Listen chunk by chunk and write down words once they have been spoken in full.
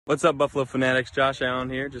What's up, Buffalo Fanatics? Josh Allen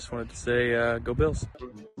here. Just wanted to say, go Bills.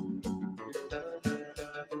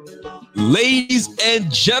 Ladies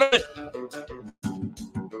and gentlemen,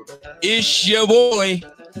 it's your boy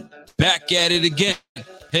back at it again.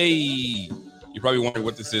 Hey, you're probably wondering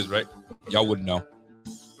what this is, right? Y'all wouldn't know.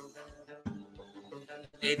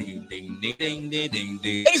 Ding, ding, ding, ding, ding, ding,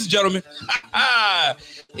 ding. Ladies and gentlemen,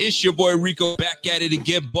 it's your boy Rico back at it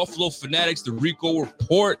again. Buffalo Fanatics, the Rico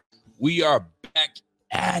Report. We are back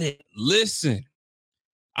at it. Listen,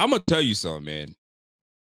 I'm going to tell you something, man.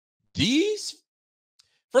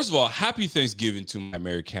 First of all, happy Thanksgiving to my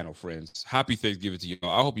Americano friends. Happy Thanksgiving to you.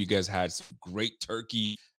 I hope you guys had some great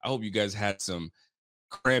turkey. I hope you guys had some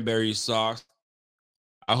cranberry sauce.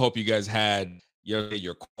 I hope you guys had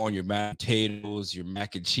your corn, your mashed potatoes, your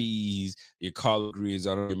mac and cheese, your collard greens.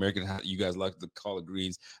 I don't know American how you guys like the collard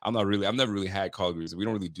greens. I've never really had collard greens. We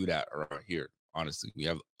don't really do that around here. Honestly, we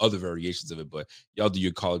have other variations of it, but y'all do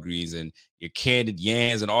your collard greens and your candied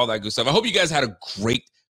yams and all that good stuff. I hope you guys had a great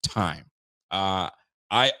time.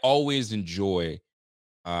 I always enjoy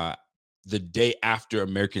the day after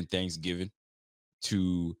American Thanksgiving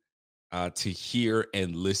to hear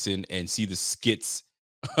and listen and see the skits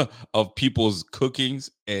of people's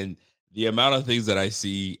cookings, and the amount of things that I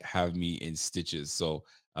see have me in stitches. So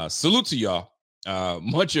salute to y'all.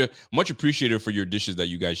 Much appreciated for your dishes that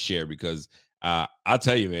you guys share, because I'll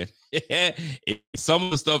tell you, man, some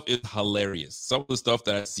of the stuff is hilarious. Some of the stuff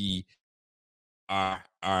that I see are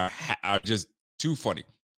just too funny.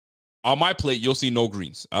 On my plate, you'll see no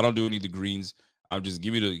greens. I don't do any of the greens. I'm just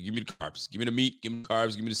give me the carbs, give me the meat, give me the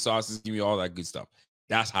carbs, give me the sauces, give me all that good stuff.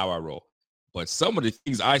 That's how I roll. But some of the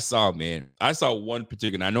things I saw, man, I saw one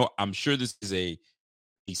particular. And I'm sure this is a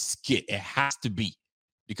skit. It has to be,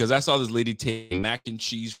 because I saw this lady take mac and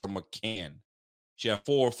cheese from a can. She had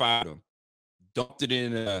 4 or 5 of them, dumped it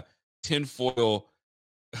in a tinfoil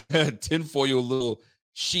little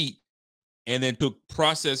sheet, and then took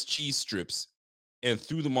processed cheese strips and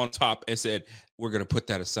threw them on top and said, "We're going to put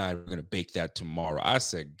that aside. We're going to bake that tomorrow." I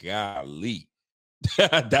said, golly,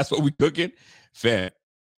 that's what we cooking? Fam,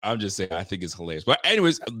 I'm just saying, I think it's hilarious. But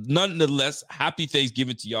anyways, nonetheless, happy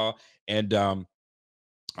Thanksgiving to y'all. And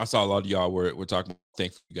I saw a lot of y'all were talking about how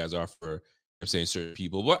thankful you guys are for, I'm saying, certain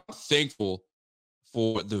people. But I'm thankful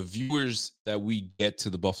for the viewers that we get to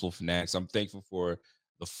the Buffalo Fanatics. I'm thankful for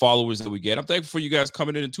the followers that we get. I'm thankful for you guys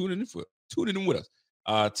coming in and tuning in with us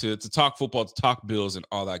to talk football, to talk Bills, and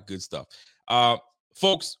all that good stuff.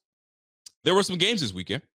 Folks, there were some games this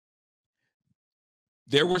weekend.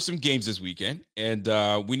 And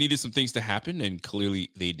we needed some things to happen, and clearly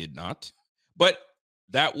they did not. But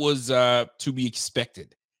that was to be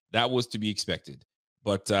expected.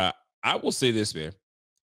 But I will say this, man.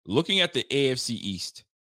 Looking at the AFC East,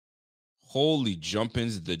 holy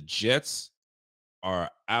jumpins, the Jets are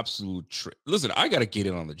absolute. Listen, I got to get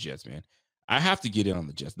in on the Jets, man. I have to get in on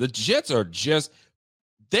the Jets. The Jets are just,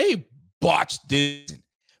 they botched this.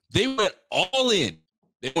 They went all in.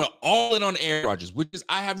 They went all in on Aaron Rodgers, which is,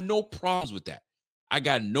 I have no problems with that. I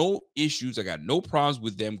got no issues. I got no problems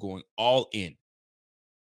with them going all in.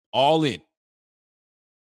 All in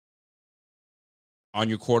on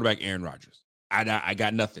your quarterback, Aaron Rodgers. I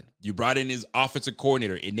got nothing. You brought in his offensive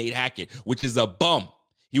coordinator, Nate Hackett, which is a bum.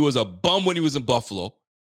 He was a bum when he was in Buffalo.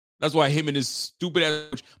 That's why him and his stupid ass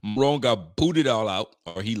coach, Marone, got booted all out,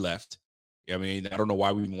 or he left. I mean, I don't know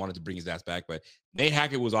why we even wanted to bring his ass back, but Nate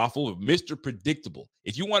Hackett was awful. Mr. Predictable.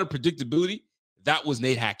 If you wanted predictability, that was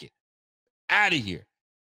Nate Hackett. Out of here.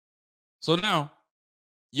 So now,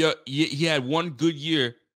 he had one good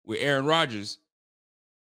year with Aaron Rodgers,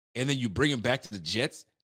 and then you bring him back to the Jets.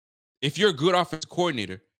 If you're a good offensive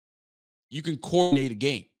coordinator, you can coordinate a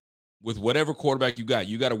game with whatever quarterback you got.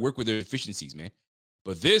 You got to work with their efficiencies, man.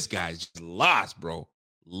 But this guy's just lost, bro.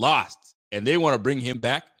 Lost. And they want to bring him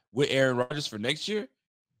back with Aaron Rodgers for next year.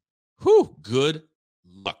 Whew, good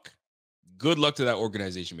luck. Good luck to that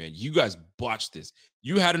organization, man. You guys botched this.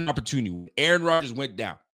 You had an opportunity when Aaron Rodgers went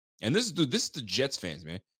down. And this is the Jets fans,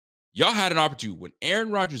 man. Y'all had an opportunity when Aaron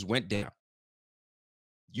Rodgers went down.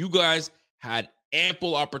 You guys had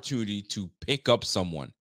ample opportunity to pick up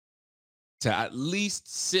someone to at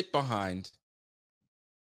least sit behind.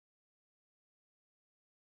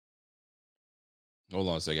 Hold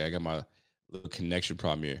on a second. I got my little connection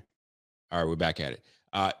problem here. All right, we're back at it.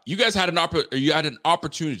 You guys had an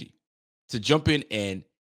opportunity to jump in and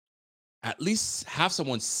at least have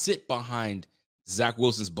someone sit behind Zach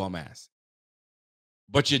Wilson's bum ass.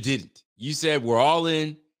 But you didn't. You said, we're all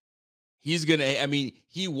in.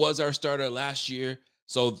 He was our starter last year,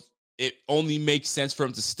 so it only makes sense for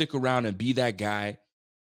him to stick around and be that guy.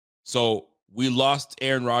 So we lost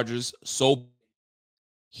Aaron Rodgers. So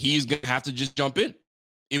he's going to have to just jump in.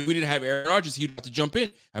 If we didn't have Aaron Rodgers, he'd have to jump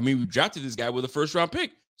in. I mean, we drafted this guy with a first-round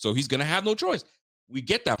pick, so he's going to have no choice. We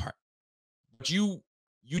get that part. But you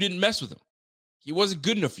didn't mess with him. He wasn't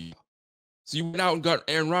good enough for you. So you went out and got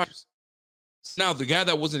Aaron Rodgers. So now the guy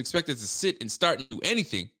that wasn't expected to sit and start and do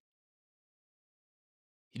anything,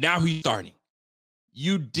 now he's starting.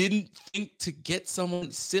 You didn't think to get someone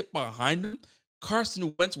to sit behind him?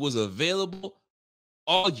 Carson Wentz was available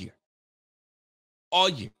all year. All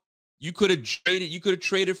year. You could have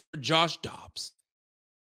traded for Josh Dobbs.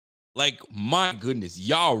 Like, my goodness,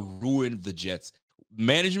 y'all ruined the Jets.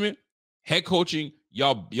 Management, head coaching,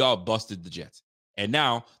 y'all busted the Jets. And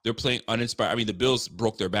now they're playing uninspired. I mean, the Bills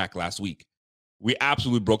broke their back last week. We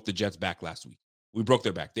absolutely broke the Jets' back last week. We broke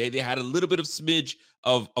their back. They had a little bit of smidge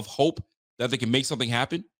of hope that they can make something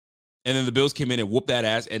happen. And then the Bills came in and whooped that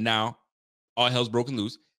ass. And now all hell's broken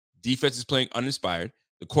loose. Defense is playing uninspired.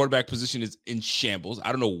 The quarterback position is in shambles.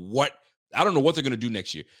 I don't know what they're going to do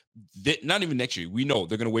next year. Not even next year. We know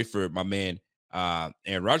they're going to wait for my man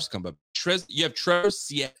Aaron Rodgers to come up. You have Trevor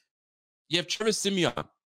Siemian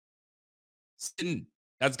sitting.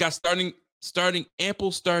 That's got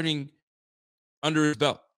ample starting under his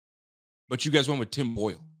belt. But you guys went with Tim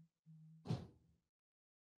Boyle.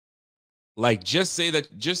 Like, just say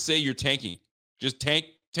you're tanking. Just tank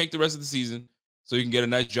the rest of the season so you can get a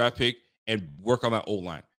nice draft pick and work on that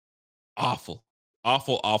O-line. Awful.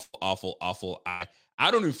 Awful. I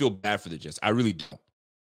don't even feel bad for the Jets. I really don't.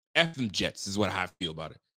 F them Jets is what I feel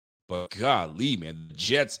about it. But golly, man, the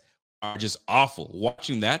Jets are just awful.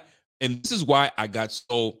 Watching that, and this is why I got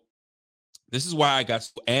so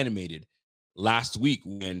animated last week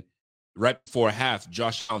when right before half,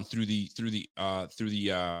 Josh Allen threw the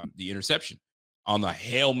interception on the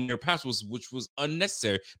Hail Mary pass, which was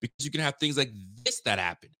unnecessary because you can have things like this that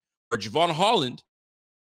happen. Or Javon Holland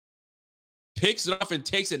picks it off and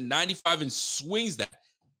takes it 95 and swings that.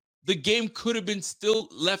 The game could have been still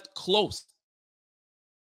left close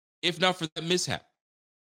if not for that mishap.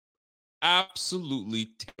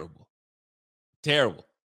 Absolutely terrible. Terrible.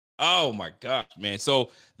 Oh, my gosh, man.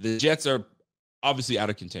 So the Jets are obviously out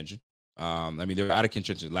of contention. I mean, they were out of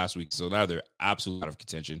contention last week, so now they're absolutely out of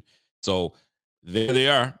contention. So there they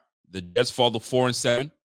are. The Jets fall to 4-7.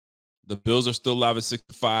 The Bills are still alive at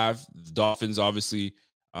 6-5. The Dolphins, obviously,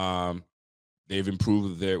 they've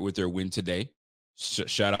improved with their win today.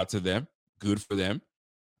 Shout out to them. Good for them.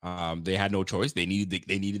 They had no choice. They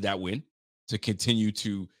needed that win to continue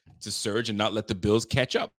to surge and not let the Bills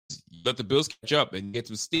catch up. Let the Bills catch up and get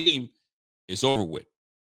some steam. It's over with.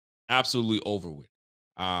 Absolutely over with.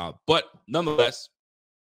 But nonetheless,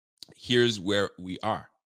 here's where we are.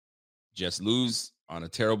 Jets lose on a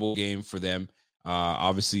terrible game for them.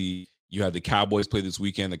 Obviously, you had the Cowboys play this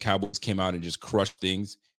weekend. The Cowboys came out and just crushed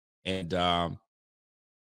things. And, I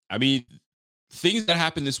mean, things that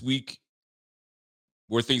happened this week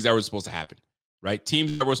were things that were supposed to happen, right?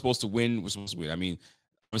 Teams that were supposed to win were supposed to win. I mean,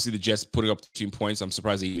 obviously, the Jets putting up 13 points. I'm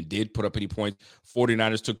surprised they even did put up any points.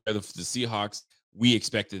 49ers took care of the Seahawks. We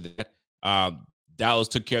expected that. Dallas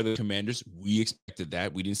took care of the Commanders. We expected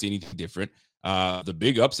that. We didn't see anything different. The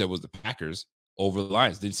big upset was the Packers over the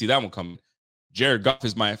Lions. Didn't see that one coming. Jared Goff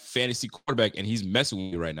is my fantasy quarterback, and he's messing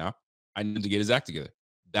with me right now. I need him to get his act together.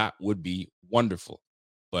 That would be wonderful.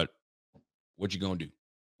 But what you going to do?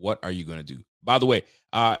 What are you going to do? By the way,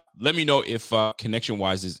 let me know if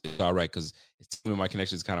connection-wise is all right, because my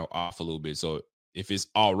connection is kind of off a little bit. So if it's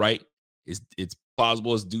all right, it's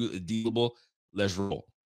plausible, it's dealable, let's roll.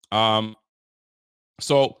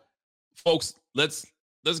 So, folks, let's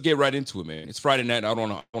get right into it, man. It's Friday night. I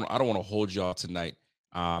don't want to hold y'all tonight.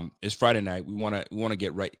 It's Friday night. We want to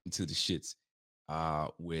get right into the shits.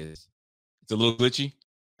 It's a little glitchy.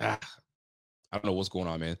 I don't know what's going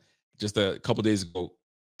on, man. Just a couple days ago,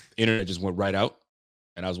 internet just went right out,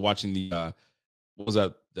 and I was watching the I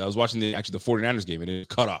was watching the 49ers game, and it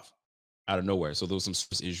cut off out of nowhere. So there was some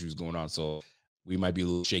issues going on. So we might be a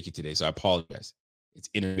little shaky today. So I apologize. It's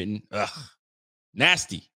intermittent. Ugh.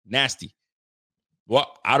 Nasty.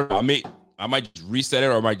 Well, I don't know. I might just reset it,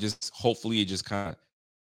 or I might just hopefully it just kind of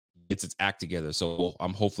gets its act together. So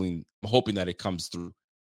I'm hoping that it comes through.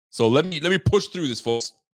 So let me push through this,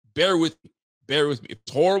 folks. Bear with me. If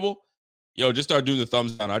it's horrible, just start doing the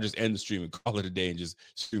thumbs down. I'll just end the stream and call it a day and just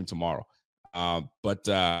stream tomorrow. But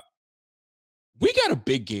we got a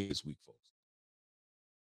big game this week, folks.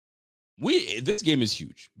 This game is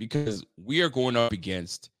huge because we are going up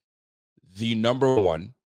against the number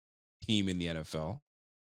one team in the NFL.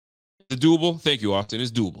 Is it doable? Thank you, Austin.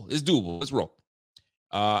 It's doable. Let's roll.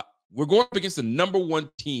 We're going up against the number one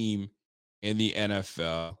team in the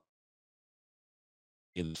NFL,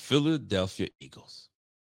 in the Philadelphia Eagles.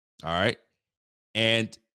 All right.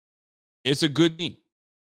 And it's a good team.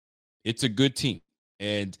 It's a good team.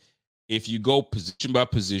 And if you go position by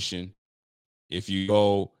position, if you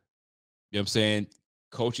go, you know what I'm saying,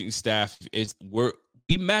 coaching staff,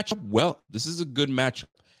 we match up well. This is a good matchup.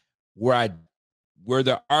 Where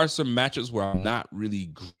there are some matchups where I'm not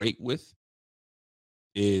really great with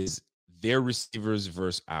is their receivers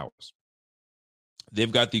versus ours.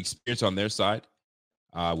 They've got the experience on their side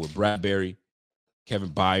with Bradbury, Kevin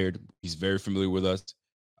Byard. He's very familiar with us.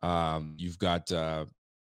 You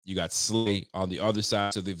got Slay on the other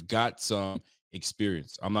side, so they've got some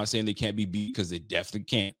experience. I'm not saying they can't be beat because they definitely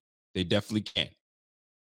can. They definitely can.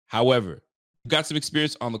 However, you've got some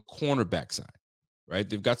experience on the cornerback side, right?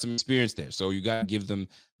 They've got some experience there, so you got to give them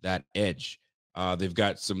that edge. They've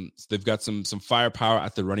got some firepower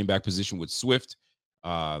at the running back position with Swift,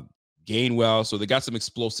 Gainwell, so they got some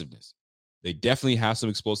explosiveness. They definitely have some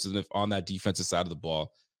explosiveness on that defensive side of the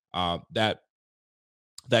ball that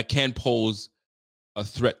can pose a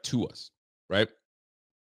threat to us, right?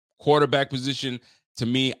 Quarterback position, to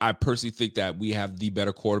me, I personally think that we have the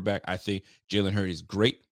better quarterback. I think Jalen Hurts is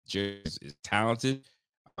great. Jalen is talented.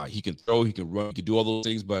 He can throw, he can run, he can do all those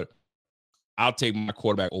things, but I'll take my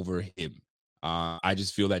quarterback over him. I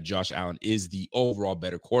just feel that Josh Allen is the overall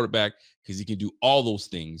better quarterback because he can do all those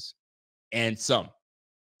things and some.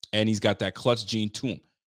 And he's got that clutch gene to him.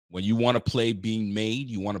 When you want to play being made,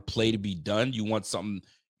 you want to play to be done, you want something,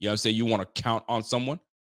 you know what I'm saying, you want to count on someone,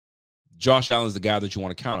 Josh Allen is the guy that you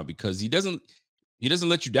want to count on because he doesn't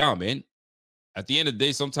let you down, man. At the end of the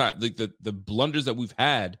day, sometimes the blunders that we've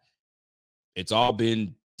had, it's all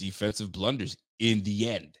been defensive blunders in the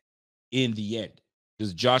end. In the end.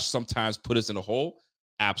 Does Josh sometimes put us in a hole?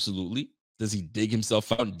 Absolutely. Does he dig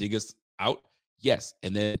himself out and dig us out? Yes.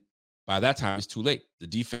 And then by that time, it's too late. The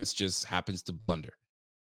defense just happens to blunder.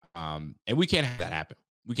 And we can't have that happen.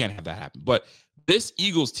 We can't have that happen. But this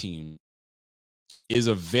Eagles team is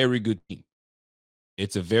a very good team.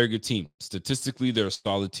 It's a very good team. Statistically, they're a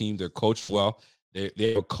solid team. They're coached well.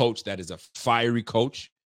 They're a coach that is a fiery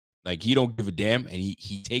coach. Like, he don't give a damn. And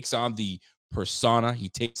he takes on the persona. He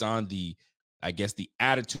takes on the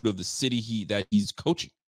attitude of the city that he's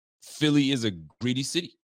coaching. Philly is a gritty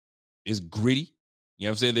city. It's gritty. You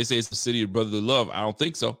know what I'm saying? They say it's the city of brotherly love. I don't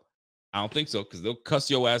think so. Because they'll cuss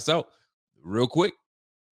your ass out real quick.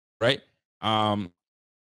 Right? And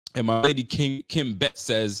my lady Kim Betts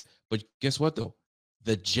says, but guess what, though?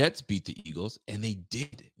 The Jets beat the Eagles, and they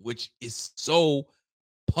did, which is so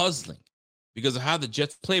puzzling because of how the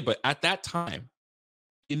Jets play. But at that time,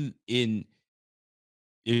 if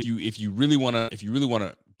you really want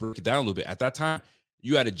to break it down a little bit, at that time,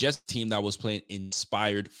 you had a Jets team that was playing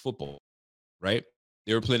inspired football, right?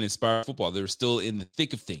 They were playing inspired football. They were still in the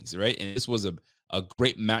thick of things, right? And this was a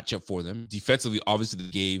great matchup for them. Defensively, obviously, they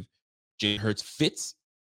gave Jalen Hurts fits,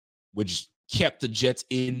 which kept the Jets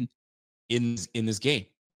in this game.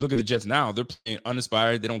 Look at the Jets now. They're playing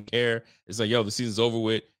uninspired. They don't care. It's like, yo, the season's over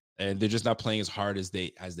with, and they're just not playing as hard as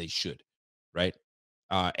they should, right?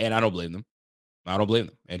 And I don't blame them.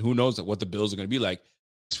 And who knows what the Bills are going to be like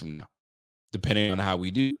from now, depending on how we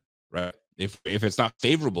do, right? If it's not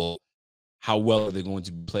favorable, how well are they going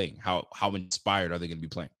to be playing? How inspired are they going to be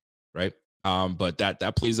playing, right? But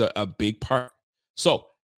that plays a big part. So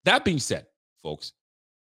that being said, folks,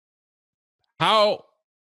 how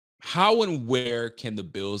and where can the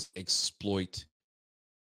Bills exploit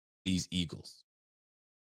these Eagles?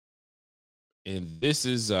 And this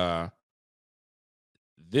is where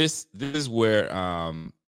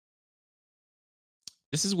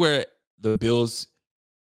the Bills,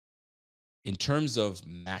 in terms of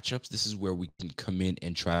matchups, this is where we can come in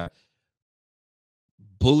and try to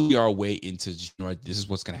bully our way into, this is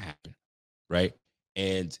what's going to happen, right?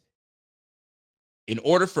 And in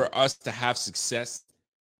order for us to have success,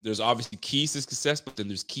 there's obviously keys to success, but then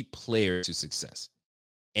there's key players to success.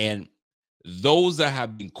 And those that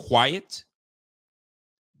have been quiet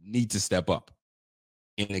need to step up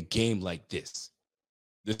in a game like this.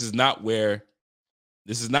 This is not where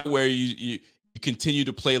you continue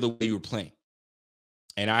to play the way you were playing.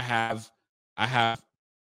 And I had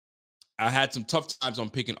some tough times on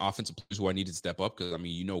picking offensive players who I needed to step up because, I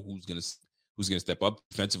mean, you know who's gonna step up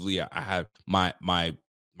defensively. I have my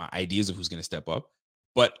ideas of who's gonna step up.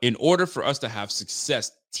 But in order for us to have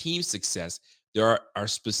success, team success, there are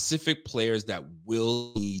specific players that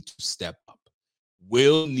will need to step up,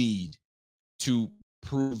 will need to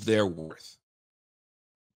prove their worth.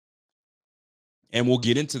 And we'll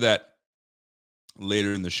get into that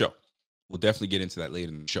later in the show. We'll definitely get into that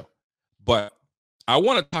later in the show. But I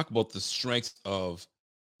want to talk about the strengths of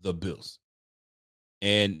the Bills.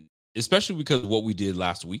 And especially because of what we did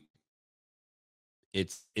last week,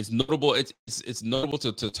 It's notable. It's notable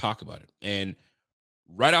to talk about it. And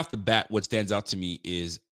right off the bat, what stands out to me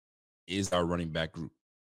is our running back group.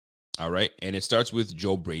 All right. And it starts with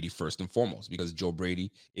Joe Brady first and foremost, because Joe Brady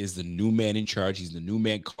is the new man in charge. He's the new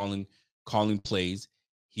man calling plays.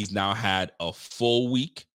 He's now had a full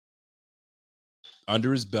week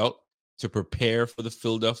under his belt to prepare for the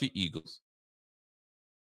Philadelphia Eagles.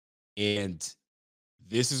 And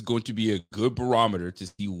this is going to be a good barometer to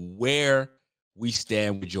see where we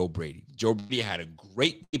stand with Joe Brady. Joe Brady had a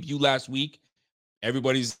great debut last week.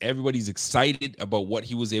 Everybody's excited about what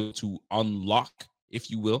he was able to unlock, if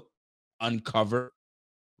you will, uncover,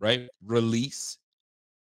 right? Release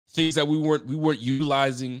things that we weren't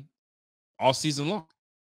utilizing all season long.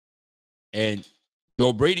 And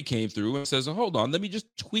Joe Brady came through and says, hold on, let me just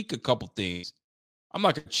tweak a couple things. I'm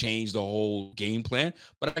not going to change the whole game plan,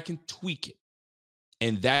 but I can tweak it.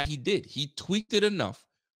 And that he did. He tweaked it enough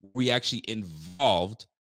where he actually involved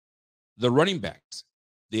the running backs.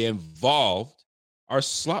 They involved our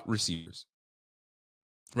slot receivers.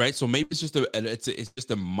 Right? So maybe it's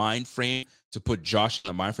just a mind frame to put Josh in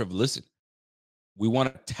the mind frame of, listen, we want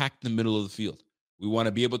to attack the middle of the field. We want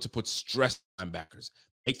to be able to put stress on linebackers,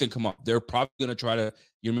 make them come up. They're probably going to try to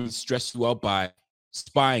stress you out by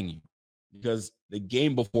spying you, because the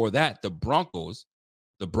game before that, the Broncos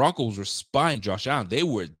were spying Josh Allen.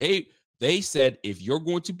 They said, if you're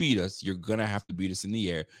going to beat us, you're going to have to beat us in the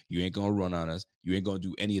air. You ain't going to run on us. You ain't going to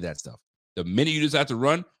do any of that stuff. The minute you decide to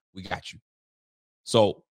run, we got you.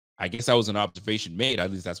 So I guess that was an observation made.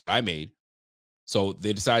 At least that's what I made. So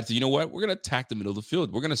they decided to, you know what? We're going to attack the middle of the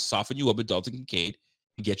field. We're going to soften you up with Dalton Kincaid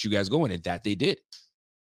and get you guys going. And that they did.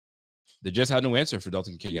 They just had no answer for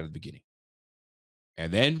Dalton Kincaid at the beginning.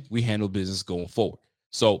 And then we handled business going forward.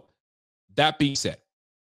 So that being said,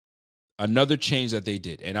 another change that they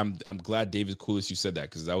did, and I'm glad, David Coolest, you said that,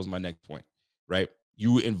 because that was my next point, right?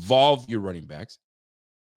 You involve your running backs,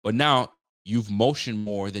 but now you've motioned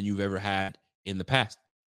more than you've ever had in the past.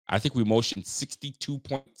 I think we motioned 62.7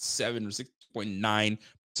 or 6.9%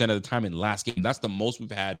 of the time in last game. That's the most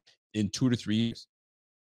we've had in 2 to 3 years.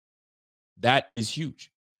 That is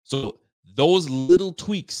huge. So those little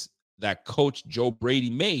tweaks that Coach Joe Brady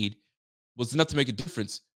made was enough to make a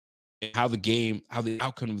difference in how the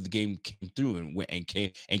outcome of the game came through and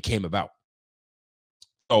came about.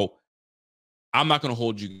 So I'm not going to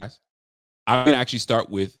hold you guys. I'm going to actually start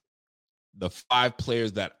with the 5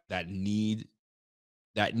 players that need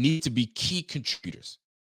to be key contributors,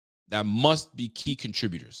 that must be key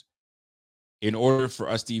contributors in order for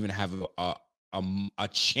us to even have a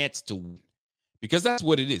chance to win. Because that's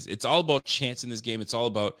what it is. It's all about chance in this game. It's all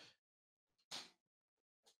about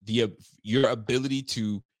your ability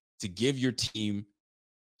to give your team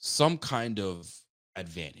some kind of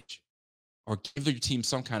advantage or give your team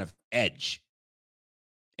some kind of edge.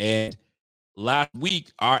 And last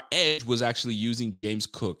week, our edge was actually using James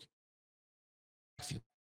Cook.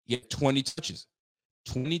 He had 20 touches,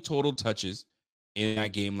 20 total touches in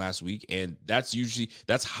that game last week. And that's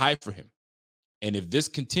high for him. And if this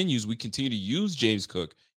continues, we continue to use James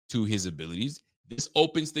Cook to his abilities, this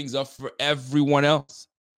opens things up for everyone else.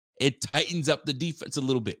 It tightens up the defense a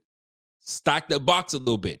little bit, stack the box a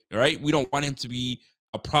little bit, right? We don't want him to be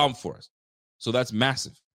a problem for us. So that's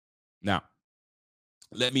massive. Now,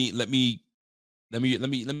 let me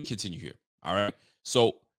continue here. All right.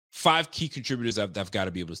 So 5 key contributors I've got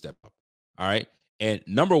to be able to step up. All right. And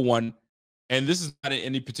number 1, and this is not in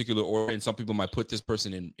any particular order, and some people might put this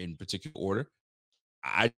person in particular order.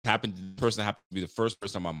 The person happened to be the first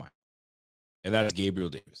person on my mind, and that is Gabriel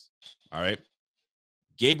Davis. All right.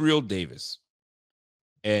 Gabriel Davis.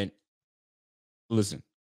 And listen,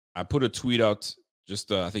 I put a tweet out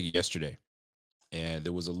just, I think yesterday, and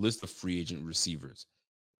there was a list of free agent receivers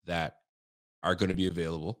that are going to be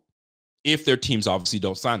available if their teams obviously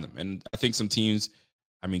don't sign them. And I think some teams,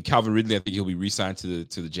 Calvin Ridley, I think he'll be re-signed to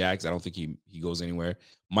the Jags. I don't think he goes anywhere.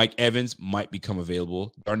 Mike Evans might become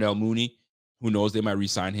available. Darnell Mooney, who knows? They might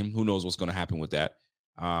re-sign him. Who knows what's going to happen with that?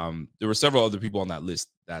 There were several other people on that list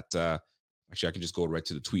that actually I can just go right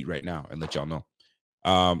to the tweet right now and let y'all know.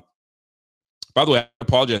 By the way, I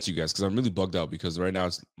apologize to you guys because I'm really bugged out because right now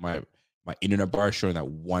it's my internet bar is showing that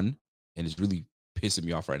 1, and it's really pissing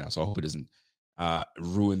me off right now. So I hope it doesn't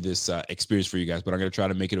ruin this experience for you guys. But I'm going to try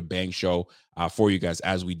to make it a bang show for you guys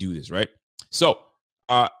as we do this, right? So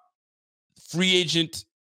free agent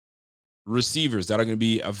receivers that are going to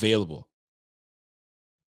be available.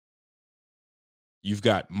 You've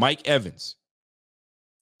got Mike Evans,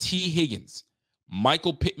 T. Higgins,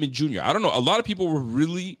 Michael Pittman Jr. I don't know. A lot of people were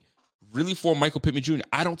really, really for Michael Pittman Jr.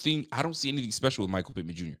 I don't see anything special with Michael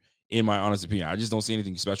Pittman Jr. in my honest opinion. I just don't see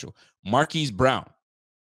anything special. Marquise Brown.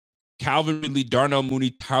 Calvin Ridley, Darnell Mooney,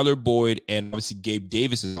 Tyler Boyd, and obviously Gabe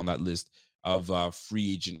Davis is on that list of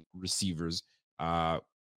free agent receivers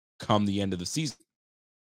come the end of the season.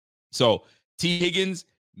 So T. Higgins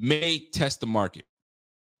may test the market.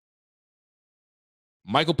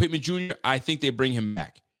 Michael Pittman Jr., I think they bring him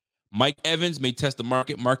back. Mike Evans may test the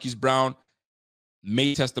market. Marquise Brown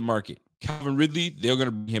may test the market. Calvin Ridley, they're going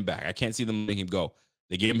to bring him back. I can't see them letting him go.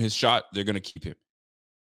 They gave him his shot. They're going to keep him.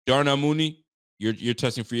 Darnell Mooney, you're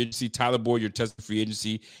testing free agency. Tyler Boyd, you're testing free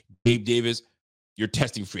agency. Gabe Davis, you're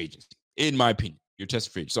testing free agency. In my opinion, you're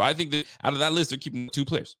testing free agency. So I think that out of that list, they're keeping 2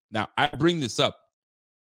 players. Now, I bring this up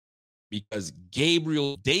because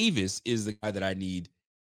Gabriel Davis is the guy that I need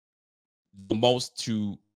the most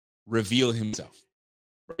to reveal himself.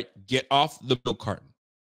 Right? Get off the milk carton.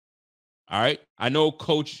 All right. I know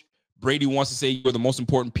Coach Brady wants to say you're the most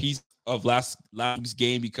important piece of last week's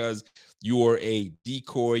game because you were a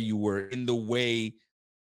decoy. You were in the way.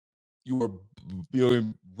 You were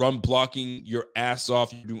run blocking your ass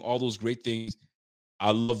off. You're doing all those great things.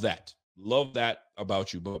 I love that. Love that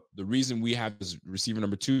about you. But the reason we have this receiver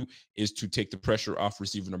number 2 is to take the pressure off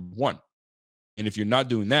receiver number 1. And if you're not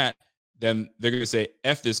doing that, then they're going to say,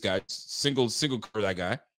 F this guy, single cover that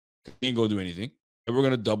guy. He ain't going to do anything. And we're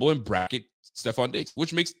going to double and bracket Stephon Diggs,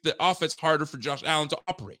 which makes the offense harder for Josh Allen to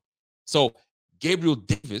operate. So Gabriel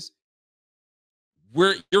Davis,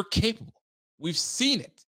 you're capable. We've seen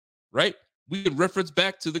it, right? We can reference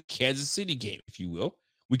back to the Kansas City game, if you will.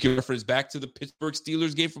 We can reference back to the Pittsburgh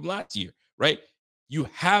Steelers game from last year, right? You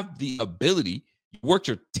have the ability. You worked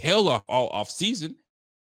your tail off all off season.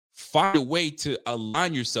 Find a way to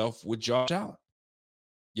align yourself with Josh Allen.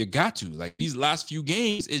 You got to. Like these last few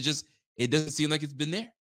games, it doesn't seem like it's been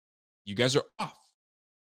there. You guys are off.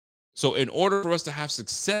 So in order for us to have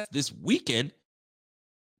success this weekend,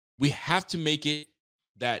 we have to make it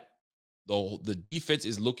that the defense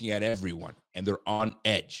is looking at everyone and they're on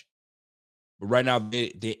edge. But right now,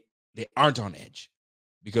 they aren't on edge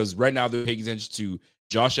because right now they're paying attention to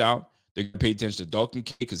Josh Allen. They're paying attention to Dalton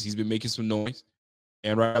K because he's been making some noise.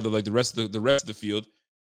 And right now, they're like the rest of the field,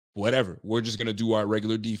 whatever. We're just gonna do our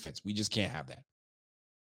regular defense. We just can't have that.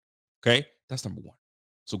 Okay, that's number 1.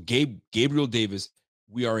 So Gabriel Davis,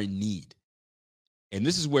 we are in need, and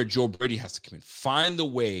this is where Joe Brady has to come in. Find the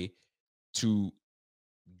way to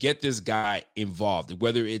get this guy involved,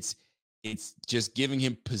 whether it's just giving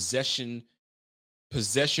him possession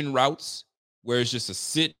routes where it's just a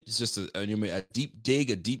sit, it's just a deep dig,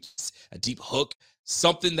 a deep hook,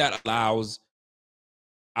 something that allows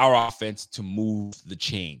our offense to move the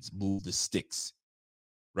chains, move the sticks,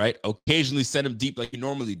 right? Occasionally send him deep like you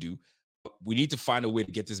normally do. But we need to find a way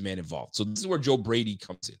to get this man involved. So this is where Joe Brady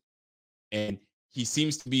comes in. And he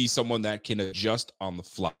seems to be someone that can adjust on the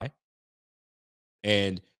fly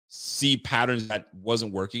and see patterns that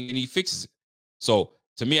wasn't working, and he fixes it. So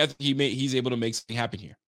to me, I think he's able to make something happen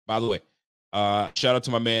here. By the way, shout out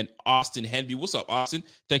to my man, Austin Henby. What's up, Austin?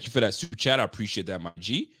 Thank you for that super chat. I appreciate that, my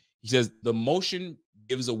G. He says, the motion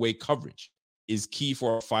gives away coverage is key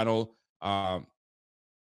for our final, I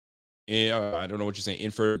don't know what you're saying,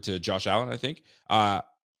 infer to Josh Allen, I think.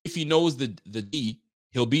 If he knows the D,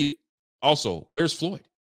 he'll beat it. Also, where's Floyd?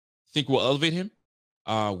 Think we'll elevate him?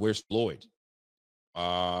 Where's Floyd? You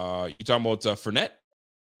talking about Fournette?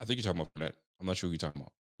 I think you're talking about Fournette. I'm not sure who you're talking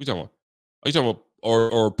about. Who you talking about? Are you talking about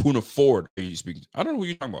or Poona Ford? Are you speaking? I don't know who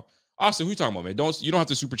you're talking about. Austin, who you talking about, man? You don't have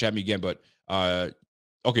to super chat me again, but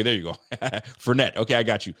okay, there you go. Fournette. Okay, I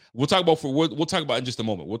got you. We'll talk about we'll talk about in just a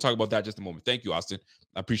moment. We'll talk about that in just a moment. Thank you, Austin.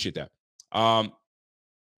 I appreciate that.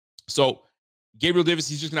 So Gabriel Davis,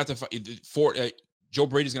 he's just gonna have to Joe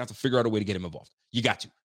Brady's gonna have to figure out a way to get him involved. You got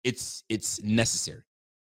to. It's necessary.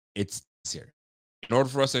 It's necessary. In order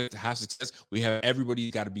for us to have success,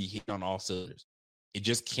 everybody's got to be hitting on all cylinders. It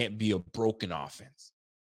just can't be a broken offense,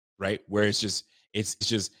 right? Where it's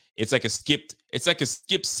like a skipped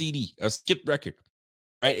CD, a skipped record,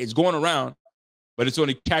 right? It's going around, but it's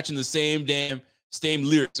only catching the same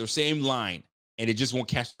lyrics or same line, and it just won't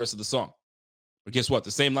catch the rest of the song. But guess what?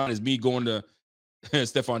 The same line is me going to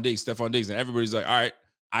Stephon Diggs, and everybody's like, all right,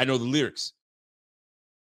 I know the lyrics.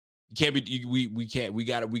 You can't be, we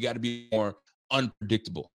got to be more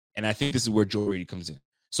unpredictable. And I think this is where Joe Brady comes in.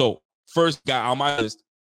 So first guy on my list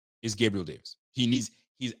is Gabriel Davis. He's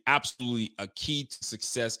absolutely a key to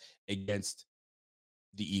success against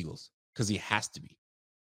the Eagles because he has to be.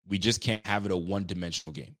 We just can't have it a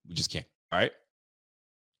one-dimensional game. We just can't. All right.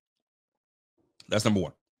 That's number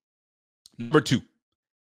 1. Number 2,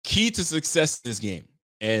 key to success in this game.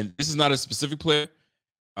 And this is not a specific player.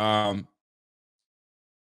 But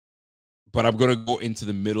I'm going to go into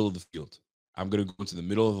the middle of the field. I'm going to go into the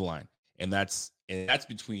middle of the line. And that's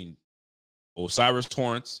between O'Cyrus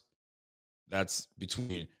Torrence. That's between,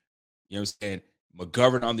 you know what I'm saying,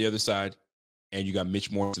 McGovern on the other side, and you got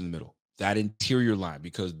Mitch Morse in the middle. That interior line,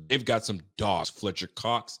 because they've got some dogs. Fletcher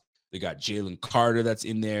Cox. They got Jalen Carter that's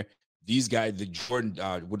in there. These guys, the Jordan,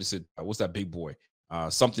 what is it? What's that big boy?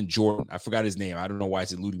 Something Jordan. I forgot his name. I don't know why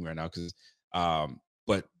it's eluding right now.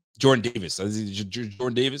 But Jordan Davis.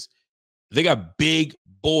 Jordan Davis. They got big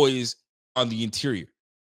boys on the interior.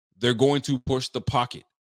 They're going to push the pocket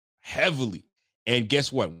heavily. And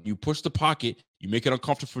guess what? When you push the pocket, you make it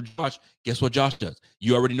uncomfortable for Josh. Guess what Josh does?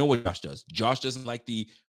 You already know what Josh does. Josh doesn't like the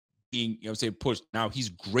being, pushed. Now, he's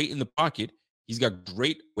great in the pocket. He's got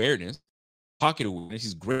great awareness, pocket awareness.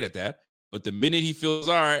 He's great at that. But the minute he feels,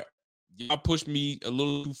 all right, y'all pushed me a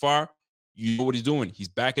little too far, you know what he's doing. He's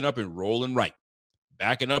backing up and rolling right.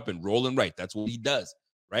 Backing up and rolling right. That's what he does,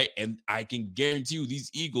 right? And I can guarantee you these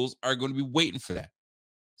Eagles are going to be waiting for that.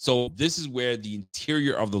 So this is where the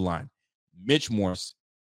interior of the line, Mitch Morse,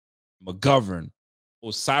 McGovern,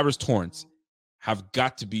 O'Cyrus Torrence, have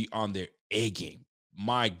got to be on their A game.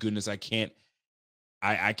 My goodness, I can't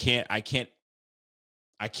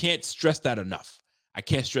stress that enough. I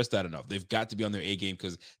can't stress that enough. They've got to be on their A game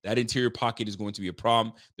because that interior pocket is going to be a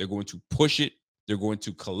problem. They're going to push it. They're going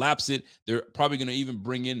to collapse it. They're probably going to even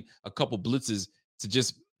bring in a couple blitzes to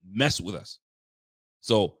just mess with us.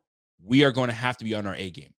 So we are going to have to be on our A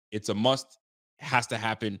game. It's a must. It has to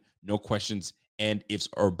happen. No questions and ifs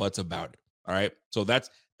or buts about it. All right. So that's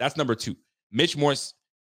number 2. Mitch Morse,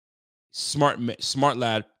 smart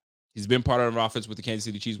lad. He's been part of an offense with the Kansas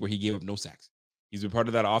City Chiefs where he gave up no sacks. He's been part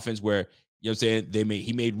of that offense where, you know what I'm saying,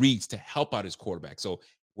 he made reads to help out his quarterback. So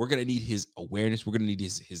we're going to need his awareness. We're going to need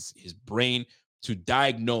his brain to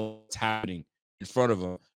diagnose what's happening in front of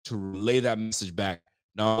him, to relay that message back,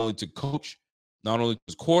 not only to coach, not only to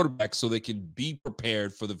his quarterback, so they can be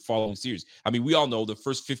prepared for the following series. I mean, we all know the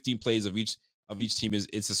first 15 plays of each team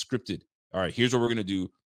it's a scripted. All right, here's what we're going to do.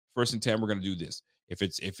 1st and 10, we're going to do this.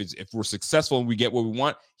 If we're successful and we get what we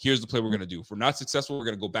want, here's the play we're going to do. If we're not successful, we're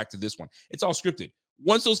going to go back to this one. It's all scripted.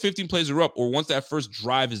 Once those 15 plays are up, or once that first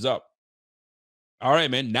drive is up, all right,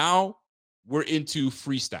 man, now we're into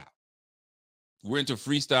freestyle. We're into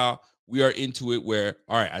freestyle. We are into it where,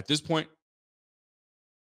 all right, at this point,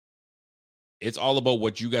 it's all about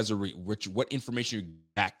what you guys are, what information you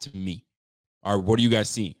back to me. Or what are you guys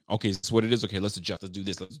seeing? Okay, that's what it is. Okay, let's adjust. Let's do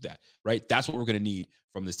this. Let's do that. Right? That's what we're going to need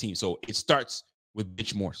from this team. So it starts with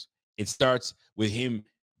Mitch Morse. It starts with him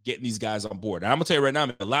getting these guys on board. And I'm going to tell you right now,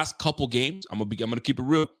 man, the last couple games, I'm going to keep it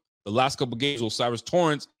real. The last couple games, O'Cyrus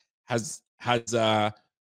Torrence hasn't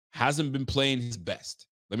been playing his best.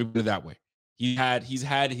 Let me put it that way. He's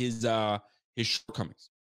had his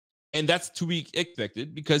shortcomings. And that's to be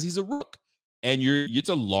expected because he's a rook. And it's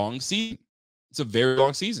a long season. It's a very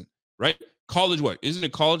long season, right? College, what? Isn't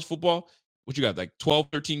it college football? What you got, like 12,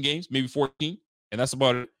 13 games, maybe 14? And that's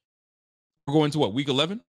about it. We're going to what, week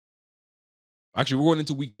 11? Actually, we're going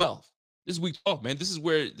into week 12. This is week 12, man. This is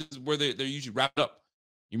where they're usually wrapped up.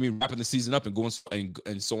 You mean wrapping the season up and going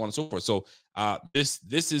and so on and so forth. So this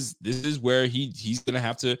is where he's gonna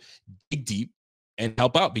have to dig deep and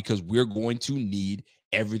help out because we're going to need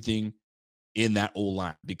everything in that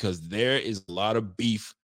O-line because there is a lot of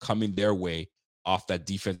beef coming their way off that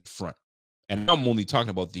defensive front. And I'm only talking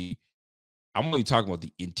about the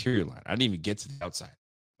interior line. I didn't even get to the outside.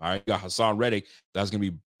 All right, you got Hassan Reddick. That's gonna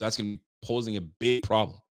be posing a big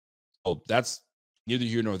problem. So that's neither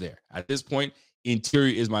here nor there. At this point,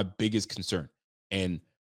 interior is my biggest concern. And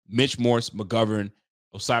Mitch Morse, McGovern,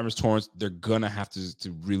 O'Cyrus Torrence, they're gonna have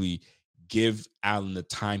to really give Allen the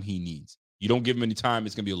time he needs. You don't give him any time,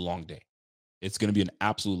 it's gonna be a long day. It's gonna be an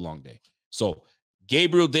absolute long day. So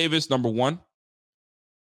Gabriel Davis, number 1.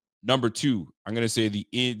 Number 2, I'm gonna say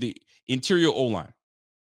the interior O-line.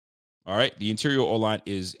 All right, the interior O-line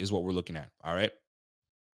is what we're looking at. All right.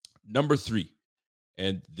 Number 3,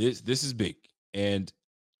 and this is big. And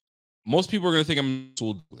most people are gonna think I'm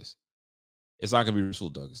Rasul Douglas. It's not gonna be Rasul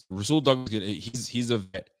Douglas. Rasul Douglas, he's a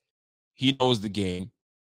vet. He knows the game.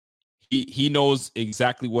 He knows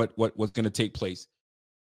exactly what's gonna take place.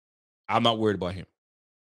 I'm not worried about him.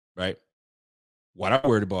 Right? What I'm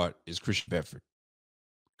worried about is Christian Benford.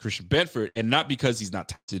 Christian Benford, and not because he's not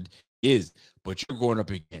talented, but you're going up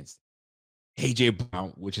against AJ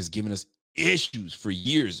Brown, which has given us issues for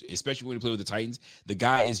years, especially when he played with the Titans. The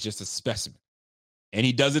guy is just a specimen, and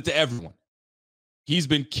he does it to everyone. He's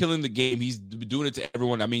been killing the game. He's been doing it to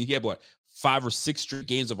everyone. I mean, he had 5 or 6 straight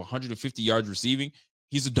games of 150 yards receiving.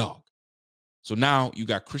 He's a dog. So now you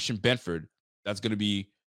got Christian Benford that's going to be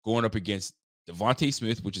going up against Devontae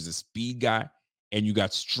Smith, which is a speed guy, and you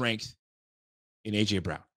got strength in AJ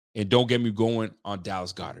Brown. And don't get me going on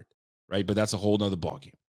Dallas Goedert, right? But that's a whole nother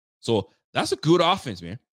ballgame. So that's a good offense,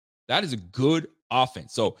 man. That is a good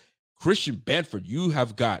offense. So Christian Benford,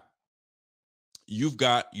 you've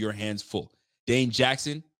got your hands full. Dane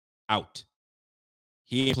Jackson out.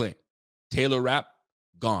 He ain't playing. Taylor Rapp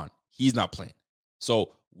gone. He's not playing.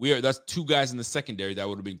 So that's two guys in the secondary that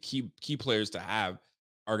would have been key players to have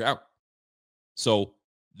are out. So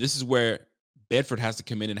this is where Bedford has to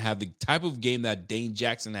come in and have the type of game that Dane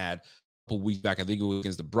Jackson had a couple weeks back. I think it was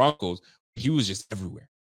against the Broncos. He was just everywhere.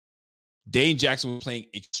 Dane Jackson was playing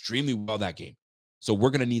extremely well that game. So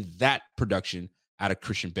we're going to need that production out of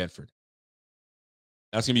Christian Benford.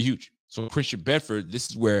 That's going to be huge. So Christian Benford, this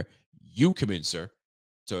is where you come in, sir,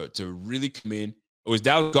 to really come in. Was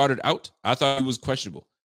Dallas Goedert out? I thought he was questionable.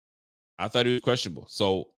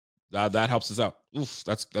 So that helps us out. Oof,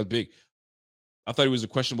 that's big. I thought he was a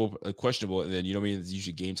questionable, and then, you know what I mean? It's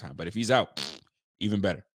usually game time. But if he's out, even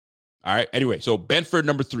better. All right. Anyway, so Benford,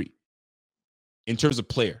 number 3. In terms of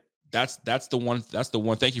player, that's the one. That's the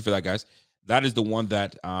one. Thank you for that, guys. That is the one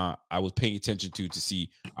that I was paying attention to see.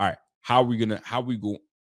 All right,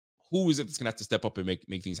 who is it that's gonna have to step up and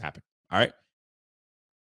make things happen? All right.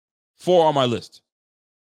 4 on my list.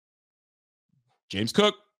 James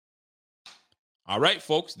Cook. All right,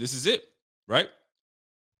 folks, this is it, right?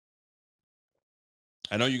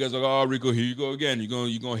 I know you guys are like, oh, Rico, here you go again.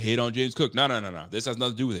 You're gonna hate on James Cook. No. This has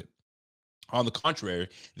nothing to do with it. On the contrary,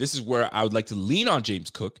 this is where I would like to lean on James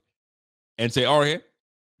Cook and say, all right,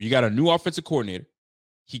 you got a new offensive coordinator.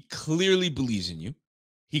 He clearly believes in you.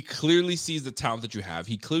 He clearly sees the talent that you have.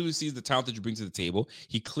 He clearly sees the talent that you bring to the table.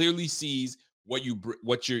 He clearly sees what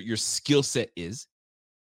your skill set is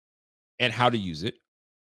and how to use it.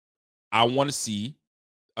 I want to see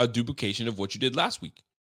a duplication of what you did last week.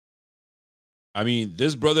 I mean,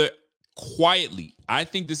 this brother quietly, I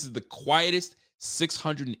think this is the quietest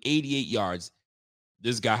 688 yards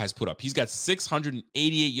this guy has put up. He's got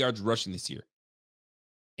 688 yards rushing this year.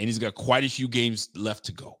 And he's got quite a few games left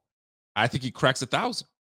to go. I think he cracks 1,000.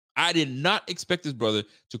 I did not expect this brother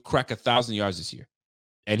to crack 1,000 yards this year.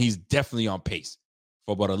 And he's definitely on pace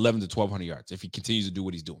for about 11 to 1,200 yards if he continues to do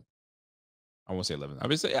what he's doing. I won't say 11. I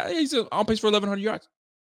would say he's on pace for 1,100 yards.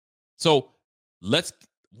 So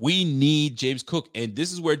we need James Cook. And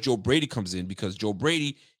this is where Joe Brady comes in, because Joe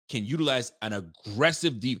Brady can utilize an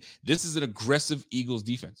aggressive This is an aggressive Eagles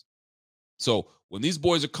defense. So when these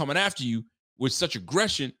boys are coming after you with such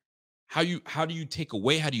aggression, how do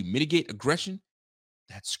you mitigate aggression?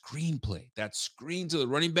 That screen play, that screen to the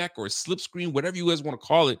running back or a slip screen, whatever you guys want to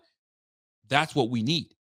call it. That's what we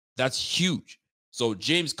need. That's huge. So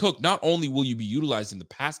James Cook, not only will you be utilized in the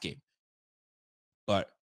pass game, but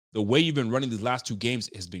the way you've been running these last 2 games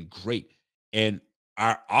has been great. And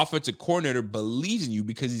our offensive coordinator believes in you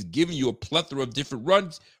because he's giving you a plethora of different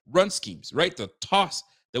run schemes, right? The toss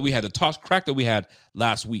crack that we had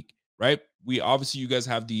last week, right? You guys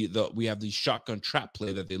have we have the shotgun trap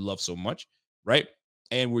play that they love so much, right?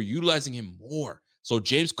 And we're utilizing him more. So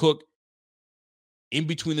James Cook, in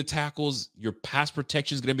between the tackles, your pass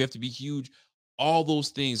protection is going to have to be huge. All those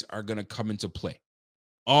things are going to come into play.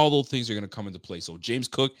 So James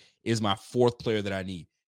Cook is my 4th player that I need.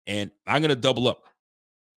 And I'm going to double up.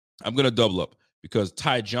 Because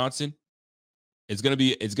Ty Johnson, it's going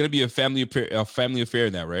to be a family affair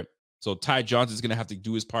in that, right? So Ty Johnson is going to have to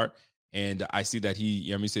do his part. And I see that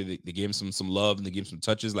they gave him some love and they gave him some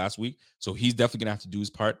touches last week. So he's definitely going to have to do his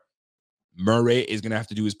part. Murray is going to have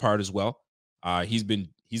to do his part as well. He's been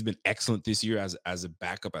excellent this year as a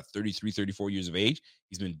backup at 33, 34 years of age.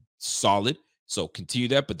 He's been solid. So continue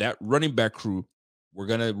that. But that running back crew, we're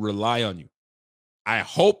going to rely on you. I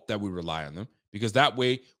hope that we rely on them, because that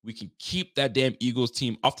way we can keep that damn Eagles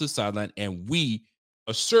team off the sideline and we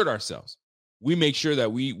assert ourselves. We make sure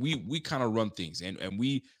that we kind of run things and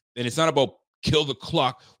it's not about kill the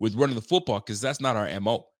clock with running the football, because that's not our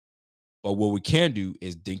MO. But what we can do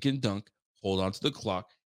is dink and dunk, hold on to the clock,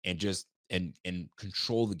 and just and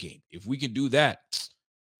control the game. If we can do that,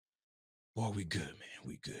 boy, we good, man.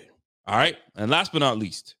 We good. All right. And last but not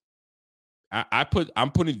least,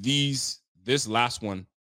 I'm putting this last one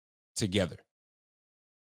together.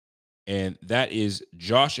 And that is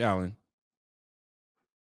Josh Allen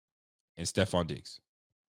and Stephon Diggs.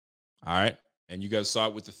 All right. And you guys saw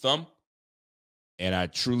it with the thumb. And I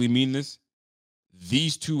truly mean this.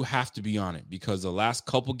 These two have to be on it, because the last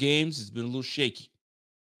couple games it's been a little shaky.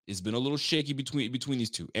 Between these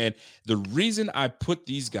two. And the reason I put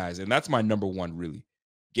these guys, and that's my number 1, really.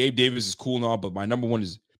 Gabe Davis is cool and all, but my number 1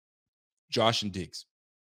 is Josh and Diggs.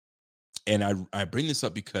 And I bring this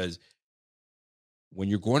up because when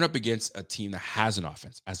you're going up against a team that has an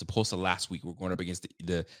offense, as opposed to last week, we're going up against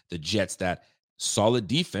the Jets that solid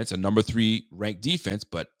defense, a number 3 ranked defense,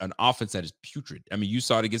 but an offense that is putrid. I mean, you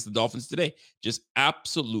saw it against the Dolphins today. Just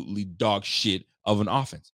absolutely dog shit of an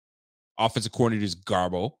offense. Offensive coordinator is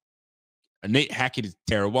Garbo. Nate Hackett is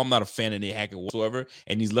terrible. I'm not a fan of Nate Hackett whatsoever,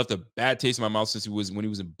 and he's left a bad taste in my mouth since when he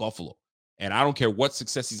was in Buffalo. And I don't care what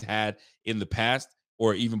success he's had in the past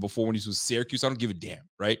or even before when he was with Syracuse. I don't give a damn,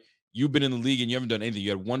 right? You've been in the league and you haven't done anything. You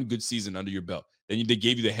had one good season under your belt. Then they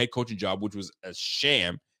gave you the head coaching job, which was a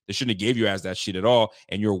sham. They shouldn't have gave you as that shit at all,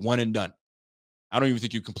 and you're one and done. I don't even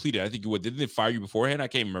think you completed. I think didn't they fire you beforehand? I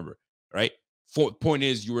can't remember, right? Point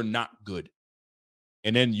is, you were not good.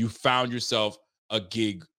 And then you found yourself a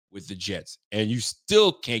gig with the Jets, and you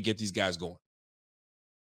still can't get these guys going.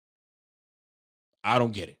 I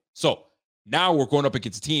don't get it. So now we're going up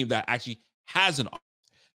against a team that actually has a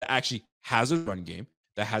run game,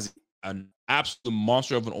 that has an absolute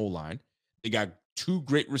monster of an O-line. They got 2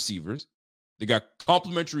 great receivers. They got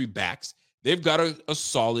complementary backs. They've got a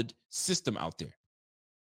solid system out there.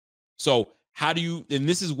 So how do you, and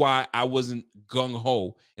this is why I wasn't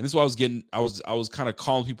gung-ho, and this is why I was kind of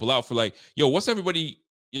calling people out for like, yo, what's everybody,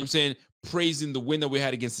 you know what I'm saying, praising the win that we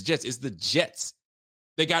had against the Jets? It's the Jets.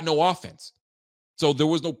 They got no offense. So there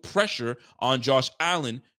was no pressure on Josh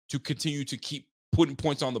Allen to continue to keep putting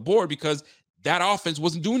points on the board because that offense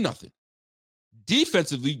wasn't doing nothing.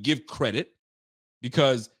 Defensively, give credit,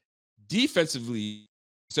 because defensively,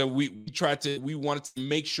 so we wanted to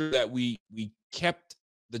make sure that we kept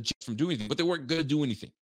the Jets from doing anything, but they weren't going to do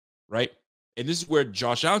anything, right? And this is where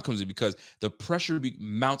Josh Allen comes in, because the pressure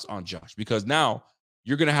mounts on Josh, because now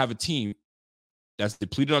you're going to have a team that's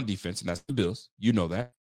depleted on defense, and that's the Bills. You know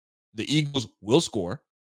that. The Eagles will score.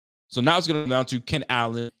 So now it's going to come down to, can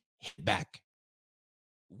Allen hit back?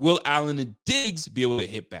 Will Allen and Diggs be able to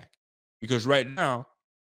hit back? Because right now,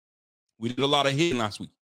 we did a lot of hitting last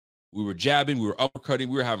week. We were jabbing, we were uppercutting,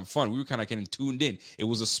 we were having fun. We were kind of getting tuned in. It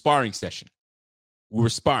was a sparring session. We were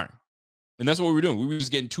sparring. And that's what we were doing. We were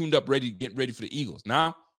just getting tuned up, getting ready for the Eagles.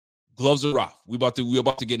 Now, gloves are off. We're about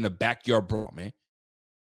to get in a backyard brawl, man.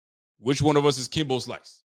 Which one of us is Kimbo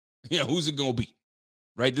Slice? Yeah, who's it going to be?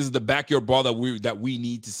 Right? This is the backyard brawl that we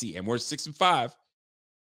need to see. And we're 6-5.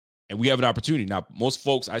 And we have an opportunity. Now, most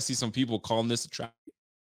folks, I see some people calling this a trap.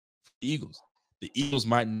 The Eagles. The Eagles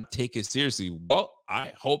might not take it seriously. Well,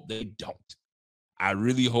 I hope they don't. I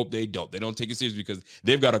really hope they don't. They don't take it seriously, because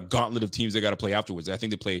they've got a gauntlet of teams they got to play afterwards. I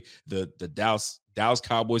think they play the Dallas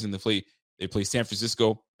Cowboys, and they play San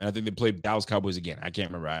Francisco, and I think they play Dallas Cowboys again. I can't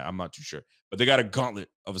remember. I'm not too sure. But they got a gauntlet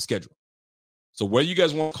of a schedule. So whether you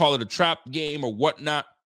guys want to call it a trap game or whatnot,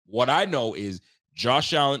 what I know is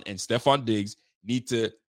Josh Allen and Stephon Diggs need to,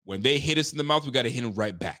 when they hit us in the mouth, we got to hit them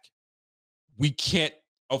right back. We can't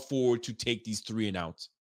afford to take these 3 and outs,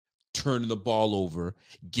 turning the ball over,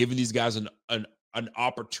 giving these guys an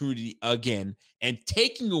opportunity again, and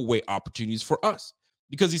taking away opportunities for us.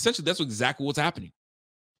 Because essentially that's exactly what's happening.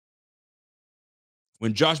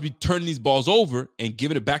 When Josh be turning these balls over and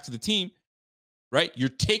giving it back to the team, right? You're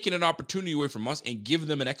taking an opportunity away from us and giving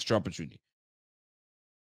them an extra opportunity.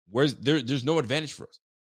 Whereas there's no advantage for us.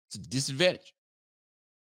 It's a disadvantage.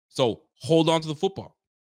 So hold on to the football.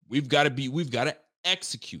 We've got to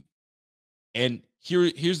execute. And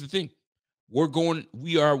here's the thing.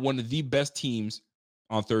 We are one of the best teams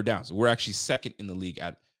on third downs. We're actually second in the league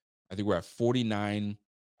I think we're at 49.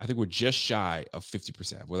 I think we're just shy of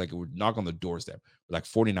 50%. We're knock on the doorstep. We're like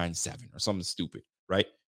 49.7 or something stupid, right?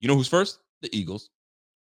 You know who's first? The Eagles.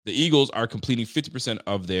 The Eagles are completing 50%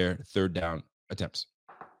 of their third down attempts.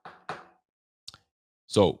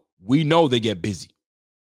 So we know they get busy.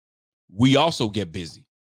 We also get busy.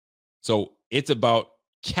 So it's about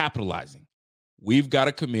capitalizing. We've got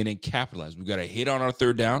to come in and capitalize. We've got to hit on our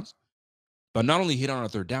third downs, but not only hit on our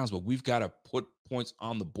third downs, but we've got to put points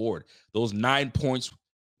on the board. Those 9 points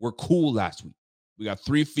were cool last week. We got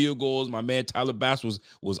 3 field goals. My man Tyler Bass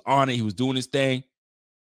was on it. He was doing his thing.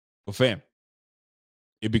 But fam,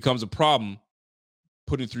 it becomes a problem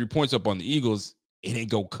putting 3 points up on the Eagles. It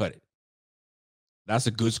ain't gonna cut it. That's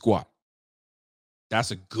a good squad.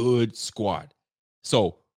 That's a good squad.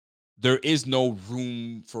 So there is no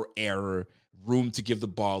room for error, room to give the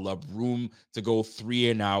ball up, room to go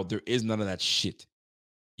 3 and out. There is none of that shit.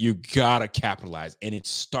 You gotta capitalize, and it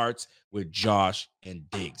starts with Josh and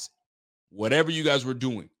Diggs. Whatever you guys were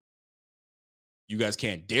doing, you guys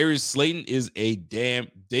can. Darius Slayton is a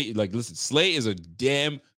Slay is a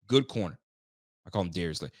damn good corner. I call him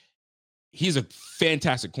Darius Slay. He's a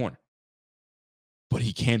fantastic corner, but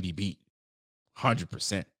he can be beat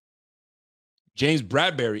 100%. James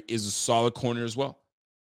Bradbury is a solid corner as well.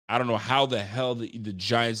 I don't know how the hell the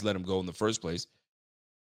Giants let him go in the first place.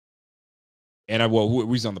 And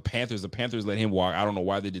who's on the Panthers? The Panthers let him walk. I don't know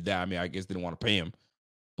why they did that. I mean, I guess they didn't want to pay him.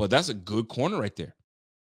 But that's a good corner right there.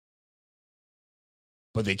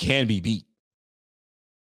 But they can be beat.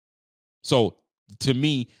 So to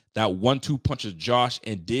me, that 1-2 punch of Josh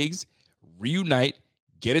and Diggs, reunite,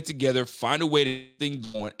 get it together, find a way to get things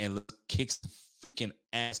going, and let's kick some freaking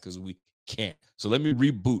ass because we can. So let me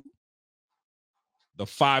reboot the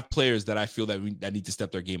 5 players that I feel that need to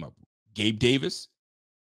step their game up. Gabe Davis,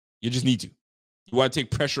 you just need to. You want to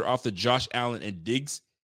take pressure off the Josh Allen and Diggs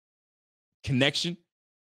connection,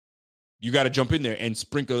 you got to jump in there and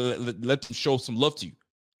sprinkle, let them show some love to you.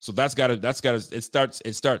 So it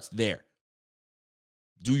starts there.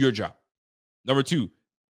 Do your job. Number 2,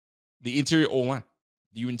 the interior O-line.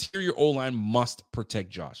 The interior O-line must protect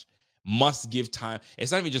Josh. Must give time.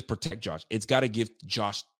 It's not even just protect Josh. It's got to give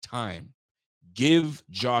Josh time. Give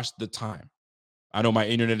Josh the time. I know my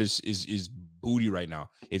internet is booty right now.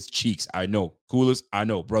 It's cheeks. I know. Coolest. I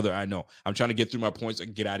know. Brother, I know. I'm trying to get through my points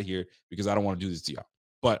and get out of here because I don't want to do this to y'all.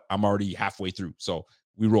 But I'm already halfway through. So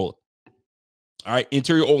we roll it. All right.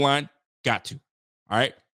 Interior O-line. Got to. All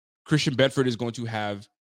right. Christian Bedford is going to have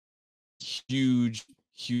huge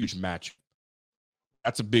match.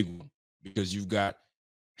 That's a big one because you got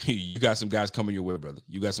some guys coming your way, brother.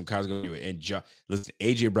 You got some guys coming your way. And listen,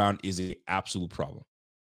 AJ Brown is an absolute problem.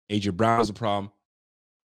 AJ Brown is a problem.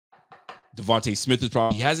 Devontae Smith is a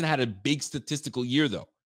problem. He hasn't had a big statistical year though,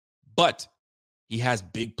 but he has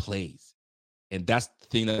big plays, and that's the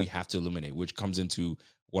thing that we have to eliminate, which comes into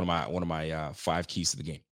one of my 5 keys to the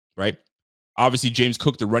game. Right? Obviously, James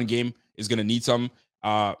Cook, the run game is going to need some.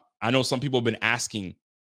 I know some people have been asking,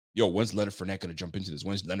 yo, when's Leonard Fournette going to jump into this?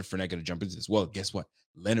 When's Leonard Fournette going to jump into this? Well, guess what?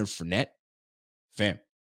 Leonard Fournette, fam,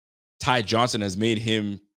 Ty Johnson has made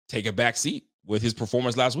him take a back seat with his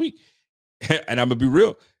performance last week. And I'm going to be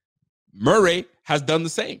real. Murray has done the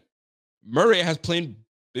same. Murray has been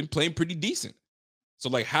playing pretty decent. So,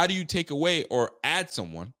 like, how do you take away or add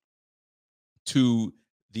someone to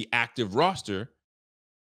the active roster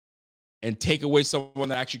and take away someone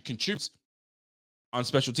that actually contributes on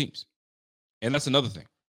special teams? And that's another thing.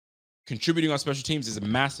 Contributing on special teams is a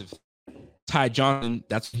massive. Ty Johnson,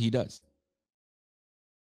 that's what he does.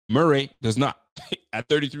 Murray does not. At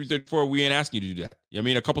 33, 34, we ain't asking you to do that. I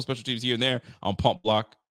mean, a couple special teams here and there on pump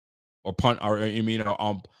block or punt, or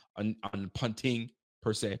on punting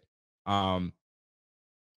per se.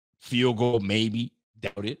 Field goal, maybe,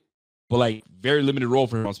 doubt it. But like very limited role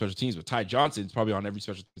for him on special teams. But Ty Johnson is probably on every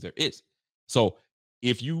special team there is. So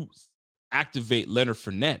if you activate Leonard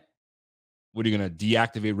Fournette, what are you going to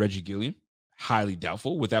deactivate Reggie Gilliam? Highly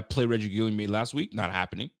doubtful. With that play Reggie Gilliam made last week, not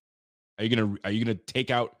happening. Are you gonna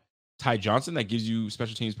take out Ty Johnson that gives you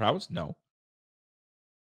special teams prowess? No.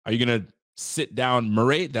 Are you gonna sit down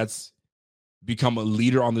Murray that's become a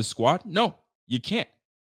leader on the squad? No, you can't.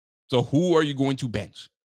 So who are you going to bench?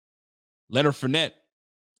 Leonard Fournette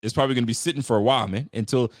is probably going to be sitting for a while, man,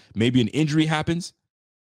 until maybe an injury happens,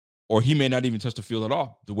 or he may not even touch the field at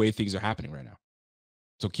all, the way things are happening right now.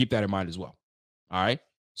 So keep that in mind as well. All right.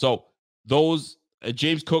 So those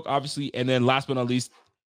James Cook, obviously, and then last but not least,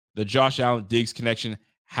 the Josh Allen Diggs connection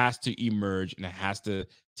has to emerge and it has to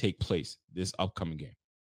take place this upcoming game.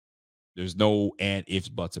 There's no and ifs,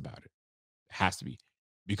 buts about it. It has to be,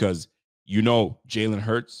 because Jalen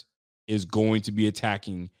Hurts is going to be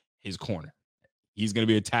attacking his corner. He's going to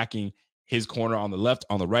be attacking his corner on the left,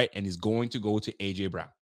 on the right, and he's going to go to A.J. Brown.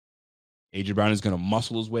 A.J. Brown is going to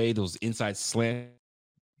muscle his way, those inside slants.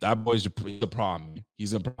 That boy's the problem.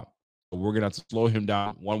 He's a problem. So we're going to have to slow him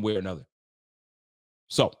down one way or another.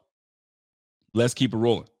 So let's keep it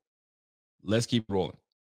rolling. Let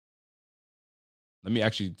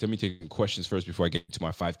me take questions first before I get to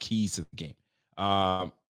my 5 keys to the game.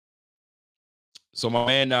 So my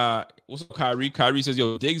man, what's up, Kyrie? Kyrie says,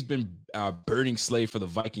 yo, Diggs been burning Slay for the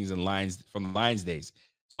Vikings and Lions from the Lions days.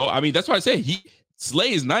 So, I mean, that's why I say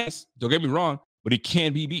Slay is nice. Don't get me wrong, but he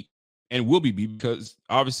can be beat and will be beat because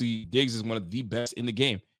obviously Diggs is one of the best in the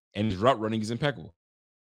game and his route running is impeccable.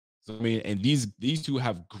 So, I mean, and these two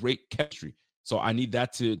have great chemistry. So I need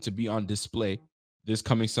that to be on display this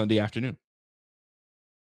coming Sunday afternoon.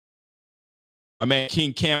 My man,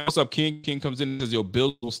 King Cam. What's up, King? King comes in and says, yo,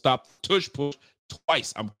 Bills will stop tush push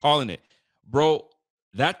twice. I'm calling it. Bro,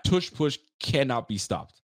 that tush push cannot be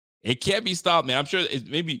stopped. It can't be stopped, man. I'm sure it's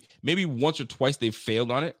maybe once or twice they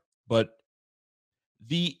failed on it. But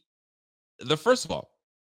the first of all,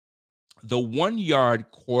 the 1-yard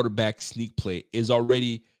quarterback sneak play is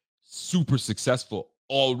already super successful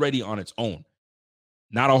already on its own.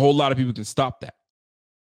 Not a whole lot of people can stop that.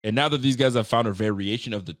 And now that these guys have found a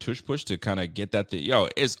variation of the tush push to kind of get that thing, yo,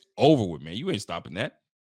 it's over with, man. You ain't stopping that.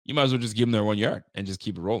 you might as well just give them their 1 yard and just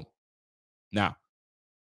keep it rolling. Now,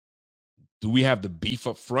 do we have the beef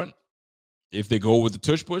up front if they go with the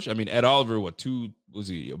tush push? I mean, Ed Oliver, what,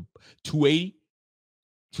 280,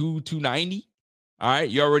 290? All right,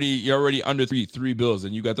 you're already under three bills,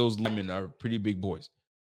 and you got those linemen are pretty big boys.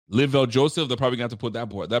 Linval Joseph, they're probably going to have to put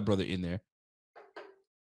that brother in there.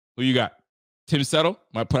 Who you got? Tim Settle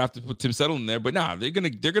might have to put Tim Settle in there, but nah, they're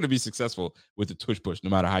gonna be successful with the tush push, no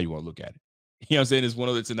matter how you want to look at it. You know what I'm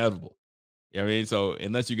saying? It's inevitable. You know what I mean? So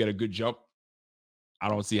unless you get a good jump, I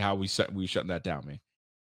don't see how we shutting that down,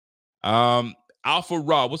 man. Alpha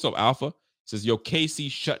Raw, what's up, Alpha? Says, yo,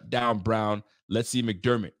 KC shut down Brown. Let's see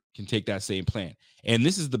McDermott can take that same plan. And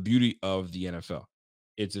this is the beauty of the NFL.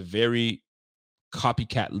 It's a very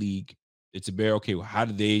copycat league. It's a very, okay, well, how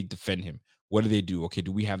do they defend him? What do they do? Okay,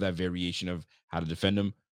 do we have that variation of how to defend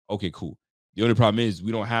him? Okay, cool. The only problem is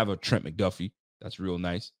we don't have a Trent McDuffie. That's real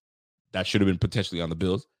nice. That should have been potentially on the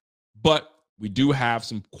Bills. But we do have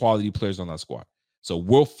some quality players on that squad. So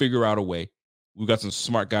we'll figure out a way. We've got some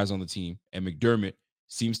smart guys on the team. And McDermott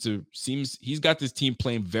seems he's got this team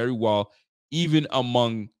playing very well, even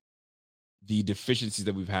among the deficiencies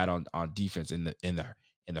that we've had on defense in the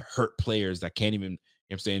hurt players that can't even, you know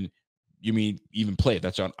what I'm saying, you mean even play.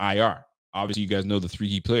 That's on IR. Obviously, you guys know the three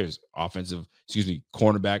key players: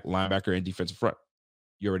 cornerback, linebacker, and defensive front.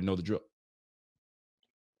 You already know the drill.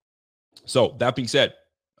 So that being said,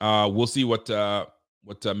 we'll see what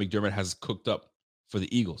McDermott has cooked up for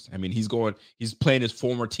the Eagles. I mean, he's playing his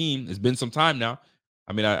former team. It's been some time now.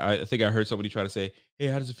 I mean, I think I heard somebody try to say, "Hey,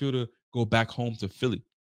 how does it feel to go back home to Philly?"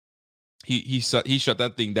 He shut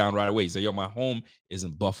that thing down right away. He said, "Yo, my home is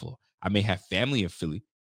in Buffalo. I may have family in Philly,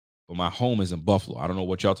 but my home is in Buffalo. I don't know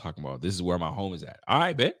what y'all talking about. This is where my home is at." All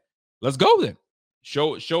right, bet. Let's go then.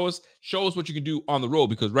 Show us what you can do on the road,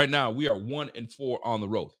 because right now we are 1-4 on the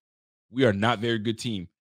road. We are not a very good team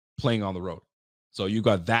playing on the road. So you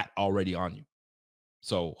got that already on you.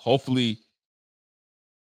 So hopefully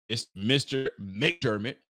it's Mr.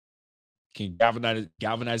 McDermott can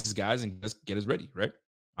galvanize his guys and get us ready, right?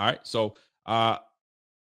 All right. So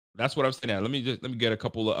that's what I'm saying. Let me get a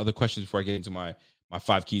couple of other questions before I get into my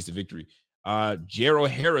 5 keys to victory. Jero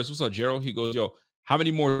Harris, what's up, Jero? He goes, yo, how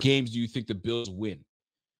many more games do you think the Bills win?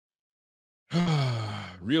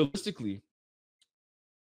 Realistically,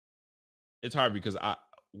 it's hard because I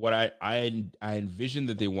envision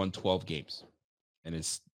that they won 12 games, and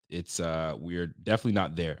it's we're definitely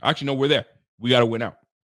not there. Actually, no, we're there. We got to win out.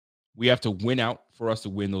 We have to win out for us to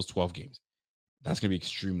win those 12 games. That's going to be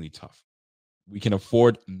extremely tough. We can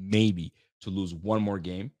afford maybe to lose one more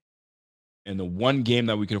game. And the one game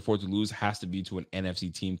that we can afford to lose has to be to an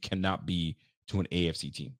NFC team, cannot be to an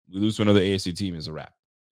AFC team. We lose to another AFC team, is a wrap.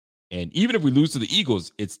 And even if we lose to the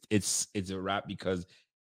Eagles, it's a wrap, because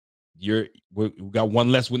we got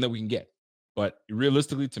one less win that we can get. But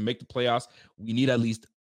realistically, to make the playoffs, we need at least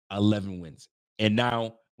 11 wins. And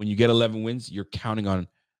now, when you get 11 wins, you're counting on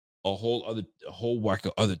a whole whack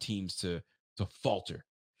of other teams to falter.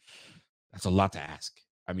 That's a lot to ask.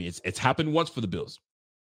 I mean, it's happened once for the Bills.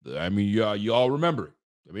 I mean, you all remember it.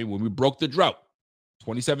 I mean, when we broke the drought,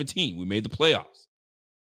 2017, we made the playoffs.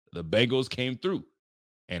 The Bengals came through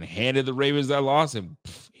and handed the Ravens that loss, and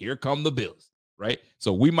here come the Bills, right?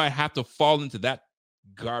 So we might have to fall into that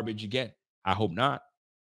garbage again. I hope not,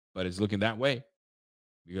 but it's looking that way,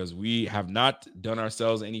 because we have not done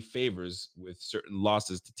ourselves any favors with certain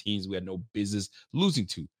losses to teams we had no business losing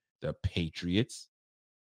to. The Patriots.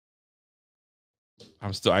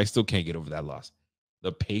 I still can't get over that loss.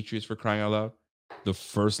 The Patriots, for crying out loud. The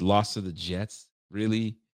first loss to the Jets.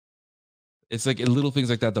 Really? It's like little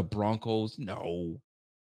things like that. The Broncos. No.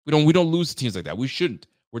 We don't lose to teams like that. We shouldn't.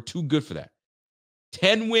 We're too good for that.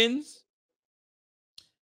 10 wins.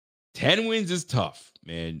 10 wins is tough,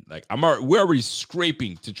 man. Like we're already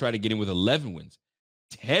scraping to try to get in with 11 wins.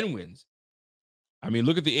 10 wins. I mean,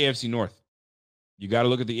 look at the AFC North. You got to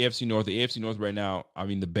look at the AFC North. The AFC North right now, I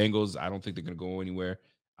mean, the Bengals, I don't think they're going to go anywhere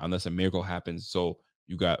unless a miracle happens. So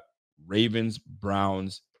you got Ravens,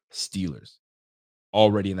 Browns, Steelers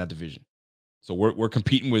already in that division. So we're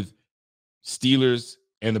competing with Steelers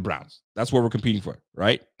and the Browns. That's what we're competing for,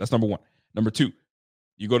 right? That's number one. Number two,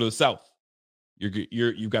 you go to the South.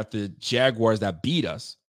 You've got the Jaguars that beat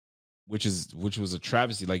us, which was a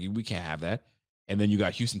travesty. Like, we can't have that. And then you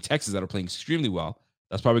got Houston Texans that are playing extremely well.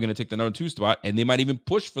 That's probably going to take the number 2 spot, and they might even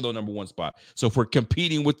push for the number 1 spot. So if we're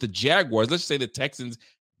competing with the Jaguars, let's say the Texans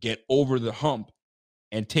get over the hump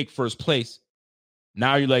and take first place.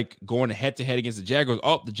 Now you're like going head-to-head against the Jaguars.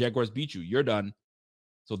 Oh, the Jaguars beat you. You're done.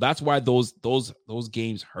 So that's why those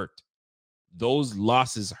games hurt. Those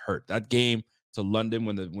losses hurt. That game to London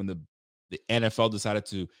when the the NFL decided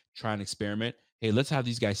to try and experiment. Hey, let's have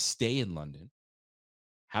these guys stay in London,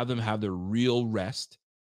 have them have their real rest,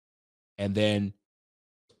 and then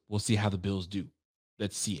we'll see how the Bills do.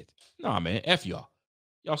 Let's see it. Nah, man, F y'all.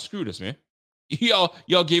 Y'all screwed us, man.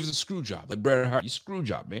 Y'all gave us a screw job. Like Bret Hart, you screw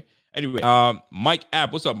job, man. Anyway, Mike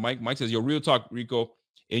App, what's up, Mike? Mike says, yo, real talk, Rico.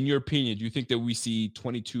 In your opinion, do you think that we see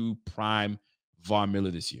 22 prime Von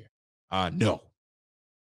Miller this year? No.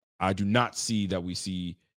 I do not see that we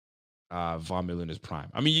see Von Miller in his prime.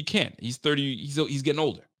 I mean, you can't. He's 30. He's getting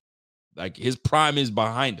older. Like his prime is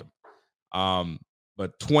behind him.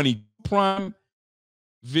 But 20 prime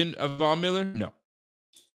Von Miller, no,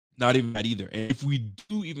 not even that either. And if we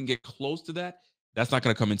do even get close to that, that's not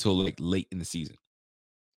going to come until like late in the season,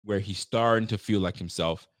 where he's starting to feel like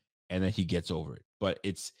himself, and then he gets over it. But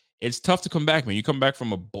it's tough to come back, man. You come back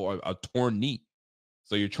from a torn knee,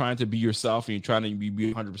 so you're trying to be yourself and you're trying to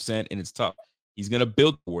be 100%, and it's tough. He's going to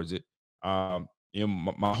build towards it. My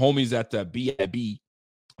homies at the BIB,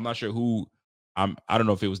 I'm not sure who. I don't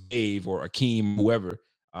know if it was Dave or Akeem, whoever.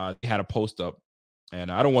 They had a post up,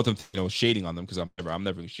 and I don't want them, shading on them, because I'm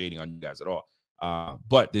never shading on you guys at all.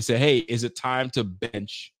 But they said, "Hey, is it time to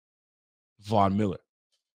bench Von Miller?"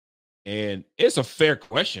 And it's a fair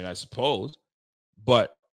question, I suppose,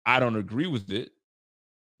 but I don't agree with it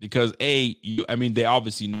because they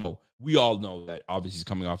obviously know. We all know that obviously he's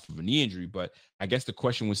coming off of a knee injury, but I guess the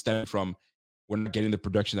question was stemming from we're not getting the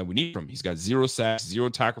production that we need from him. He's got 0 sacks, 0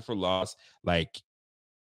 tackle for loss. Like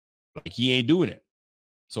he ain't doing it.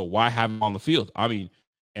 So why have him on the field? I mean,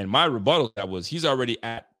 and my rebuttal to that was he's already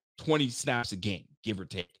at 20 snaps a game, give or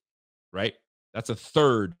take, right? That's a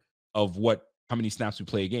third of how many snaps we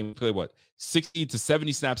play a game. We play 60 to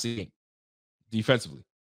 70 snaps a game defensively.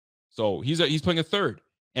 So he's playing a third.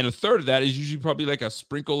 And a third of that is usually probably like a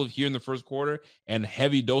sprinkle of here in the first quarter and a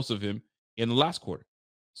heavy dose of him in the last quarter.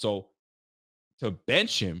 So to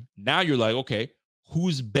bench him, now you're like, okay,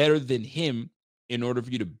 who's better than him in order for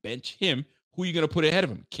you to bench him? Who are you going to put ahead of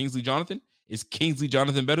him? Kingsley Jonathan? Is Kingsley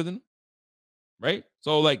Jonathan better than him? Right?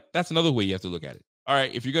 So, that's another way you have to look at it. All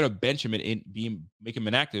right, if you're going to bench him and make him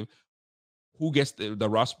inactive, who gets the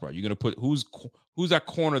roster spot? You're going to put who's that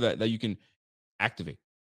corner that you can activate?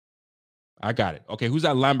 I got it. Okay, who's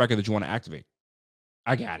that linebacker that you want to activate?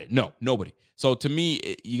 I got it. No, nobody. So to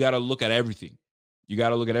me, you got to look at everything. You got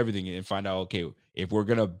to look at everything and find out, okay, if we're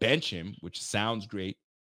going to bench him, which sounds great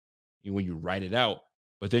when you write it out,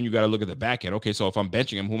 but then you got to look at the back end. Okay, so if I'm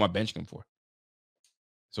benching him, who am I benching him for?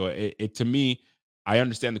 So it to me, I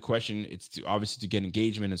understand the question. It's obviously to get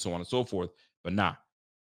engagement and so on and so forth, but nah,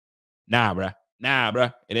 bruh.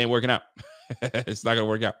 It ain't working out. It's not going to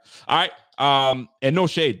work out. All right. And no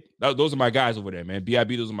shade. Those are my guys over there, man.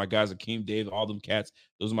 BIB, those are my guys. Akeem, Dave, all them cats.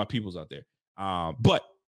 Those are my peoples out there. But,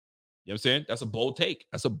 you know what I'm saying? That's a bold take.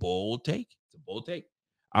 It's a bold take.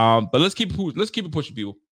 But let's keep it pushing,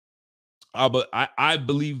 people. But I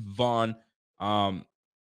believe Von,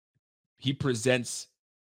 he presents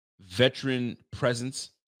veteran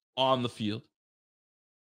presence on the field,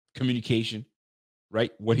 communication,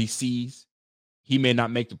 right? What he sees, he may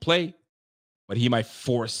not make the play, but he might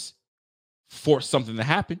force something to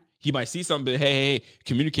happen. He might see something, but hey,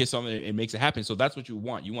 communicate something and makes it happen. So that's what you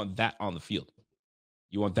want. You want that on the field.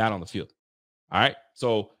 All right.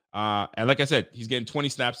 So, and like I said, he's getting 20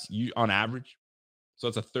 snaps on average. So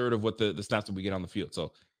it's a third of what the snaps that we get on the field.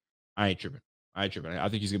 So I ain't tripping. I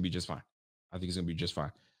think he's going to be just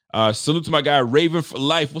fine. Salute to my guy, Raven for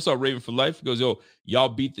Life. What's up, Raven for Life? He goes, yo, y'all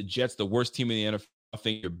beat the Jets, the worst team in the NFL. I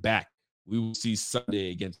think you're back. We will see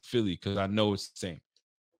Sunday against Philly because I know it's the same.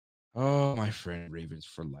 Oh, my friend, Ravens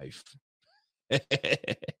for life.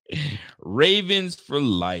 Ravens for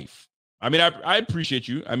life. I mean, I appreciate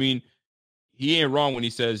you. I mean, he ain't wrong when he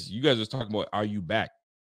says you guys are talking about, are you back?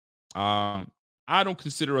 I don't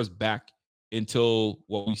consider us back until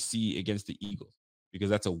what we see against the Eagles, because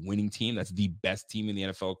that's a winning team. That's the best team in the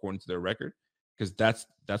NFL according to their record, because that's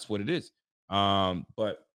what it is.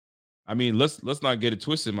 But I mean, let's not get it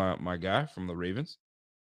twisted, my guy from the Ravens.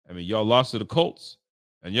 I mean, y'all lost to the Colts,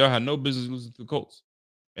 and y'all had no business losing to the Colts,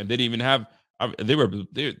 and they didn't even have. They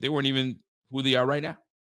weren't even who they are right now.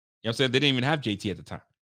 You know what I'm saying? They didn't even have JT at the time.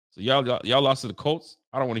 So y'all lost to the Colts.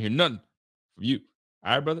 I don't want to hear nothing from you.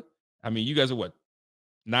 All right, brother. I mean, you guys are what,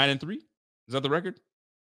 9-3? Is that the record?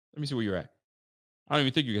 Let me see where you're at. I don't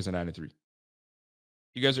even think you guys are 9-3.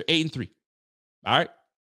 You guys are 8-3. All right,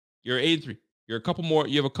 you're 8-3. You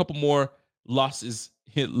have a couple more losses,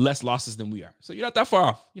 less losses than we are. So you're not that far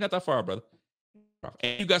off. You're not that far off, brother.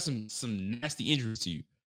 And you got some nasty injuries to you.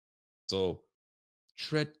 So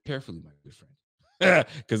tread carefully, my good friend,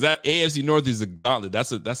 because that AFC North is a gauntlet.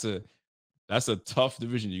 That's a tough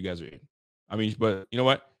division you guys are in. I mean, but you know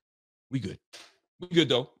what? We good. We good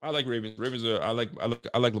though. I like Ravens. Ravens are. I like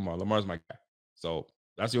Lamar. Lamar's my guy. So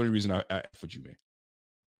that's the only reason I F with you, man.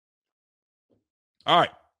 All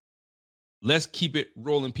right, let's keep it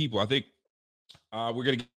rolling, people. I think we're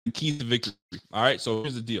gonna get keys to victory. All right, so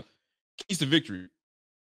here's the deal: keys to victory.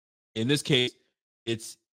 In this case,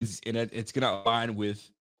 it's gonna align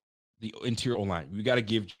with the interior line. We got to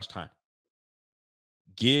give Josh time.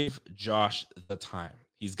 Give Josh the time.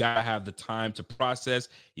 He's got to have the time to process.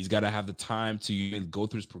 He's got to have the time to go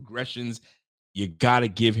through his progressions. You got to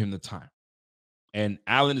give him the time. And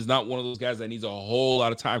Allen is not one of those guys that needs a whole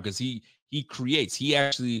lot of time because he creates. He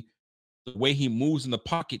actually, the way he moves in the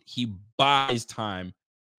pocket, he buys time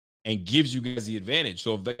and gives you guys the advantage.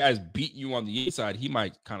 So if the guy's beating you on the inside, he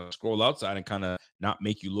might kind of scroll outside and kind of not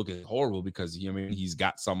make you look as horrible because he's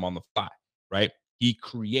got some on the fly, right? He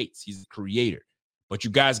creates. He's a creator. But you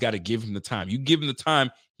guys got to give him the time. You give him the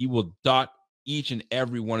time, he will dot each and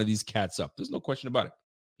every one of these cats up. There's no question about it.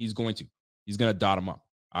 He's going to. He's going to dot them up.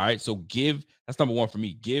 All right. So that's number one for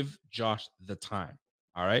me. Give Josh the time.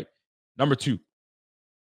 All right. Number two,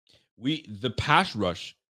 the pass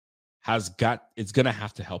rush it's going to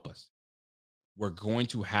have to help us. We're going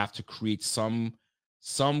to have to create some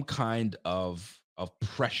kind of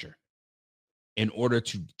pressure in order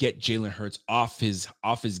to get Jalen Hurts off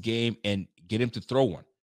his game and get him to throw one,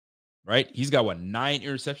 right? He's got 9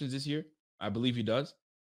 interceptions this year? I believe he does.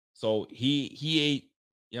 So he's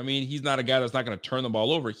not a guy that's not going to turn the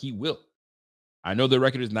ball over. He will. I know their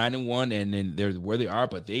record is 9-1 and then they're where they are,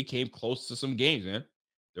 but they came close to some games, man.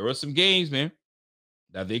 There were some games, man,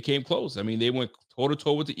 that they came close. I mean, they went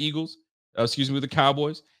toe-to-toe with the Eagles, with the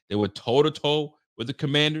Cowboys. They went toe-to-toe with the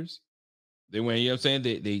Commanders. They went,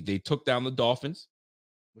 they took down the Dolphins,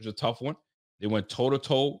 which was a tough one. They went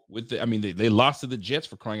toe-to-toe with they lost to the Jets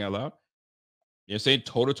for crying out loud.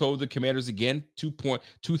 Toe-to-toe with the Commanders again, 2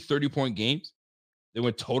 30-point games. They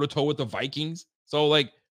went toe-to-toe with the Vikings. So,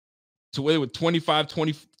 with 25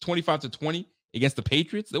 to 20 against the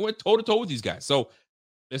Patriots. They went toe-to-toe with these guys. So,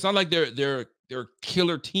 it's not like they're a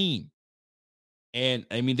killer team. And,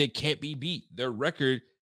 they can't be beat. Their record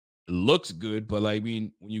looks good, but,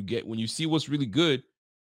 when you see what's really good,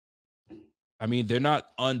 they're not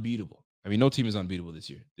unbeatable. No team is unbeatable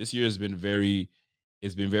this year. This year has been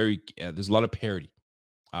there's a lot of parity.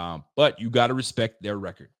 But you got to respect their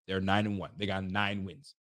record. They're 9-1. They got 9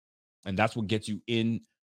 wins. And that's what gets you in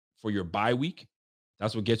for your bye week.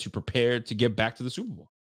 That's what gets you prepared to get back to the Super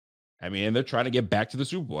Bowl. And they're trying to get back to the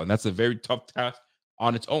Super Bowl. And that's a very tough task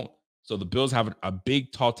on its own. So the Bills have a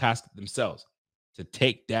big, tall task themselves to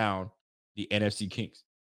take down the NFC Kings.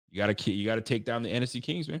 You got to take down the NFC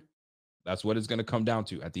Kings, man. That's what it's going to come down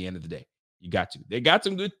to at the end of the day. You got to. They got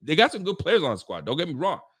some good players on the squad. Don't get me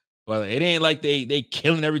wrong. But it ain't like they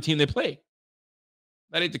killing every team they play.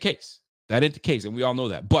 That ain't the case. And we all know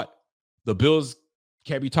that. But the Bills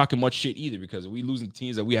can't be talking much shit either because we losing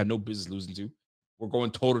teams that we had no business losing to. We're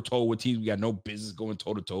going toe-to-toe with teams we got no business going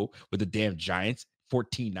toe-to-toe with the damn Giants.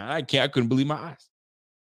 14-9. I couldn't believe my eyes.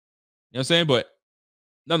 You know what I'm saying? But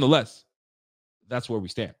nonetheless, that's where we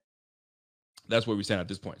stand. That's where we stand at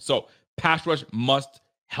this point. So pass rush must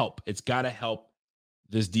help. It's got to help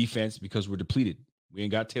this defense because we're depleted. We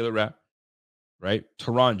ain't got Taylor Rapp, right?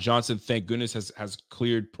 Teron Johnson, thank goodness, has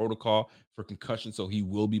cleared protocol for concussion, so he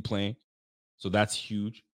will be playing. So that's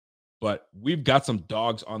huge. But we've got some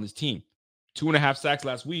dogs on this team. 2.5 sacks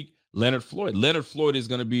last week. Leonard Floyd. Leonard Floyd is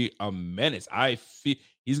going to be a menace. I feel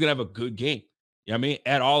he's going to have a good game. You know what I mean?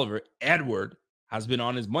 Ed Oliver, Edward has been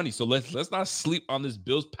on his money. So let's not sleep on this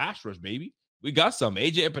Bills pass rush, baby. We got some.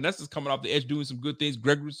 AJ Epenesa's coming off the edge doing some good things.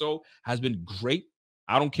 Greg Rousseau has been great.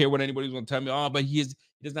 I don't care what anybody's going to tell me. But he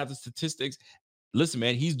doesn't have the statistics. Listen,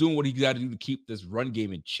 man, he's doing what he got to do to keep this run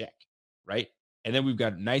game in check, right? And then we've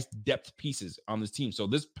got nice depth pieces on this team. So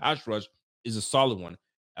this pass rush is a solid one.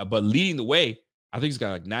 But leading the way, I think he's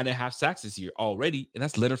got 9.5 sacks this year already, and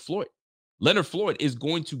that's Leonard Floyd. Leonard Floyd is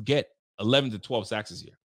going to get 11 to 12 sacks this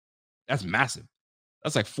year. That's massive.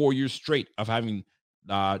 That's like 4 years straight of having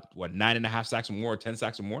 9.5 sacks or more, or 10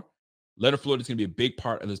 sacks or more. Leonard Floyd is going to be a big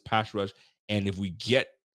part of this pass rush. And if we get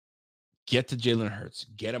to Jalen Hurts,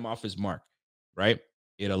 get him off his mark, right?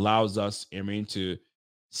 It allows us, to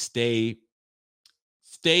stay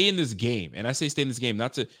in this game. And I say stay in this game,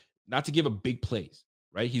 not to give a big plays,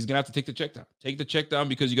 right? He's going to have to take the check down. Take the check down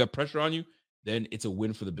because you got pressure on you, then it's a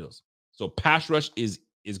win for the Bills. So pass rush is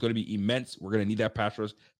going to be immense. We're going to need that pass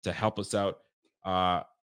rush to help us out.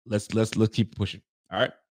 Let's keep pushing. All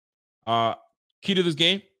right. Key to this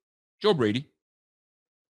game, Joe Brady.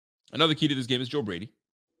 Another key to this game is Joe Brady.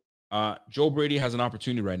 Joe Brady has an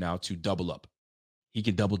opportunity right now to double up. He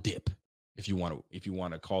can double dip. if you want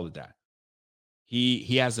to call it that.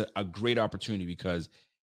 He has a great opportunity because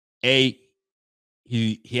he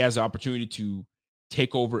has the opportunity to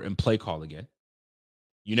take over and play call again.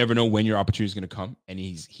 You never know when your opportunity is going to come, and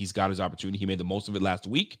he's got his opportunity. He made the most of it last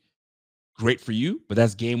week. Great for you, but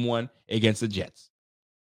that's game 1 against the Jets.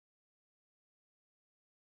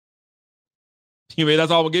 Teammate,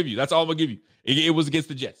 that's all I'm gonna give you. That's all I'm gonna give you. It was against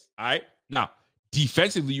the Jets. All right. Now,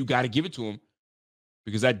 defensively, you got to give it to him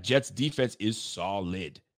because that Jets defense is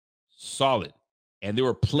solid. Solid. And they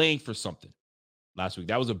were playing for something last week.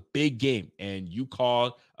 That was a big game. And you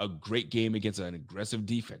called a great game against an aggressive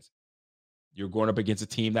defense. You're going up against a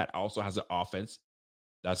team that also has an offense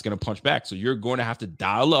that's going to punch back. So you're going to have to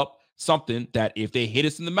dial up something that if they hit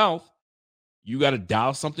us in the mouth, you got to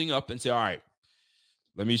dial something up and say, all right,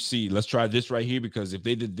 let me see. Let's try this right here because if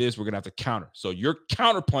they did this, we're going to have to counter. So your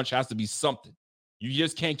counter punch has to be something. You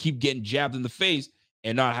just can't keep getting jabbed in the face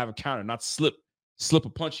and not have a counter, not slip a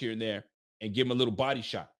punch here and there and give him a little body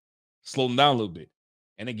shot, slow him down a little bit,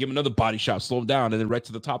 and then give him another body shot, slow him down, and then right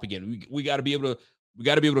to the top again. We got to be able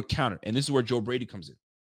to counter. And this is where Joe Brady comes in.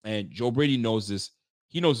 And Joe Brady knows this.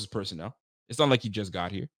 He knows his personnel. It's not like he just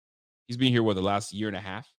got here. He's been here, the last year and a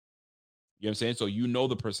half. You know what I'm saying? So you know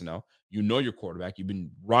the personnel. You know your quarterback. You've been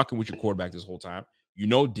rocking with your quarterback this whole time. You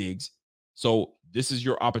know Diggs. So this is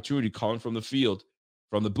your opportunity calling from the field,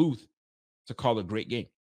 from the booth, to call a great game.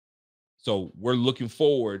 So we're looking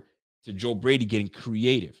forward to Joe Brady getting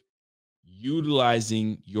creative,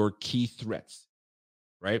 utilizing your key threats,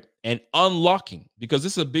 right? And unlocking, because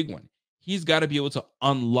this is a big one. He's got to be able to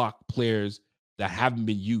unlock players that haven't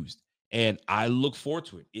been used. And I look forward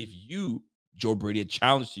to it. If you, Joe Brady, a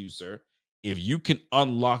challenge to you, sir, if you can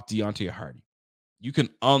unlock Deontay Hardy, you can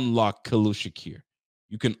unlock Khalil Shakir,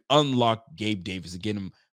 you can unlock Gabe Davis and get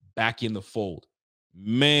him back in the fold,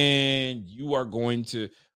 man, you're going to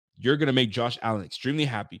make Josh Allen extremely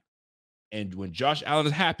happy. And when Josh Allen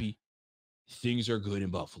is happy, things are good in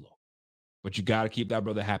Buffalo. But you got to keep that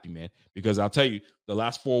brother happy, man, because I'll tell you, the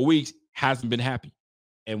last 4 weeks hasn't been happy.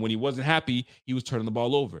 And when he wasn't happy, he was turning the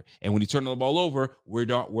ball over. And when he turned the ball over, we're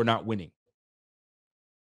not winning.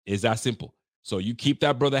 It's that simple. So you keep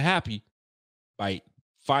that brother happy by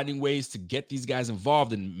finding ways to get these guys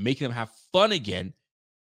involved and making them have fun again.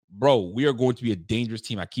 Bro, we are going to be a dangerous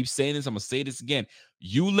team. I keep saying this. I'm going to say this again.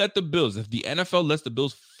 You let the Bills, if the NFL lets the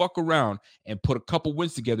Bills fuck around and put a couple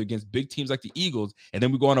wins together against big teams like the Eagles, and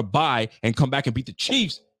then we go on a bye and come back and beat the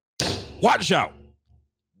Chiefs, watch out.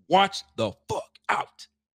 Watch the fuck out.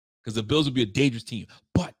 Because the Bills will be a dangerous team.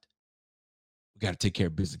 But we got to take care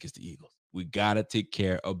of business against the Eagles. We got to take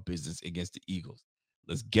care of business against the Eagles.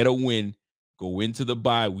 Let's get a win, go into the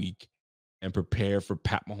bye week, and prepare for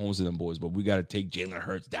Pat Mahomes and them boys. But we got to take Jalen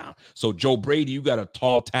Hurts down. So, Joe Brady, you got a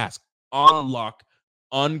tall task. Unlock,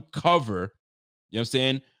 uncover, you know what I'm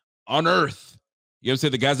saying? Unearth. You know what I'm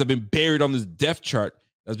saying? The guys have been buried on this depth chart,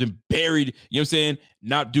 that's been buried, you know what I'm saying?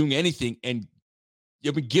 Not doing anything. And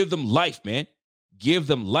give them life, man. Give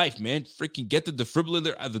them life, man. Freaking get the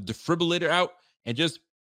defibrillator out and just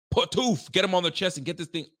get them on their chest and get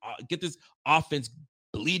this offense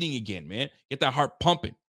bleeding again, man. Get that heart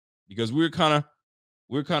pumping. Because we're kind of,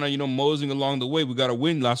 moseying along the way. We got a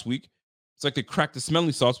win last week. It's like they cracked the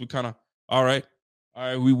smelling sauce. We kind of, all right,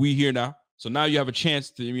 we here now. So now you have a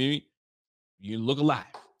chance to, you look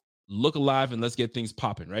alive, and let's get things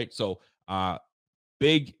popping, right? So,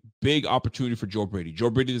 big opportunity for Joe Brady. Joe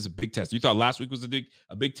Brady is a big test. You thought last week was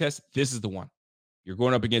a big test. This is the one. You're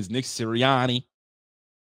going up against Nick Sirianni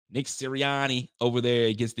over there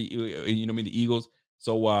against the Eagles.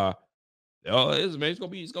 So, it's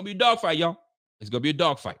gonna be a dogfight, y'all. It's gonna be a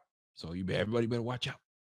dogfight. So everybody better watch out.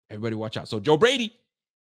 Everybody watch out. So Joe Brady,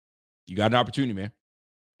 you got an opportunity, man.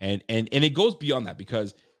 And it goes beyond that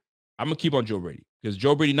because I'm gonna keep on Joe Brady because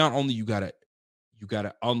Joe Brady, not only you gotta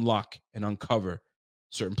unlock and uncover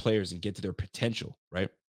certain players and get to their potential, right?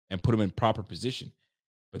 And put them in proper position.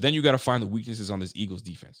 But then you got to find the weaknesses on this Eagles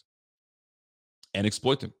defense and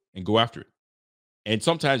exploit them and go after it. And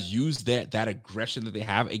sometimes use that aggression that they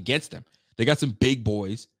have against them. They got some big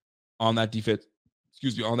boys on that defense,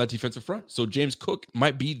 on that defensive front. So James Cook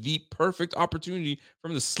might be the perfect opportunity for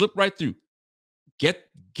him to slip right through.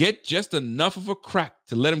 Get just enough of a crack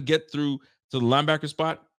to let him get through to the linebacker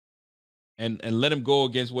spot and let him go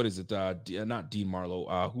against, what is it? Not Dean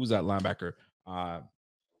Marlowe. Who's that linebacker?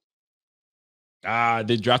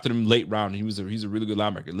 They drafted him late round. He's a really good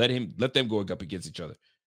linebacker. Let them go up against each other.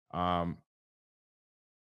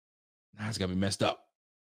 It's got me messed up.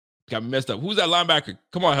 Who's that linebacker?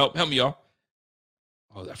 Come on, help me, y'all.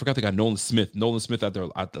 Oh, I forgot they got Nolan Smith. Nolan Smith out there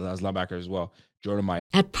as linebacker as well. Jordan Mike.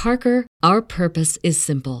 At Parker, our purpose is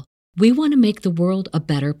simple. We want to make the world a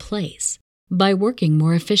better place by working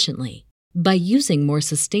more efficiently, by using more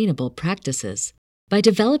sustainable practices, by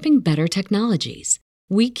developing better technologies.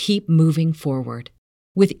 We keep moving forward.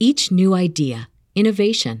 With each new idea,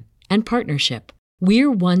 innovation, and partnership, we're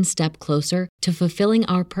one step closer to fulfilling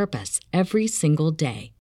our purpose every single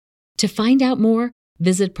day. To find out more,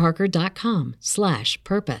 visit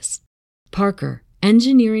parker.com/purpose. Parker,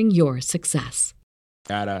 engineering your success.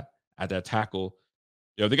 At that tackle.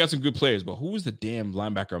 Yo, they got some good players, but who is the damn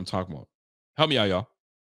linebacker I'm talking about? Help me out, y'all.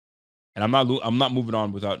 And I'm not moving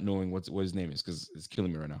on without knowing what his name is because it's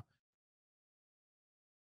killing me right now.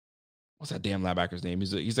 What's that damn linebacker's name?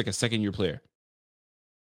 He's like a second-year player.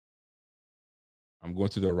 I'm going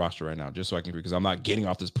through their roster right now just so I can, because I'm not getting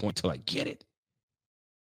off this point till I get it.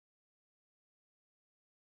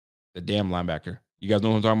 The damn linebacker. You guys know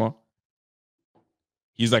what I'm talking about?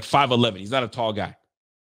 He's like 5'11". He's not a tall guy.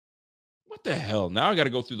 What the hell? Now I got to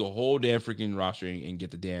go through the whole damn freaking roster and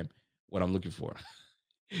get the damn what I'm looking for.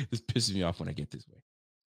 This pisses me off when I get this way.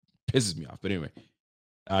 Pisses me off. But anyway,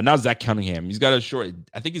 now Zach Cunningham. He's got a short,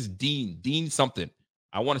 I think it's Dean something.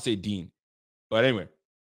 I want to say Dean. But anyway,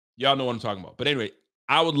 y'all know what I'm talking about. But anyway,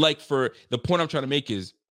 I would like for the point I'm trying to make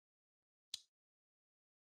is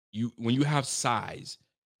when you have size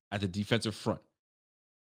at the defensive front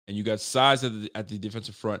and you got size at the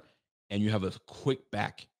defensive front and you have a quick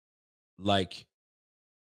back like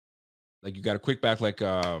you got a quick back like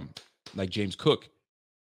James Cook.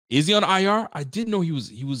 Is he on IR? I didn't know he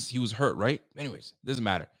was hurt, right? Anyways, doesn't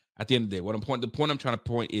matter. At the end of the day, the point I'm trying to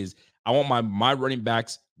point is I want my running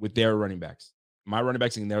backs with their running backs. My running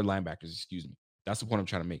backs and their linebackers, excuse me. That's the point I'm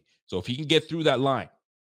trying to make. So if he can get through that line,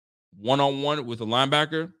 one-on-one with a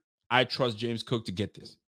linebacker, I trust James Cook to get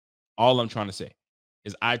this. All I'm trying to say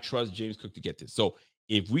is I trust James Cook to get this. So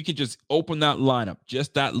if we could just open that lineup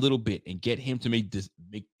just that little bit and get him to make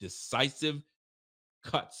decisive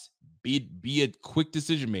cuts, be a quick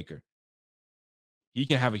decision maker, he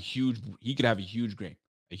could have a huge game.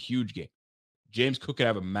 James Cook could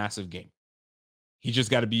have a massive game. He just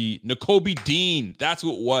got to be Nakobe Dean. That's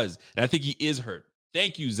who it was. And I think he is hurt.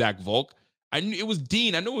 Thank you, Zach Volk. I knew it was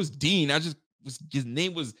Dean. I know it was Dean. His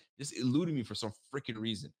name was just eluding me for some freaking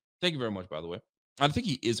reason. Thank you very much, by the way. I think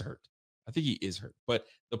he is hurt. But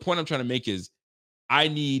the point I'm trying to make is I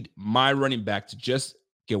need my running back to just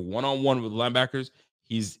get one-on-one with the linebackers.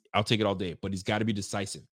 I'll take it all day, but he's got to be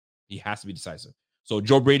decisive. He has to be decisive. So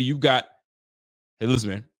Joe Brady, hey, listen,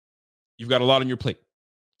 man, you've got a lot on your plate.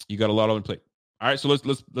 All right, so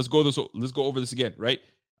let's go over this again, right?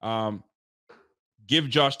 Give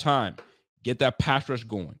Josh time, get that pass rush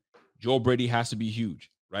going. Joe Brady has to be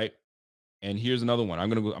huge, right? And here's another one. I'm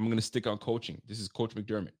gonna stick on coaching. This is Coach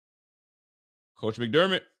McDermott. Coach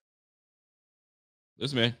McDermott,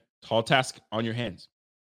 listen, man, tall task on your hands.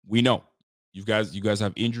 We know you guys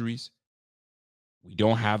have injuries. We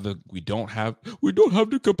don't have the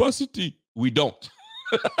capacity. We don't.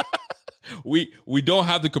 we don't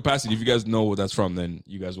have the capacity. If you guys know where that's from, then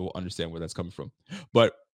you guys will understand where that's coming from.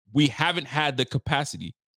 But we haven't had the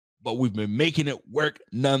capacity, but we've been making it work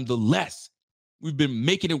nonetheless.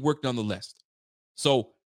 So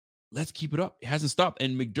let's keep it up. It hasn't stopped.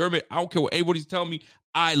 And McDermott, I don't care what anybody's telling me.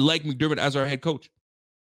 I like McDermott as our head coach.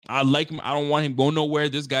 I like him. I don't want him going nowhere.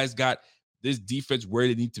 This guy's got this defense where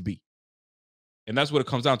they need to be. And that's what it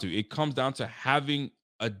comes down to. It comes down to having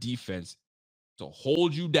a defense to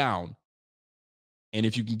hold you down. And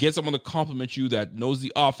if you can get someone to compliment you that knows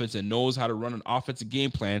the offense and knows how to run an offensive game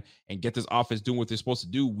plan and get this offense doing what they're supposed to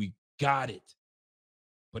do, we got it.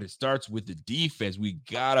 But it starts with the defense. We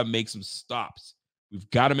got to make some stops. And we've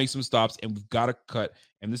got to cut,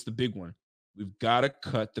 and this is the big one, we've got to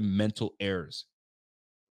cut the mental errors.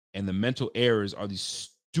 And the mental errors are these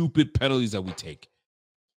stupid penalties that we take.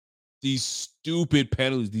 These stupid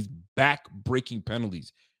penalties, these back-breaking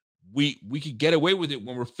penalties. We could get away with it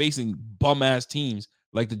when we're facing bum-ass teams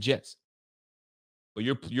like the Jets. But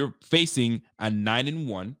you're facing a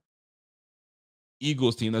 9-1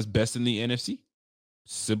 Eagles team that's best in the NFC.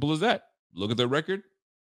 Simple as that. Look at their record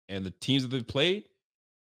and the teams that they've played.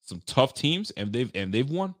 Some tough teams, and they've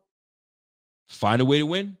won. Find a way to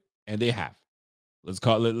win, and they have. Let's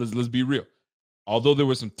be real. Although there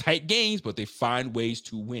were some tight games, but they find ways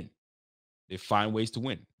to win.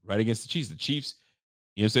 Right against the Chiefs. The Chiefs,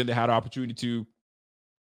 you know what I'm saying, they had an opportunity to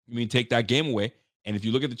take that game away. And if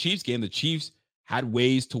you look at the Chiefs game, the Chiefs had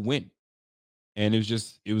ways to win. And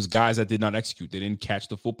it was guys that did not execute. They didn't catch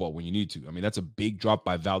the football when you need to. I mean, that's a big drop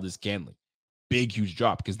by Valdez-Scantling. Big, huge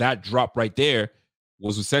drop. Because that drop right there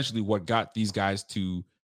was essentially what got these guys to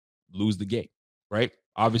lose the game, right?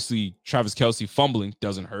 Obviously, Travis Kelce fumbling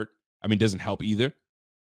doesn't help either.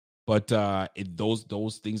 But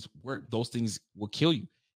those things work. Those things will kill you.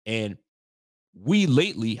 And we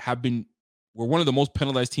lately we're one of the most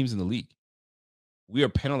penalized teams in the league. We are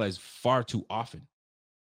penalized far too often.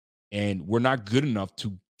 And we're not good enough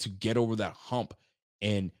to get over that hump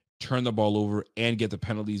and turn the ball over and get the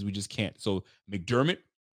penalties. We just can't. So McDermott,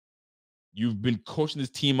 you've been coaching this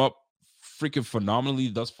team up freaking phenomenally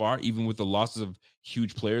thus far, even with the losses of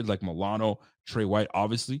huge players like Milano, Trey White,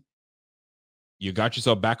 obviously. You got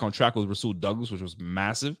yourself back on track with Rasul Douglas, which was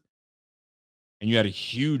massive. And you had a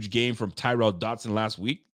huge game from Tyrell Dotson last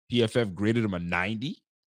week. PFF graded him a 90.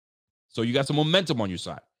 So you got some momentum on your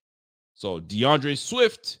side. So DeAndre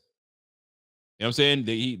Swift, you know what I'm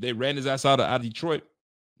saying? They ran his ass out of Detroit.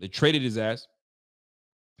 They traded his ass.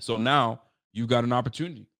 So now you've got an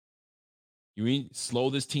opportunity. You mean slow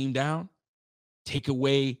this team down, take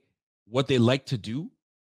away what they like to do.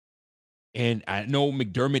 And I know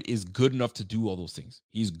McDermott is good enough to do all those things.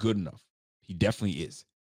 He's good enough. He definitely is.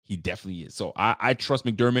 He definitely is. So I trust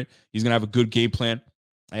McDermott. He's going to have a good game plan.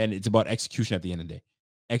 And it's about execution at the end of the day.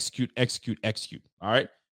 Execute, execute, execute. All right.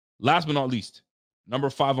 Last but not least, number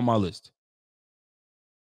 5 on my list.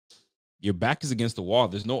 Your back is against the wall.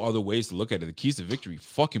 There's no other ways to look at it. The keys to victory,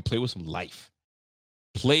 fucking play with some life.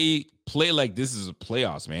 Play like this is a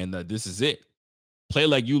playoffs, man. That this is it. Play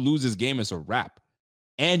like you lose this game, it's a wrap.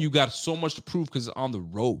 And you got so much to prove because it's on the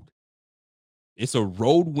road. It's a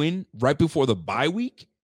road win right before the bye week.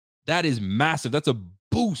 That is massive. That's a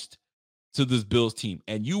boost to this Bills team.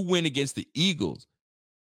 And you win against the Eagles.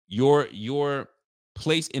 Your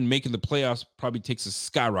place in making the playoffs probably takes a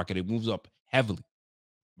skyrocket. It moves up heavily.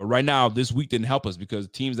 But right now, this week didn't help us because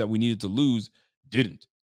teams that we needed to lose didn't.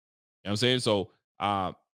 You know what I'm saying? So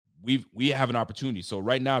we have an opportunity. So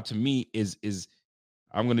right now, to me, is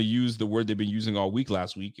I'm going to use the word they've been using all week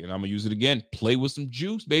last week, and I'm going to use it again. Play with some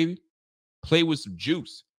juice, baby. Play with some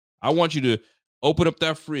juice. I want you to open up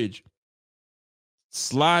that fridge,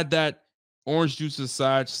 slide that orange juice to the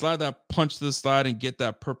side, slide that punch to the side, and get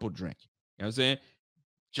that purple drink. You know what I'm saying?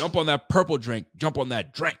 Jump on that purple drink. Jump on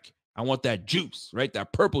that drink. I want that juice, right?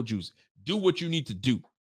 That purple juice. Do what you need to do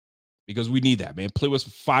because we need that, man. Play with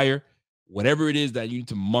some fire, whatever it is that you need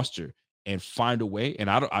to muster and find a way. And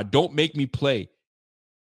I don't make me play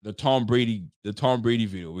the Tom Brady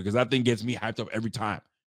video because that thing gets me hyped up every time.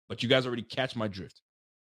 But you guys already catch my drift.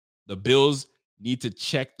 The Bills need to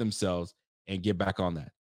check themselves and get back on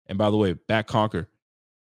that. And by the way, back Conquer.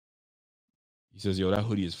 He says, yo, that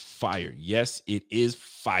hoodie is fire. Yes, it is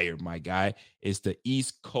fire, my guy. It's the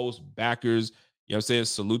East Coast backers. You know what I'm saying?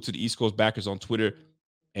 Salute to the East Coast backers on Twitter.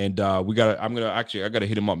 And I gotta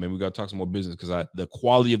hit him up, man. We gotta talk some more business because the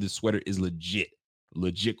quality of the sweater is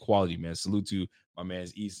legit quality, man. Salute to my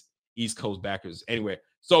man's East Coast backers. Anyway,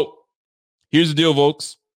 so here's the deal,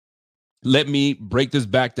 folks. Let me break this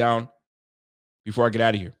back down before I get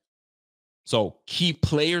out of here. So key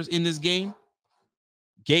players in this game,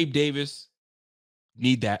 Gabe Davis,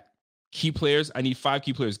 need that. Key players, I need 5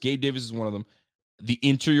 key players. Gabe Davis is one of them. The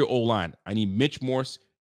interior O-line, I need Mitch Morse,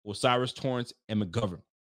 Osiris Torrance, and McGovern.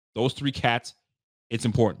 Those 3 cats, it's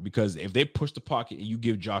important because if they push the pocket and you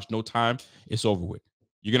give Josh no time, it's over with.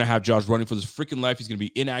 You're going to have Josh running for his freaking life. He's going to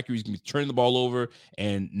be inaccurate. He's going to be turning the ball over.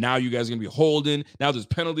 And now you guys are going to be holding. Now there's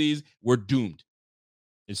penalties. We're doomed.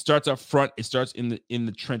 It starts up front. It starts in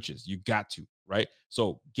the trenches. You got to, right?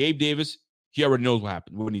 So Gabe Davis, he already knows what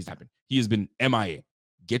happened, what needs to happen. He has been MIA.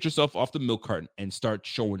 Get yourself off the milk carton and start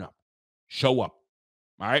showing up. Show up.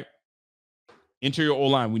 All right? Interior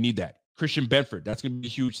O-line, we need that. Christian Benford, that's going to be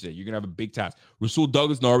huge today. You're going to have a big task. Rasul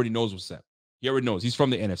Douglas already knows what's up. He already knows. He's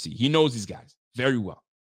from the NFC. He knows these guys very well,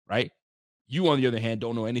 right? You, on the other hand,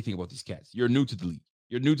 don't know anything about these cats. You're new to the league.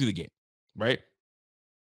 You're new to the game, right?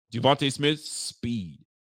 Devontae Smith, speed.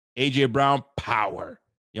 A.J. Brown, power.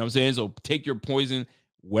 You know what I'm saying? So take your poison,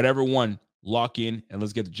 whatever one, lock in, and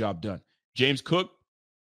let's get the job done. James Cook,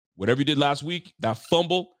 whatever you did last week, that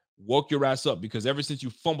fumble, woke your ass up because ever since you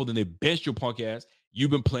fumbled and they benched your punk ass,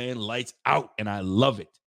 you've been playing lights out, and I love it.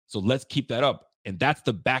 So let's keep that up. And that's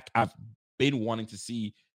the back I've been wanting to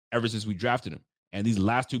see ever since we drafted him. And these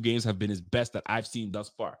last 2 games have been his best that I've seen thus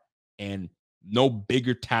far. And no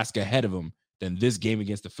bigger task ahead of him than this game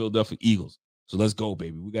against the Philadelphia Eagles. So let's go,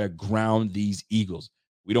 baby. We got to ground these Eagles.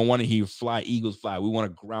 We don't want to hear fly, Eagles fly. We want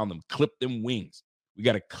to ground them, clip them wings. We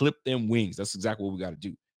got to clip them wings. That's exactly what we got to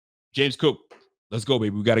do. James Cook, let's go,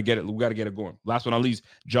 baby. We got to get it. We got to get it going. Last but not least,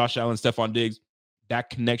 Josh Allen, Stephon Diggs. That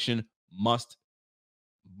connection must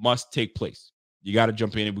take place. You got to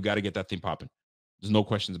jump in and we got to get that thing popping. There's no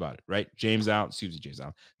questions about it, right? James out.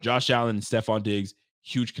 Josh Allen and Stephon Diggs,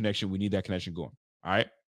 huge connection. We need that connection going. All right.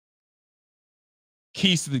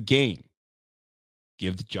 Keys to the game.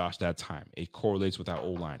 Give Josh that time. It correlates with our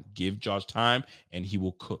O-line. Give Josh time, and he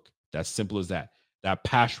will cook. That's simple as that. That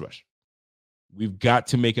pass rush. We've got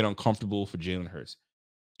to make it uncomfortable for Jalen Hurts.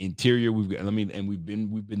 Interior, we've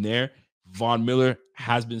been there. Von Miller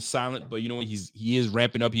has been silent, but you know what? He is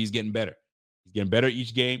ramping up. He's getting better. He's getting better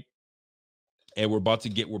each game, and we're about to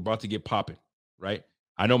get popping, right?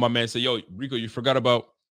 I know my man said, "Yo, Rico, you forgot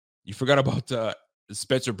about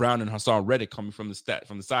Spencer Brown and Hassan Reddick coming from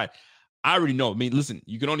the side." I already know. I mean, listen,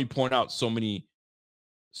 you can only point out so many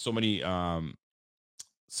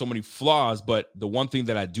flaws, but the one thing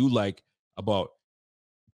that I do like about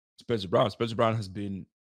Spencer Brown has been.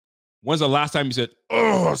 When's the last time you said,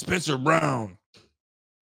 "Oh, Spencer Brown"?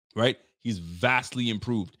 Right? He's vastly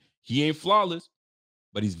improved. He ain't flawless,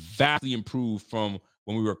 but he's vastly improved from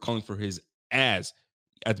when we were calling for his ass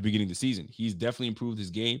at the beginning of the season. He's definitely improved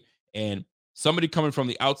his game. And somebody coming from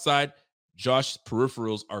the outside, Josh's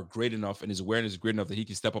peripherals are great enough and his awareness is great enough that he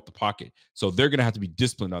can step up the pocket. So they're going to have to be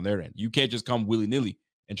disciplined on their end. You can't just come willy-nilly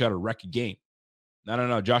and try to wreck a game.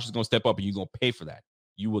 No. Josh is going to step up and you're going to pay for that.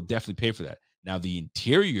 You will definitely pay for that. Now, the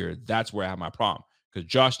interior, that's where I have my problem because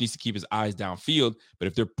Josh needs to keep his eyes downfield. But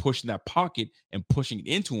if they're pushing that pocket and pushing it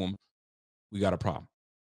into him, we got a problem.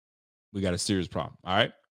 We got a serious problem. All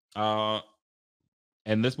right.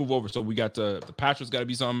 And let's move over. So we got the Patriots got to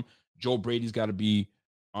be something. Joe Brady's got to be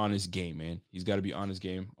on his game, man. He's got to be on his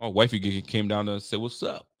game. Oh, wifey came down to say, "What's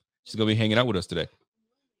up?" She's going to be hanging out with us today.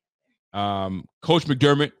 Coach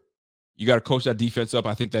McDermott, you got to coach that defense up.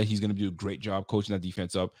 I think that he's going to do a great job coaching that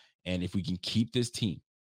defense up. And if we can keep this team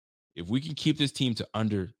to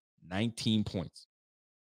under 19 points,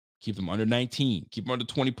 keep them under 19, keep them under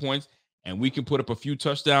 20 points, and we can put up a few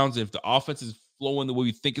touchdowns. If the offense is flowing the way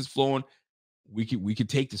we think it's flowing, we could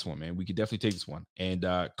take this one, man. We could definitely take this one. And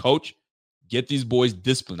coach, get these boys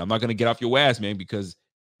disciplined. I'm not going to get off your ass, man, because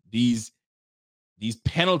these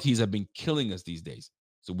penalties have been killing us these days.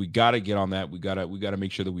 So we got to get on that. We got to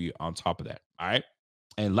make sure that we're on top of that. All right.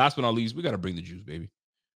 And last but not least, we got to bring the juice, baby.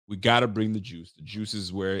 We got to bring the juice. The juice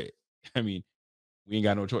is where, we ain't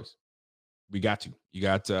got no choice. We got to. You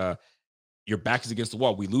got your back is against the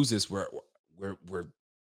wall. We lose this. We're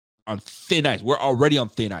on thin ice. We're already on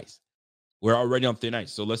thin ice.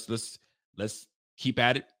 So let's keep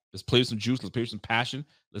at it. Let's play with some juice. Let's play with some passion.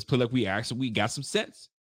 Let's play like we actually got some sense,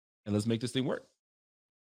 and let's make this thing work.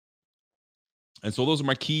 And so those are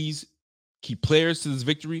my key players to this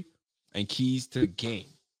victory and keys to the game.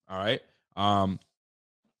 All right.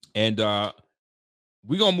 And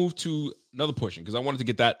we're going to move to another portion because I wanted to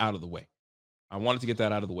get that out of the way.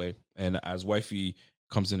 And as wifey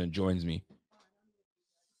comes in and joins me.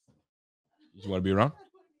 You want to be around?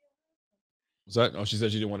 What's that? Oh, she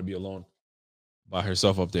said she didn't want to be alone by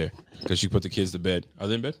herself up there because she put the kids to bed. Are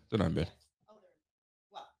they in bed? They're not in bed.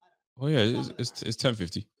 Oh, yeah. It's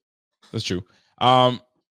 10:50. That's true.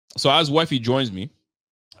 So as wifey joins me,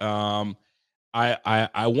 I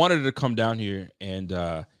wanted her to come down here and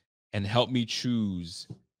help me choose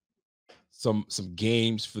some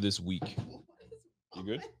games for this week. You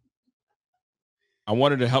good? I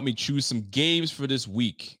wanted to help me choose some games for this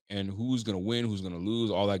week and who's gonna win, who's gonna lose,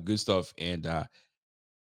 all that good stuff. And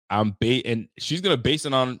and she's gonna base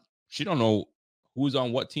it on she don't know who's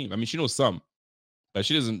on what team. I mean, she knows some, but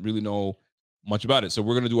she doesn't really know much about it. So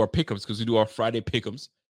we're gonna do our pickups because we do our Friday pickups.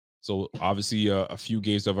 So obviously, a few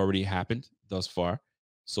games have already happened thus far.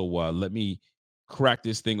 So let me crack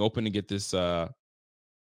this thing open and get this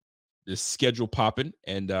schedule popping,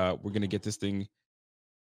 and we're gonna get this thing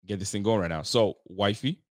going right now. So,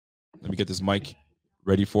 wifey, let me get this mic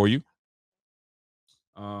ready for you.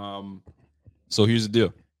 So here's the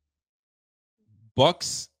deal.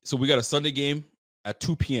 Bucks. So we got a Sunday game at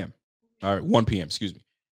 2 p.m. All right, 1 p.m. Excuse me.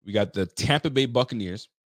 We got the Tampa Bay Buccaneers.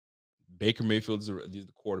 Baker Mayfield is the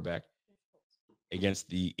quarterback against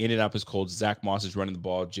the Indianapolis Colts. Zach Moss is running the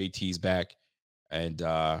ball. JT's back, and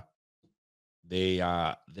they're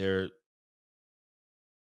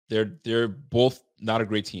both not a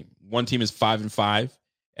great team. One team is 5-5,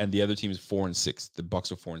 and the other team is 4-6. The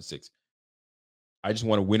Bucks are 4-6. I just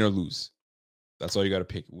want to win or lose. That's all you got to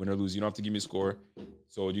pick. Win or lose. You don't have to give me a score.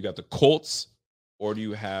 So you got the Colts, or do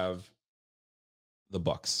you have the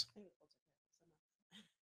Bucks?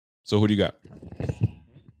 So who do you got?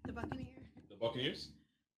 The Buccaneers. The Buccaneers?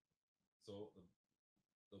 So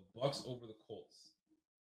the Bucks over the Colts.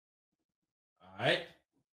 All right.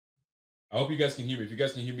 I hope you guys can hear me. If you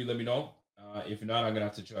guys can hear me, let me know. If not, I'm going to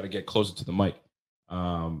have to try to get closer to the mic.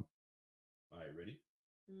 All right, ready?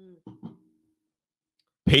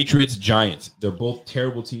 Patriots, Giants. They're both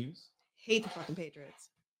terrible teams. Hate the fucking Patriots.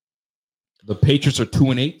 The Patriots are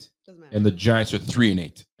 2-8, Doesn't matter. and the Giants are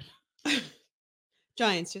 3-8.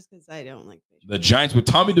 Giants, just because I don't like Patriots. The Giants with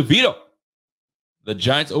Tommy DeVito. The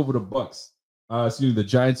Giants over the Bucks. Excuse me, the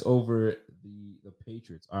Giants over the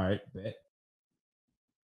Patriots. All right, bet.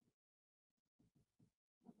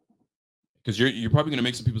 Because you're probably gonna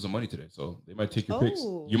make some people some money today, so they might take your picks.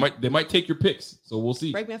 Oh. They might take your picks, so we'll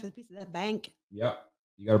see. Break me off with a piece of that bank. Yeah,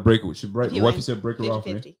 you gotta break it. Should break. If The you wife win, said break it off.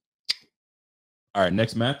 50-50. All right,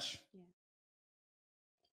 next match. Yeah.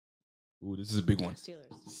 Ooh, this is a big one.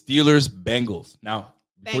 Steelers. Bengals. Now,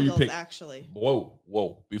 before you Bengals, pick, actually.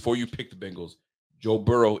 whoa, before you pick the Bengals, Joe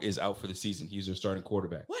Burrow is out for the season. He's their starting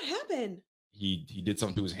quarterback. What happened? He did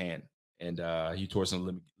something to his hand, and he tore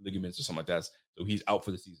some ligaments or something like that. So he's out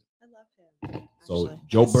for the season. I love him. So actually.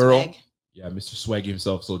 Joe His Burrow, swag. yeah, Mr. Swaggy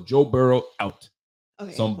himself. So Joe Burrow out.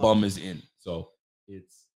 Okay, Some well, bum is in. So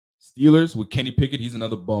it's Steelers with Kenny Pickett. He's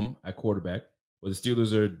another bum at quarterback. But the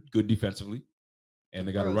Steelers are good defensively, and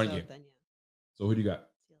they got a Burrow's run out game. then, yeah. So who do you got?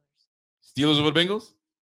 Steelers. Steelers over the Bengals?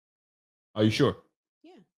 Are you sure?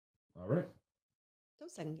 Yeah. All right. Don't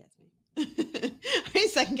second guess me. I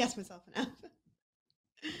second guess myself enough.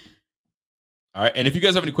 All right. And if you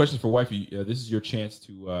guys have any questions for wifey, this is your chance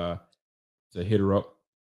to hit her up,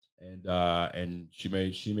 and she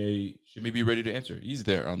may be ready to answer. He's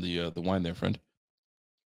there on the wine there, friend.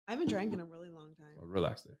 I haven't drank in a really long time. Oh,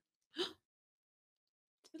 relax there.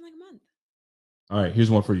 It's been like a month. All right. Here's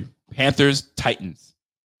one for you. Panthers Titans.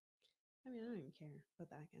 I mean, I don't even care about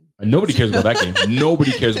that game. And nobody cares about that game.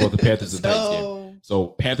 Nobody cares about the Panthers and Titans game. So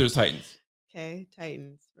Panthers Titans. Okay,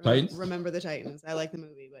 Titans. Titans? Remember the Titans. I like the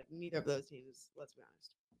movie, but neither of those teams, let's be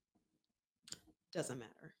honest, doesn't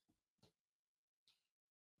matter.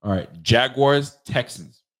 All right. Jaguars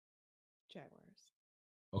Texans. Jaguars.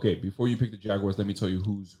 Okay, before you pick the Jaguars, let me tell you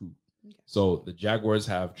who's who. Okay. So the Jaguars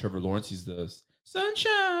have Trevor Lawrence. He's the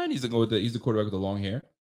sunshine. He's the quarterback with the long hair.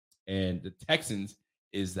 And the Texans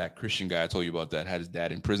is that Christian guy I told you about that had his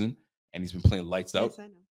dad in prison, and he's been playing lights out. Yes, I know.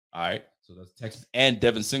 All right, so that's Texans. And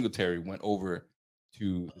Devin Singletary went over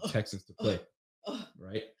to the Texans to play.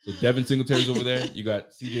 Right, so Devin Singletary's over there. You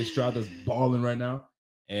got C.J. Stroud that's balling right now,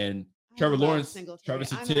 and Trevor Lawrence,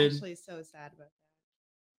 Travis I'm Etienne. actually so sad about that.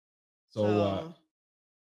 So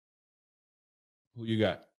who you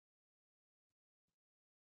got?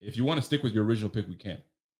 If you want to stick with your original pick, we can.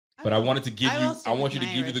 But I wanted to give you. I want you to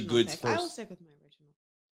give you the goods pick. I will first. stick with my original.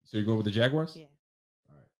 So you're going with the Jaguars? Yeah.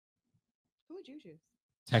 All right. Who would you choose?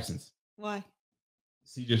 Texans. Why?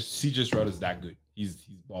 C.J. Stroud is that good. He's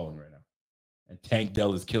balling right now, and Tank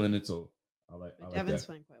Dell is killing it. So I like Devin's that.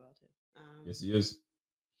 playing quite well too. Yes, he is.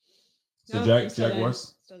 So No,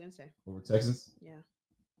 Jaguars still gonna stay. over Texans. Yeah.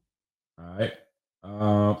 All right.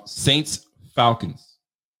 Saints Falcons.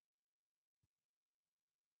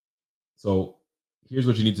 So here's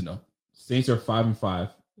what you need to know: Saints are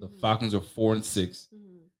 5-5. The Falcons are 4-6. Mm-hmm.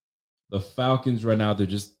 The Falcons right now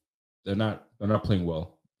they're not playing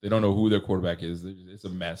well. They don't know who their quarterback is. It's a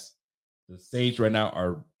mess. The Saints right now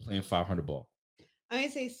are playing 500 ball. I'm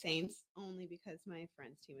gonna say Saints only because my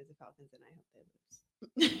friend's team is the Falcons and I hope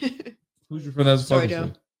they lose. Who's your friend that's a Sorry,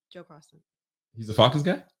 Falcons fan? Joe Croston. He's a Falcons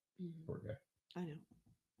guy? Mhm. Poor guy. I know.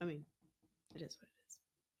 I mean, it is what it is.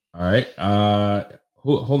 All right.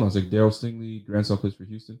 Hold on a second. Daryl Stingley, grandson plays for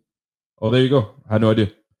Houston. Oh, there you go. I had no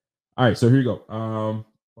idea. All right, so here you go.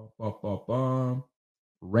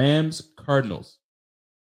 Rams, Cardinals.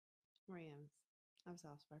 Rams. I was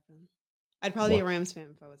off by them. I'd probably be a What? Rams fan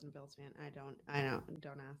if I wasn't a Bills fan. I know.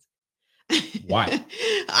 Don't ask. Why?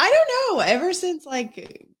 I don't know. Ever since like, do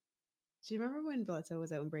you remember when Bledsoe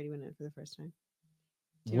was out when Brady went in for the first time?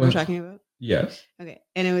 Do you know what I'm talking about? Yes. Okay,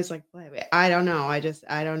 and it was like, I don't know. I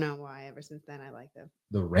don't know why. Ever since then, I like them.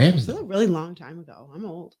 The Rams. It was a really long time ago. I'm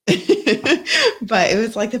old, but it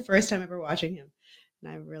was like the first time ever watching him,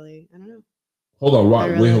 and I don't know. Hold on. I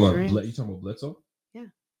really Wait, hold like on. the Rams. You talking about Bledsoe? Yeah.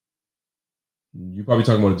 You're probably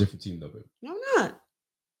talking about a different team, though, babe. No, I'm not.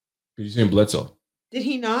 Because you're saying Bledsoe. Did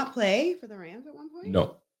he not play for the Rams at one point?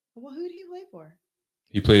 No. Well, who did he play for?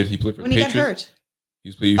 He played for When the he Patriots. got hurt.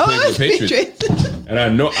 He played for the Patriots. And I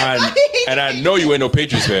know you ain't no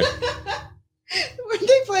Patriots fan. Were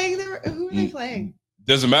they playing there? Who were they playing?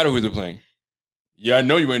 Doesn't matter who they're playing. Yeah, I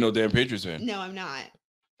know you ain't no damn Patriots fan. No, I'm not.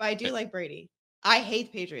 But I do like Brady. I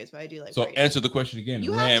hate the Patriots, but I do like So Brady. answer the question again.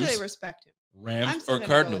 You Rams, have to respect him. I'm Rams still or gonna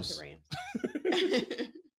Cardinals? Go with the Rams.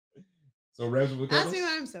 So Rams or Ask Cardinals? me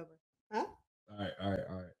when I'm sober. Huh? All right.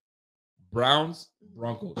 Browns,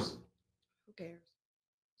 Broncos. Who cares?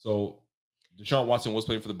 So Deshaun Watson was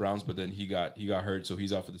playing for the Browns, but then he got hurt, so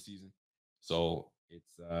he's out for the season. So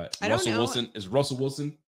it's I don't Russell know. Wilson. It's Russell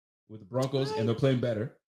Wilson with the Broncos, and they're playing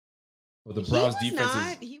better. But the He Browns was defense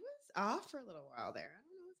not- is He was off for a little while there. I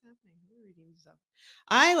don't know what's happening. He redeemed himself.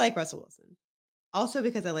 I like Russell Wilson. Also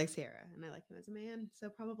because I like Sierra and I like him as a man, so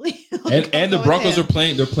probably. And the Broncos are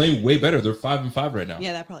playing. They're playing way better. They're 5-5 right now.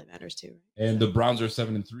 Yeah, that probably matters too. And the Browns are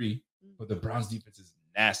 7-3, but the Browns defense is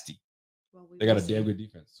nasty. Well, They got a damn good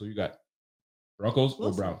defense. So you got Broncos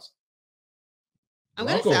or Browns? I'm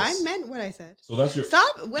gonna say I meant what I said. So that's your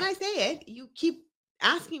stop when I say it. You keep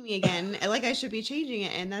asking me again, like I should be changing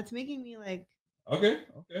it, and that's making me like. Okay.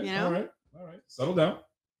 You know? All right. Settle down.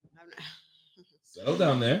 Settle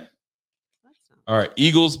down there. All right,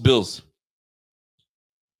 Eagles, Bills.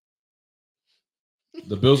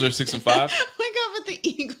 The Bills are 6-5. Oh my god, but the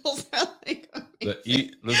Eagles are like.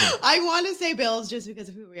 Listen. I want to say Bills just because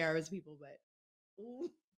of who we are as people, but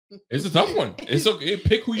it's a tough one. It's okay.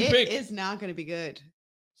 Pick who you pick. It is not going to be good.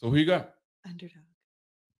 So who you got? Underdog.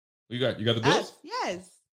 Who you got? You got the Bills? Yes.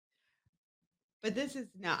 But this is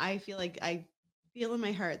now. I feel in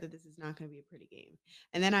my heart that this is not going to be a pretty game,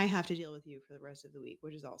 and then I have to deal with you for the rest of the week,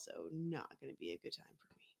 which is also not going to be a good time for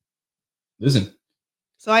me. Listen.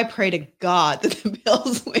 So I pray to God that the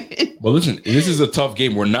Bills win. Well, listen, this is a tough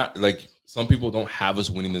game. We're not like some people don't have us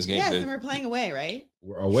winning this game. Yes, and we're playing away, right?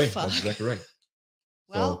 We're away. Fuck. That's exactly right.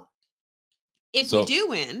 Well, if we do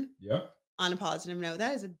win, yeah, on a positive note,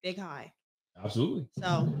 that is a big high. Absolutely.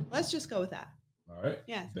 So let's just go with that. All right.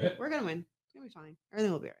 Yeah, we're gonna win. It's gonna be fine.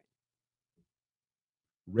 Everything will be all right.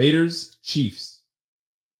 Raiders, Chiefs.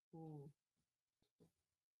 Ooh.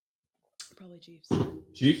 Probably Chiefs.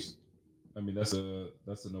 Chiefs? I mean, that's a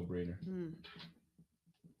no-brainer.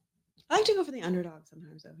 I like to go for the underdog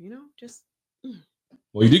sometimes, though. You know, just.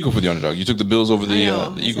 Well, you did go for the underdog. You took the Bills over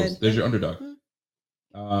the Eagles. There's your underdog.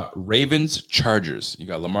 Ravens, Chargers. You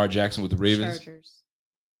got Lamar Jackson with the Ravens. Chargers.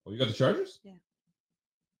 Oh, you got the Chargers? Yeah.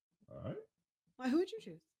 All right. Why? Who would you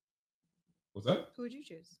choose? What's that? Who would you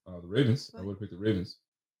choose? The Ravens. Why? I would have picked the Ravens.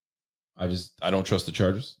 I don't trust the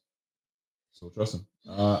Chargers. So trust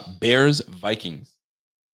them. Bears, Vikings.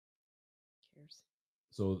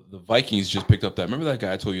 So the Vikings just picked up that. Remember that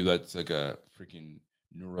guy I told you that's like a freaking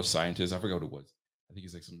neuroscientist? I forgot what it was. I think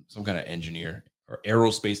he's like some kind of engineer or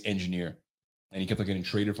aerospace engineer. And he kept like getting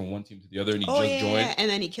traded from one team to the other, and he just joined. Yeah. And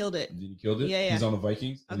then he killed it. And then he killed it. Yeah. He's on the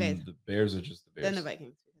Vikings. Okay. And the Bears are just the Bears. Then the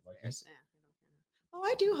Vikings. Yeah. Oh,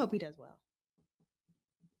 I do hope he does well.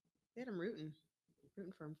 They had him rooting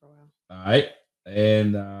for him for a while. All right,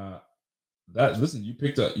 and listen, you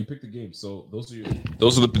picked a game. So those are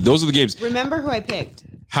the games. Remember who I picked.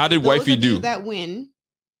 How did Wifey do? That win.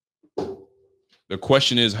 The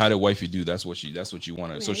question is, how did Wifey do? That's what you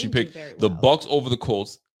wanted. So she picked the Bucks over the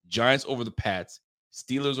Colts, Giants over the Pats,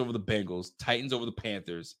 Steelers over the Bengals, Titans over the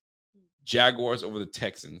Panthers, Jaguars over the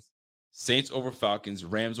Texans, Saints over Falcons,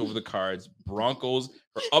 Rams over the Cards, Broncos.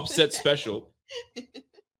 Her upset special.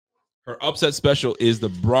 Her upset special is the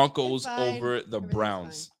Broncos over the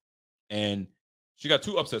Browns. And she got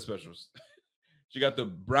two upset specials. She got the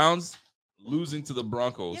Browns losing to the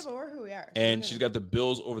Broncos. Yeah, but we're who we are. And she's got the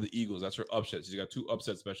Bills over the Eagles. That's her upset. She's got two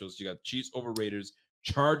upset specials. She got Chiefs over Raiders,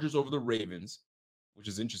 Chargers over the Ravens, which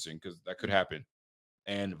is interesting because that could happen,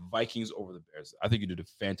 and Vikings over the Bears. I think you did a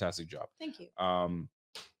fantastic job. Thank you.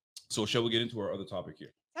 So shall we get into our other topic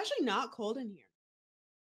here? It's actually not cold in here.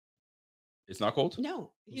 It's not cold?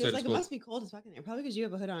 No. He was like, it must be cold as fuck in there. Probably because you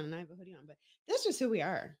have a hood on and I have a hoodie on, but that's just who we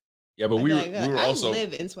are. Yeah, but we were I also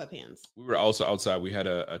live in sweatpants. We were also outside. We had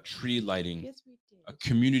a tree lighting. Yes, we did. A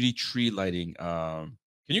community tree lighting. Can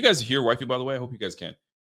you guys hear Wifey, by the way? I hope you guys can.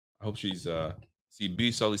 I hope she's see,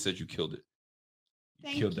 B Sully said you killed it.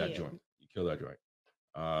 You killed that joint. You killed that joint.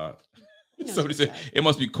 Somebody said it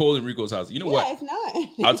must be cold in Rico's house. You know what? It's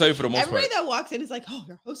not. I'll tell you for the most Everybody part. that walks in is like, oh,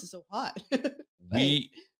 your house is so hot. we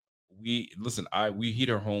listen, we heat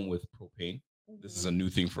our home with propane. This is a new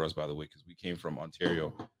thing for us, by the way, because we came from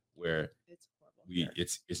Ontario where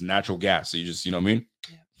it's natural gas. So you just, you know what I mean?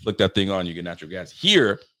 Yeah. Flick that thing on, you get natural gas.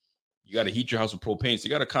 Here, you got to heat your house with propane. So you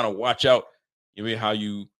got to kind of watch out, you know, how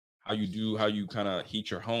you kind of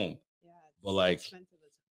heat your home. Yeah, but like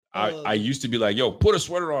I used to be like, yo, put a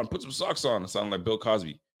sweater on, put some socks on. It sounded like Bill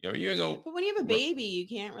Cosby. You know, you go. But when you have a baby, you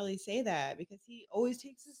can't really say that because he always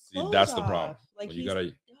takes his clothes that's off. The problem. Like you gotta.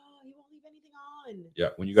 He won't leave anything on. Yeah,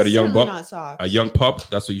 when you got a young pup,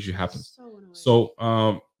 that's what usually happens. So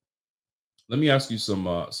let me ask you some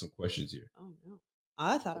questions here. Oh no,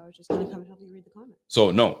 I thought I was just gonna come and help you read the comments.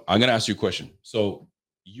 So no, I'm gonna ask you a question. So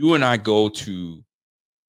you and I go to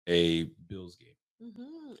a Bills game.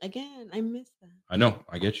 Mm-hmm. Again, I missed that. I know.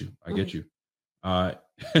 I get you. I get you.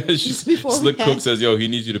 Slick Cook says, yo, he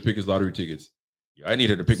needs you to pick his lottery tickets. Yeah, I need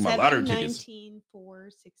her to pick my lottery tickets. 19, 4,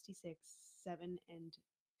 66, 7, and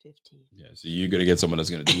 15. Yeah, so you're gonna get someone that's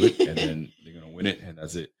gonna do it, and then they're gonna win it, and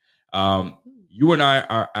that's it. You and I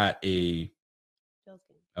are at a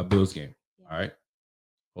Bills game. Yeah. All right.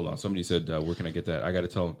 Hold on. Somebody said, where can I get that? I got to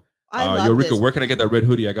tell them. I love Yo, Rico, this. where can I get that red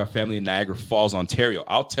hoodie? I got family in Niagara Falls, Ontario.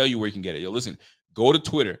 I'll tell you where you can get it. Yo, listen, go to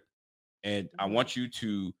Twitter, and I want you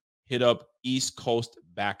to hit up East Coast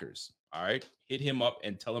Backers. All right, hit him up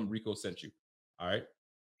and tell him Rico sent you. All right,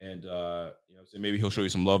 and so maybe he'll show you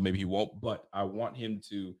some love, maybe he won't. But I want him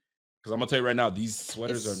to, because I'm gonna tell you right now, these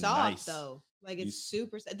sweaters It's are soft, nice. though. Like it's These-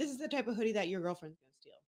 super. This is the type of hoodie that your girlfriend's gonna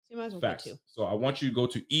steal. So you might as well Facts. get two. So I want you to go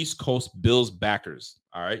to East Coast Bills Backers.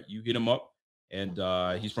 All right, you hit him up, and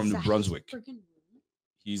he's from Is New that his Brunswick. freaking room?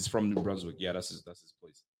 He's from New Brunswick. Yeah, that's his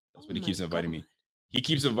place. That's what he Oh keeps my inviting me. God. He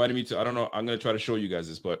keeps inviting me to. I don't know. I'm gonna try to show you guys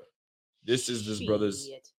this, but this is this brother's.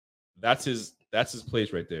 Shit. That's his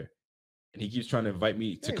place right there, and he keeps trying to invite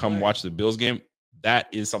me to Very come blurry. watch the Bills game. That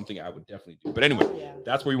is something I would definitely do. But anyway, Oh, yeah.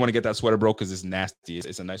 that's where you want to get that sweater, bro, because it's nasty.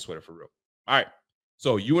 It's a nice sweater for real. All right.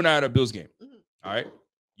 So you and I at a Bills game. Mhm. All right.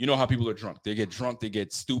 You know how people are drunk. They get drunk. They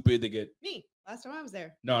get stupid. They get Me. Last time I was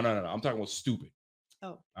there. no. I'm talking about stupid.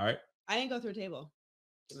 Oh, All right. I didn't go through a table.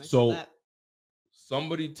 Give myself So that.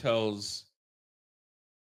 somebody tells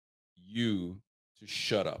you to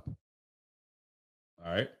shut up.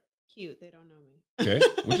 All right. Cute. They don't know me. Okay.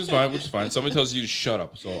 Which is fine. Somebody tells you to shut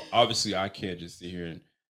up. So obviously I can't just sit here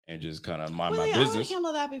and just kind of mind Well, my I want business. to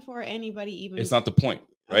handle that before anybody even. It's not the point,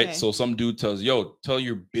 right? Okay. So some dude tells, yo, tell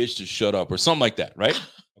your bitch to shut up or something like that, right?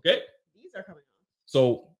 Okay. These are coming on.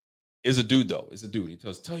 So it's a dude though. It's a dude. He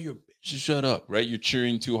tells, tell your bitch to shut up, right? You're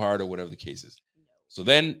cheering too hard or whatever the case is. So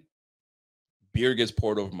then beer gets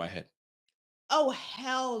poured over my head. Oh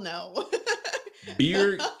hell no.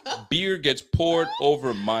 Beer gets poured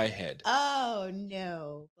over my head. Oh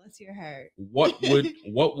no. Bless your heart. What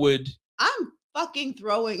would I'm fucking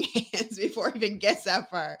throwing hands before it even gets that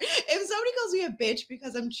far. If somebody calls me a bitch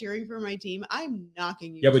because I'm cheering for my team, I'm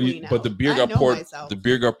knocking you. yeah, clean but the out. beer I got know poured. myself. The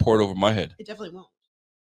beer got poured over my head. It definitely won't.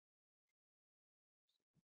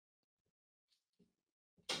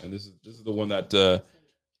 And this is the one that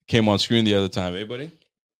came on screen the other time. Hey, buddy?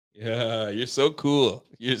 Yeah, you're so cool.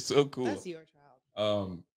 You're so cool. That's your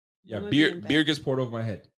child. Yeah, Mama beer being beer bad. gets poured over my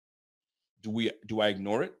head. Do I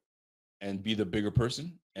ignore it and be the bigger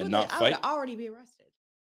person and Well, not I fight? would already be arrested.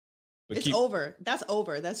 But It's over. That's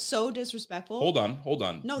over. That's so disrespectful. Hold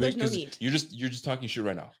on. No, there's no because need. You're just talking shit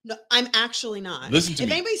right now. No, I'm actually not. Listen to if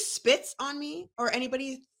me. anybody spits on me or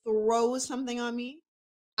anybody throws something on me,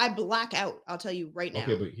 I black out. I'll tell you right now.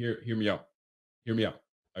 Okay, but hear me out. Hear me out.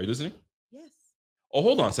 Are you listening? Yes. Oh,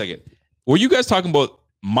 hold on a second. Were you guys talking about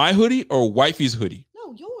my hoodie or wifey's hoodie?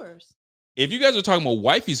 No, yours. If you guys are talking about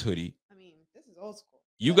wifey's hoodie, I mean, this is old school.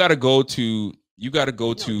 you but- got to go to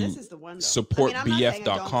No, this is the one, though. I'm not saying I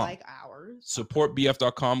don't supportbf.com. like ours.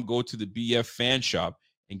 Supportbf.com. Go to the BF fan shop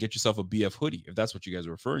and get yourself a BF hoodie if that's what you guys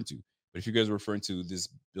are referring to. But if you guys are referring to this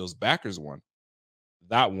Bills Backers one,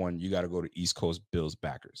 that one you got to go to East Coast Bills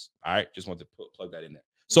Backers. All right, just want to plug that in there.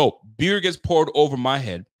 So beer gets poured over my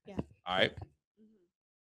head. Yeah. All right.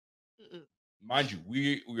 Mhm. Mm-mm. Mind you,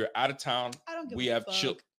 we are out of town. I don't give We a have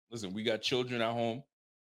fuck. Listen, we got children at home.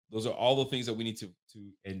 Those are all the things that we need to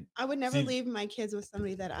and I would never see- leave my kids with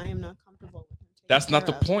somebody that I am not comfortable with. and taking that's not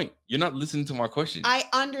the care of. point. You're not listening to my question. I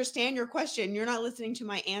understand your question. You're not listening to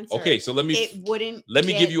my answer. Okay, so let me It wouldn't. give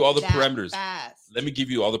get you all the that parameters. Fast. Let me give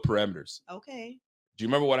you all the parameters. Okay. Do you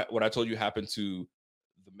remember what I told you happened to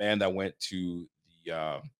the man that went to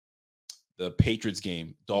the Patriots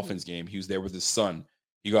game, Dolphins game? He was there with his son.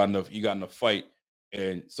 He got in a fight,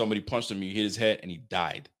 and somebody punched him. He hit his head, and he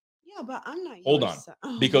died Yeah, but I'm not. Hold your on,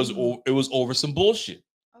 son. because it was over some bullshit.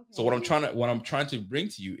 So what I'm Okay. trying to bring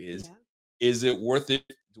to you is, Yeah. is it worth it?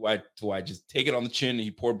 Do I just take it on the chin and he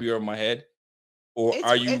poured beer on my head, or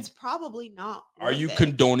It's probably not. are you worth it.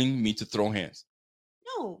 condoning me to throw hands?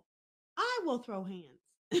 No, I will throw hands.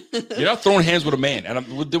 You're not throwing hands with a man, and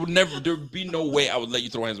there would be no way I would let you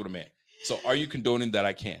throw hands with a man. So are you condoning that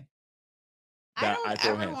I can? I that don't I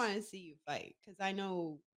throw ever hands. want to see you fight because I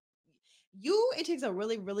know you. It takes a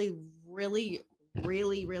really, really, really,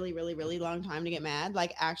 really, really, really, really long time to get mad.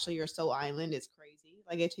 Like actually, you're so island. It's crazy.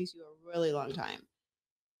 Like it takes you a really long time.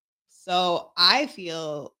 So I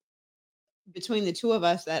feel between the two of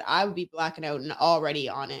us that I would be blacking out and already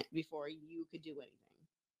on it before you could do anything.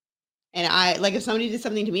 And I like if somebody did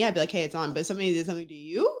something to me, I'd be like, "Hey, it's on." But if somebody did something to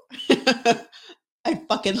you, I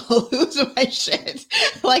fucking lose my shit.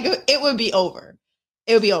 Like it would be over.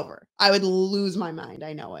 It would be over. I would lose my mind.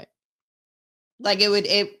 I know it. Like it would.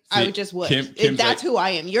 I would just would. Kim's That's like- who I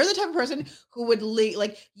am. You're the type of person who would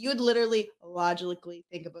like you would literally logically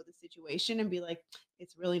think about the situation and be like,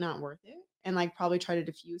 "It's really not worth it," and like probably try to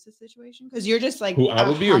diffuse the situation because you're just like Who I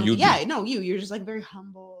would be or you'd be? Yeah, no, you. You're just like very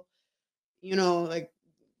humble. You know, like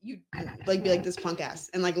you like be like this punk ass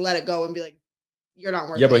and like let it go and be like, you're not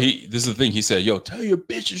worth Yeah, it. but this is the thing. He said, "Yo, tell your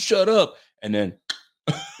bitch to shut up," and then.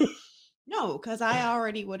 No, because I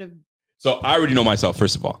already would have. So I already know myself.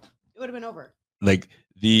 First of all, It would have been over. like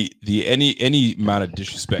the any amount of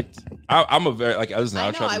disrespect. I'm a very like. Listen, I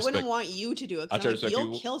I'll know. try to I respect. wouldn't want you to do it. I'll try to respect You'll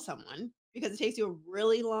people. kill someone because it takes you a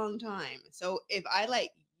really long time. So if I let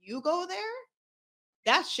you go there,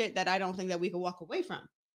 that's shit that I don't think that we can walk away from.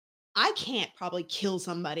 I can't probably kill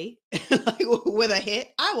somebody like with a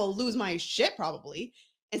hit. I will lose my shit probably,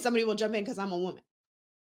 and somebody will jump in because I'm a woman.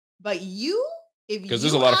 But you, if Because you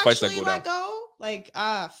there's a lot of fights that actually go let down. go, like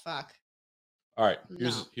and All right, No.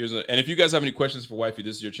 and if you guys have any questions for Wifey,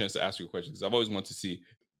 this is your chance to ask your questions. Because I've always wanted to see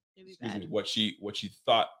what she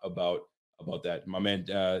thought about that. My man,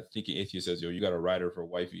 Thinking Atheist says, "Yo, you got a rider for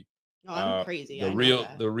Wifey." No, I'm crazy. The I know real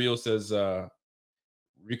that. the real says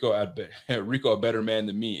Rico a better man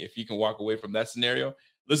than me. If he can walk away from that scenario,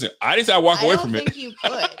 listen, I didn't say I walk away from it. I don't think you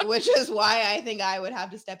could, which is why I think I would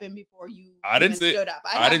have to step in before you. I didn't say- stood up.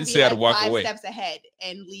 I didn't say I'd walk 5 away. steps ahead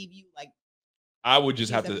and leave you like. I would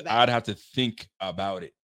just have Piece of to. that. I'd have to think about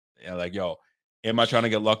it. And like, yo, am I trying to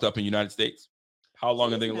get locked up in the United States? How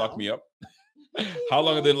long are they Please gonna lock no. me up? How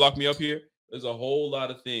long are they gonna lock me up here? There's a whole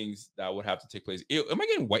lot of things that would have to take place. Ew, am I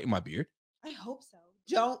getting white in my beard? I hope so.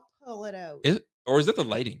 Don't pull it out. Or is that the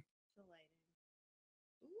lighting? The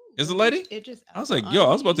lighting. Is the Ooh, lighting? It just. I was like, yo, I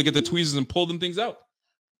was about to get the tweezers and pull them things out.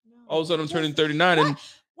 All of a sudden, I'm turning 39, and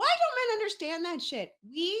Why don't men understand that shit?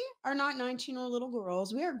 We are not 19-year-old little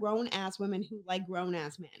girls. We are grown ass women who like grown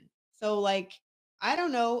ass men. So like, I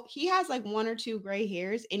don't know. He has like 1 or 2 gray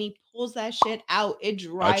hairs, and he pulls that shit out. It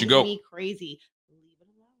drives go. me crazy. Leave it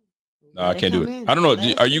alone. no, I Let can't do come it. in. I don't know. Let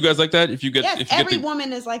it Are you come guys like that? If you get, Yes, if you every get the,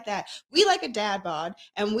 woman is like that. We like a dad bod,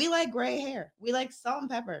 and we like gray hair. We like salt and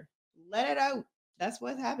pepper. Let it out. That's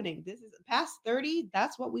what's happening. This is past 30.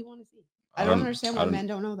 That's what we want to see. I don't understand why men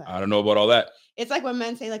don't know that. I don't know about all that. It's like when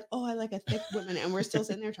men say like, "Oh, I like a thick woman," and we're still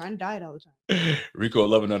sitting there trying to diet all the time. Rico,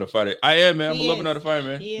 love another fighter. I am, man. I'm He a love is. another fighter,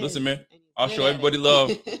 man. He Listen, is, man. and he's I'll good show at everybody it.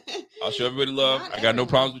 love. I'll show everybody love. Not I got no everyone.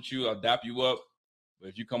 problems with you. I'll dap you up. But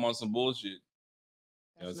if you come on some bullshit, you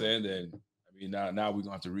know what I'm saying? Then I mean, now we're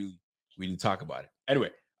gonna have to really talk about it.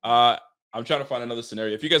 Anyway, I'm trying to find another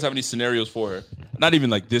scenario. If you guys have any scenarios for her, not even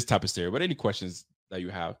like this type of scenario, but any questions that you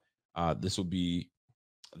have, this will be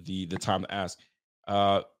the time to ask.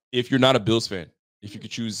 If you're not a Bills fan, if you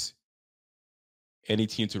could choose any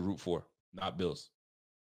team to root for, not Bills.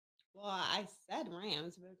 Well, I said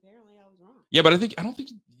Rams, but apparently I was wrong. Yeah, but I don't think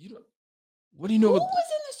you know. What do you know? Who What, was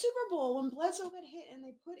in the Super Bowl when Bledsoe got hit and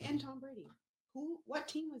they put in Tom Brady? What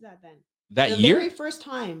team was that then? that the year? very first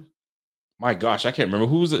time. My gosh, I can't remember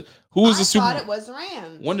who was it. Who was the Super? I thought it was the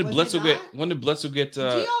Rams. When did Was it Bledsoe get? not? When did Bledsoe get Do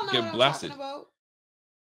y'all know get what blasted? I'm talking about?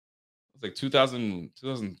 It was like 2000,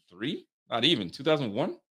 2003? Not even 2001.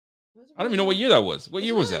 It was I don't even know what year that was. What It's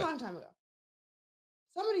year a was really that? long time ago.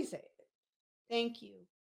 Somebody say it. Thank you.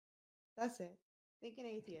 That's it. Thinking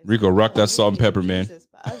Atheist. Rico, rock that Oh, salt and you, pepper, man. Jesus,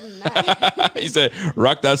 but other than that- He said,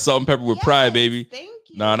 "Rock that salt and pepper with pride, Yes, baby." Thank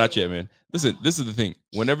you. Nah, not yet, man. Listen, this is the thing.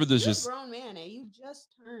 Whenever there's You're just a grown man, eh? You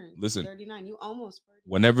just turned Listen. 39. You almost 40.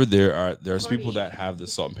 whenever there's people 40. that have the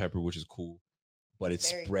salt and pepper, which is cool, but it's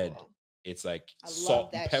Very spread. cool. It's like I love salt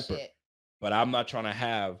and that pepper. shit. But I'm not trying to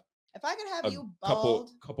have If I could have a you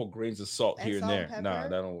bald, couple grains of salt and here and salt there. and Nah,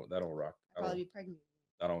 pepper, that don't rock. I'd probably be pregnant.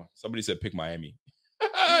 I don't. Somebody said pick Miami.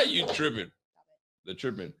 You tripping? They're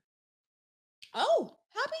tripping. Oh,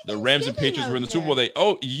 happy The Rams and Thanksgiving Patriots were in the out Super Bowl. there.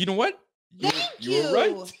 You know what? Thank You were right.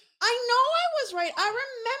 I know I was right. I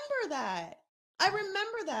remember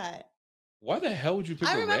that. Why the hell would you pick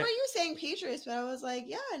I the remember Rams? you saying Patriots, but I was like,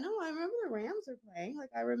 yeah, no, I remember the Rams were playing. Like,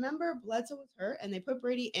 I remember Bledsoe was hurt and they put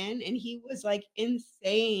Brady in and he was like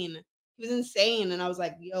insane. He was insane. And I was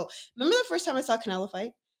like, yo, remember the first time I saw Canelo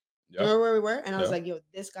fight? Yep. Remember where we were? And I was Yeah. like, yo,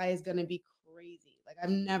 this guy is going to be crazy. Like, I've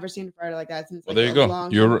never seen a fighter like that since Well, like, there you a go. long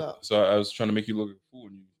time You're ago. so I was trying to make you look like a fool.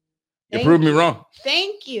 And you Thank proved me you. wrong.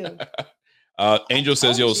 Thank you. Angel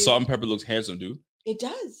says, told "Yo, you. salt and pepper looks handsome, dude." It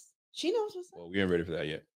does. She knows what's up. Well, we ain't ready for that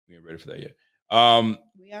yet. We ain't ready for that yet.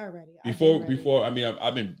 We are ready. I've been ready. Before, I mean,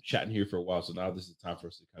 I've been chatting here for a while, so now this is time for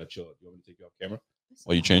us to kind of chill. Do you want me to take you off camera? It's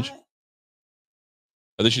While you change? hot.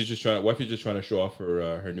 I think she's just trying. Wifey's just trying to show off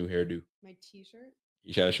her new hairdo. My t-shirt.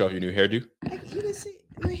 You trying to show off your new hairdo? Like, you can see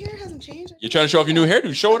my hair hasn't changed. You're trying to show off your new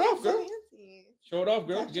hairdo. Show it I'm off, so girl. fancy. Show it off, It's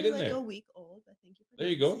girl. actually Get in like there. a week old, but thank you for There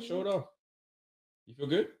you go. noticing. Show it off. You feel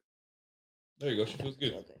good? There you go. She feels I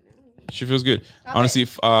good. feel good now. She feels good. Stop Honestly,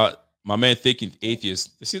 it. my man Thinking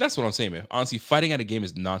Atheist. See, that's what I'm saying, man. Honestly, fighting at a game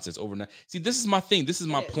is nonsense overnight. See, this is my thing. This is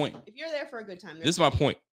my It is. point. If you're there for a good time, This is my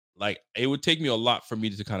point. Like, it would take me a lot for me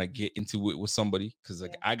to kind of get into it with somebody because,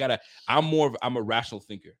 like, Yeah. I'm a rational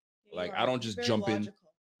thinker. Like, You I are. don't You're just very jump in. logical.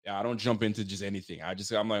 Yeah, I don't jump into just anything.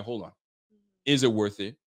 I'm like, hold on. Is it worth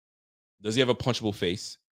it? Does he have a punchable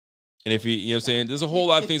face? And if he, you know what I'm saying, there's a whole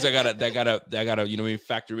lot of things that gotta, you know what I mean,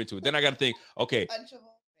 factor into it. Then I gotta think, okay, Punchable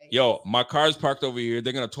face. yo, my car's parked over here.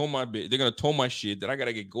 They're gonna tow my shit. Then I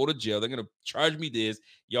gotta go to jail. They're gonna charge me this.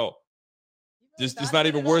 Yo, You it's thought not about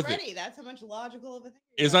even worth it. already. That's how much logical of a thing.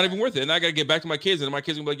 It's not even worth it. And I gotta get back to my kids, and my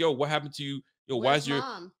kids gonna be like, yo, what happened to you? Yo, why is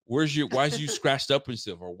mom? why is you scratched up and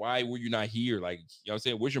stuff? Or why were you not here? Like, you know what I'm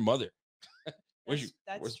saying? Where's your mother?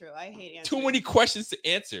 That's true. I hate answering. Too many questions to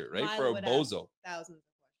answer, right? Milo For a would have bozo. thousands of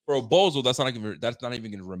For a questions. bozo, that's not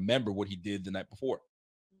even gonna remember what he did the night before.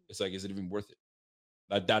 It's like, is it even worth it?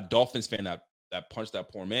 Like that Dolphins fan that punched that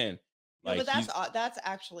poor man. No, Like, but that's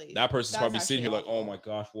actually that person's that's probably sitting here like, awful. oh my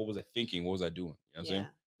gosh, what was I thinking? What was I doing? You know what I'm saying?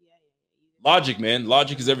 Yeah. Logic, man.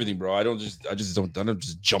 Logic is everything, bro. I don't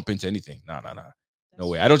just jump into anything. Nah. No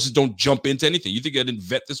way. I don't jump into anything. You think I didn't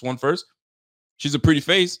vet this one first? She's a pretty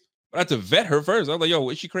face, but I had to vet her first. I was like, yo,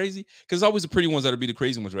 is she crazy? Because it's always the pretty ones that'll be the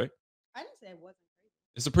crazy ones, right? I didn't say I wasn't crazy.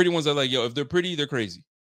 It's the pretty ones that like, yo, if they're pretty, they're crazy.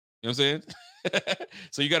 You know what I'm saying?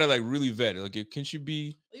 So you gotta like really vet. Like, can she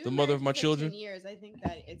be the mother of my children? Years, I think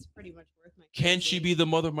that it's pretty much worth my. Can she be the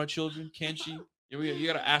mother of my children? Can she? You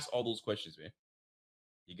gotta ask all those questions, man.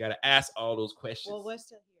 You gotta ask all those questions. Well, we're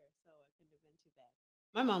still here, so it couldn't have been too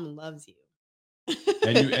bad. My mom loves you.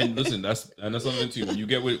 and listen, that's something too. When you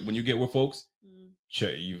get with folks,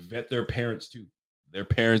 you vet their parents too. Their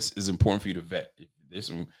parents is important for you to vet. There's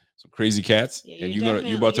some crazy cats, and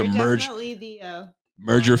you're about to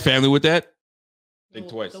merge your family with that. Think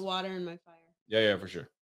twice. The water in my fire. Yeah, for sure.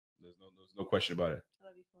 There's no question about it. I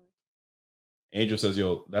love you for it. Angel says,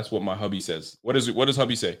 "Yo, that's what my hubby says." What does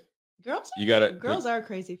hubby say? Girls, girls are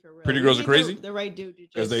crazy for real. Pretty girls are crazy. The right dude,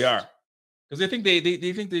 because they are. Because they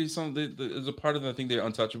think there's a part of them. I think they're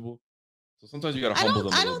untouchable. So sometimes you gotta humble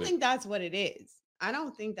them. I don't think that's what it is. I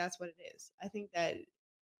don't think that's what it is. I think that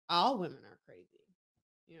all women are crazy.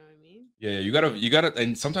 You know what I mean? Yeah, you gotta,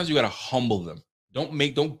 and sometimes you gotta humble them.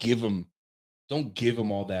 Don't give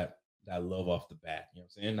them all that love off the bat. You know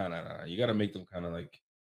what I'm saying? No. You gotta make them kind of like,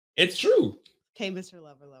 it's true. Okay, Mr.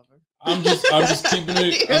 Lover. I'm just keeping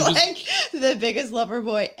it. You're the biggest lover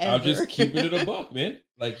boy ever. I'm just keeping it a buck, man.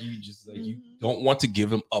 Like you don't want to give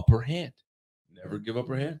them upper hand. Never give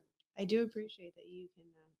upper hand. I do appreciate that you can.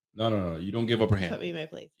 No. You don't give upper hand. Put me in my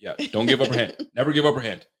place. Yeah, don't give upper hand. Never give upper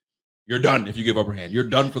hand. You're done if you give upper hand. You're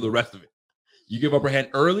done for the rest of it. You give upper hand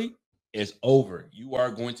early, it's over. You are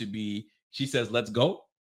going to be. She says, "Let's go."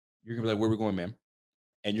 You're gonna be like, "Where we going, ma'am?"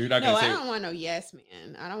 And you're not gonna say, I don't want no yes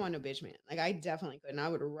man. I don't want no bitch man. Like I definitely couldn't. I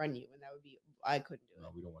would run you, and I couldn't do it.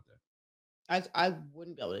 No, we don't want that. I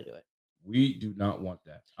wouldn't be able to do it. We do not want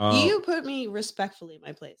that. You put me respectfully in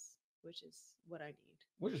my place, which is what I need.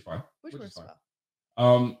 Which is fine. Which works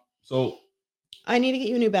well. So I need to get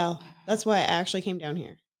you a new bell. That's why I actually came down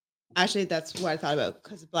here. Actually, that's what I thought about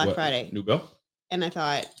because it's Black Friday. New bell? And I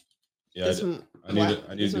thought, yeah, I need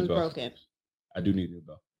a new bell. Broken. I do need a new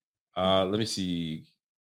bell. Let me see.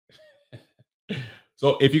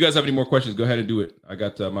 So if you guys have any more questions, go ahead and do it. I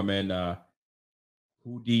got my man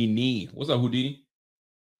Houdini. What's up, Houdini?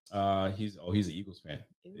 He's an Eagles fan.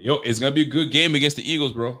 Yo, it's gonna be a good game against the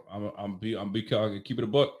Eagles, bro. I'm keep it a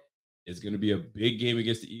buck. It's gonna be a big game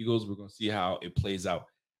against the Eagles. We're gonna see how it plays out.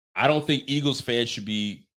 I don't think Eagles fans should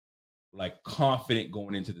be like confident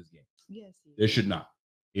going into this game. Yes, they should not.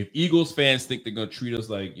 If Eagles fans think they're gonna treat us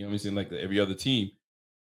like, you know what I'm saying, like every other team,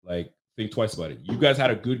 like think twice about it. You guys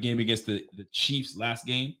had a good game against the Chiefs last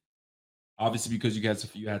game. Obviously, because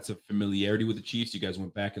you had some familiarity with the Chiefs, you guys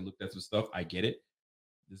went back and looked at some stuff. I get it.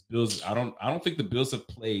 This Bills, I don't think the Bills have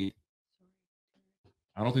played.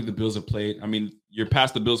 I don't think the Bills have played. I mean, you're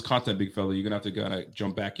past the Bills content, big fella. You're gonna have to gotta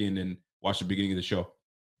jump back in and watch the beginning of the show.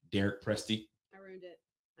 Derek Presty. I ruined it.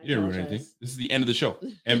 You didn't ruin anything. This is the end of the show.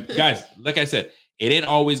 And guys, like I said, it ain't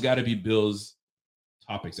always got to be Bills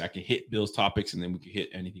topics. I can hit Bills topics, and then we can hit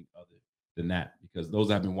anything other than that, because those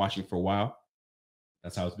that have been watching for a while,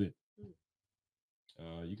 that's how it's been.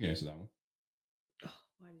 You can answer that one. Oh,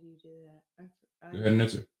 why did you do that? Go ahead and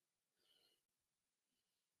answer.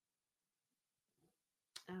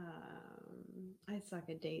 I suck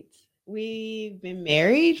at dates. We've been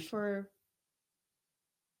married for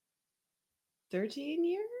 13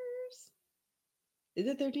 years. Is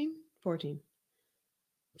it 13? 14.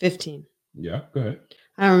 15. Yeah, go ahead.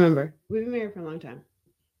 I don't remember. We've been married for a long time.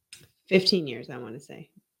 15 years, I want to say.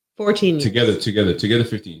 14 years. Together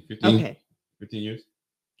 15. 15. Okay. 15 years?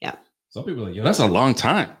 Yeah. Some people are like, yo, that's a long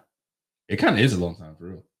time. It kind of is a long time, for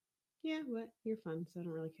real. Yeah, but you're fun, so I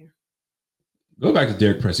don't really care. Go back to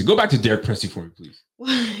Derek Presty. Go back to Derek Presty for me, please.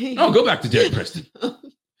 Why? No, go back to Derek Presty.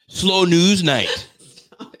 Slow news night.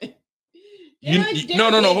 Stop it.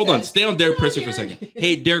 No. Hold on. Stay on Derek Presty for a second.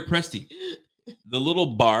 Hey, Derek Presty. The little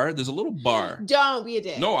bar. There's a little bar. Don't be a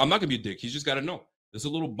dick. No, I'm not gonna be a dick. He's just got to know. There's a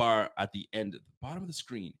little bar at the end, at the bottom of the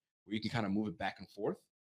screen, where you can kind of move it back and forth.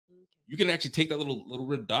 You can actually take that little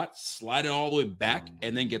red dot, slide it all the way back,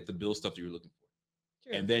 and then get the bill stuff that you're looking for.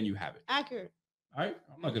 True. And then you have it. Accurate. All right.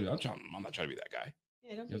 I'm not trying to be that guy.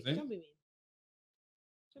 Yeah, don't You know be what I'm mean.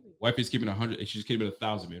 Don't be mean. Wife is keeping 100. She's keeping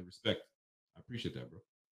 1,000, man. Respect. I appreciate that, bro.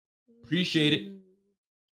 Appreciate it.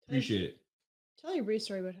 Appreciate it. Tell your brief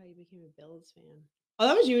story about how you became a Bills fan. Oh,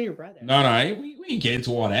 that was you and your brother. No, we ain't get into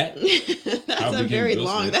all that. That's a very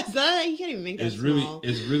long. That's not. You can't even make that. It's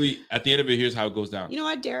really. At the end of it, here's how it goes down. You know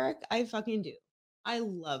what, Derek? I fucking do. I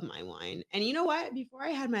love my wine. And you know what? Before I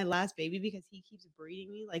had my last baby, because he keeps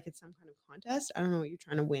breeding me like it's some kind of contest. I don't know what you're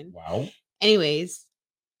trying to win. Wow. Anyways,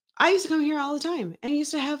 I used to come here all the time, and I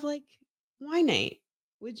used to have like wine night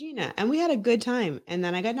with Gina, and we had a good time. And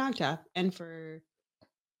then I got knocked up, and for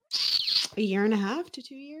a year and a half to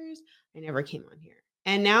 2 years, I never came on here.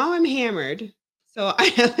 And now I'm hammered, so I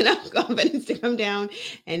have enough confidence to come down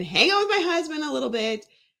and hang out with my husband a little bit.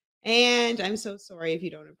 And I'm so sorry if you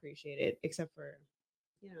don't appreciate it, except for,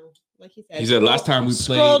 like he said. He said last time we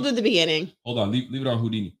played. Scroll to the beginning. Hold on, leave it on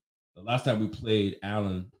Houdini. The last time we played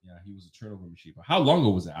Allen, he was a turnover machine. But how long ago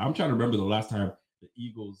was that? I'm trying to remember the last time the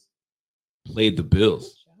Eagles played the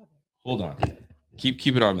Bills. Hold on, keep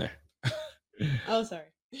it on there. Oh, sorry.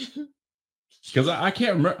 Because I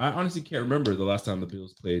can't remember. I honestly can't remember the last time the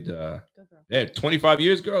Bills played. Go, girl. Yeah, 25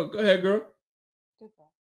 years, girl. Go ahead, girl. Go,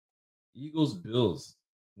 girl. Eagles, Bills.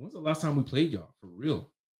 When's the last time we played y'all? For real?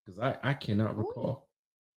 Because I cannot recall.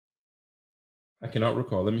 I cannot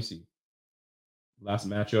recall. Let me see. Last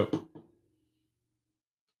matchup.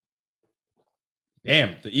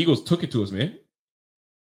 Damn, the Eagles took it to us, man.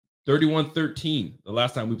 31-13. The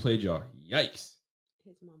last time we played y'all. Yikes.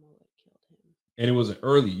 His mama would have killed him. And it was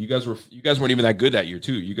early. You guys weren't even that good that year,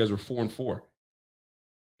 too. You guys were 4-4.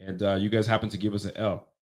 And you guys happened to give us an L.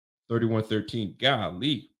 31-13.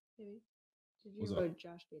 Golly. Did you go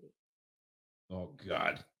Josh Beatty? Oh,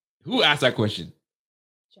 God. Who asked that question?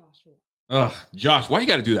 Joshua. Ugh, Josh, why you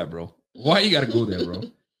got to do that, bro? Why you got to go there, bro?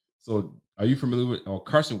 So are you familiar with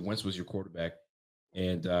Carson Wentz was your quarterback.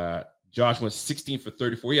 And Josh went 16 for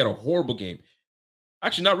 34. He had a horrible game.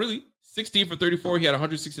 Actually, not really. 16 for 34. He had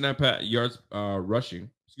 169 yards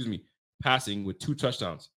passing with 2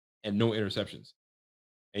 touchdowns and no interceptions.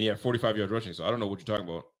 And he had 45 yards rushing. So I don't know what you're talking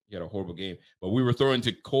about. He had a horrible game. But we were throwing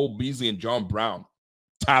to Cole Beasley and John Brown,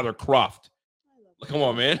 Tyler Kroft. Come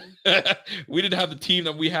on, man. We didn't have the team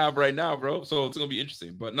that we have right now, bro. So it's going to be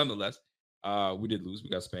interesting. But nonetheless, we did lose. We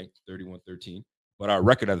got spanked 31-13. But our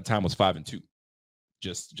record at the time was 5-2.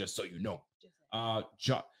 Just so you know.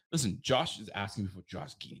 Listen, Josh is asking me for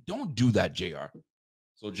Josh Giddey. Don't do that, JR.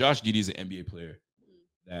 So Josh Giddey is an NBA player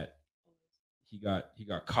that he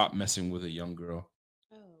got caught messing with a young girl.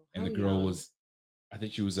 Oh, and the girl was, I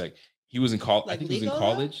think she was like, he was in college. I think he was in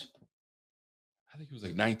college. I think he was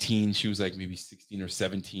like 19. She was like maybe 16 or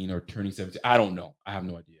 17 or turning 17. I don't know. I have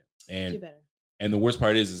no idea. And the worst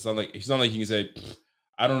part is it's not like he can say,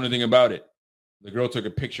 I don't know anything about it. The girl took a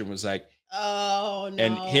picture and was like, oh no.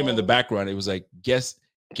 And him in the background, it was like, guess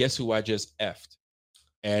who I just effed.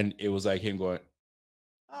 And it was like him going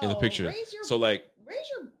in the picture. So like, raise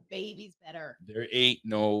your babies better. There ain't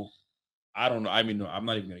no, I don't know. I mean, no, I'm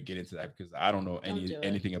not even gonna get into that because I don't know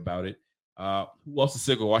anything about it. Who else is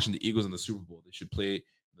sick of watching the Eagles in the Super Bowl? They should play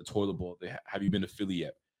the toilet bowl. Have you been to Philly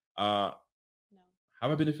yet? No.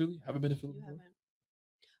 Have I been to Philly? Haven't been to Philly? You haven't.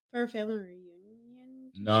 For a family reunion?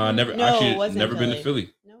 No, never. No, actually, never been to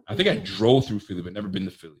Philly. Nope, I think I drove through Philly, but never been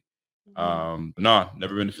to Philly.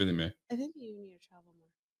 Never been to Philly, man. I think you need to travel more.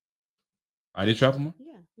 I need to travel more?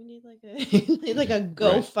 Yeah, we need like a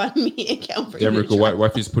GoFundMe account for you. Demrick,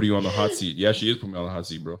 wife is putting you on the hot seat. Yeah, she is putting me on the hot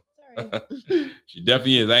seat, bro. Sorry. She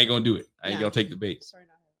definitely is. I ain't gonna do it. I ain't gonna take the bait. Sorry,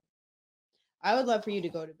 not her. I would love for you to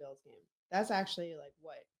go to Bills game. That's actually like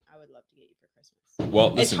what I would love to get you for Christmas.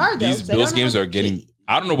 Well, listen, it's hard, these Bills games are getting.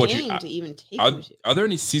 I don't know what you to even take. Are there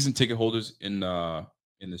any season ticket holders in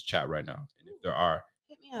this chat right now? And if there are,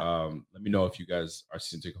 hit me up. Let me know if you guys are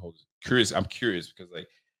season ticket holders. I'm curious because like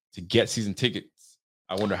to get season tickets,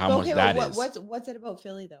 I wonder how much that is. What's it about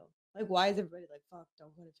Philly though? Like, why is everybody like, fuck,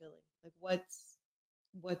 don't go to Philly? Like, what?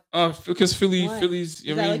 Because Philly's.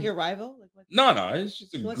 Is that like your rival? Like, no, it's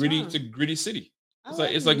just It's a gritty city.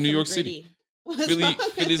 It's like New York City.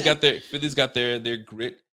 Philly's got their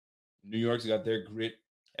grit. New York's got their grit.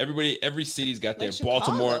 Every city's got their Chicago,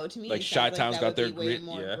 Baltimore, to me, like Chi-Town's got their grit.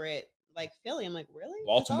 Grit. like Philly. I'm like, really?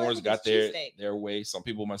 That's all I Baltimore's have got is cheesesteak. their way. Some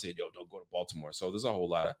people might say, yo, don't go to Baltimore. So there's a whole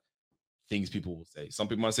lot of things people will say. Some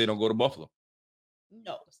people might say, don't go to Buffalo.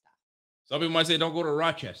 No, stop. Some people might say, don't go to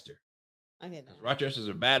Rochester. Okay, no. Rochester's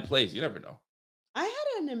a bad place. You never know. I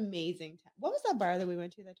had an amazing time. What was that bar that we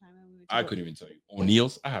went to that time? When we went to I couldn't even tell you.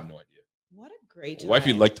 O'Neill's? I have no idea. What a great time.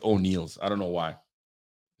 Wifey liked O'Neill's. I don't know why.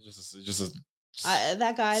 It's just a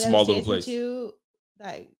that guy that small was little dancing place. to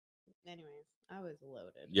that. Anyways, I was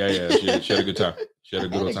loaded. Yeah. She had a good time. She had a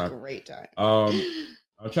good old time. Great time.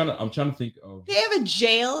 I'm trying to think of They have a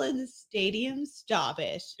jail in the stadium. Stop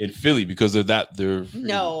it. in Philly because of that. They're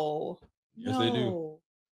No. Yes, they do.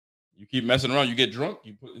 You keep messing around, you get drunk.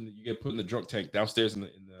 You get put in the drunk tank downstairs in the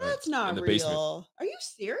That's not in the real. basement. Are you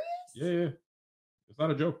serious? Yeah. It's not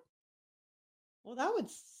a joke. Well, that would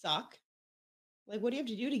suck. Like, what do you have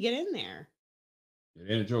to do to get in there?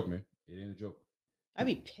 It ain't a joke, man. It ain't a joke. I'd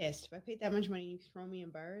be pissed if I paid that much money and you throw me in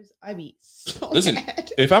bars. I'd be so Listen,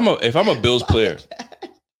 mad. if I'm a Bills Fuck player, that.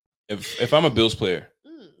 if I'm a Bills player,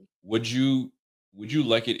 Mm. would you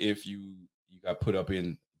like it if you got put up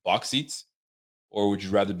in box seats, or would you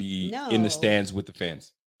rather be in No. the stands with the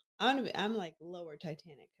fans? I'm like lower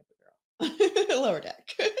Titanic type of girl. Lower deck.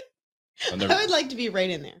 I'll I never- would like to be right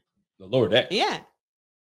in there. The lower deck. Yeah.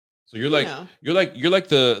 So you're like know. you're like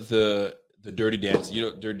the dirty dance. You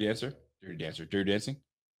know, dirty dancing.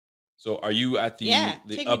 So are you at the Take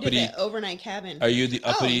me to uppity? the overnight cabin. Are you the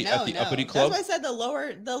uppity no, at the no. uppity club? That's why I said the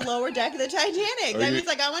lower deck of the Titanic. Are That you- means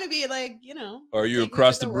like I want to be like, Or are you take me to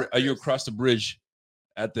across the the are you workers. across the bridge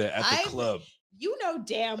at the I- club? You know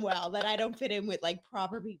damn well that I don't fit in with like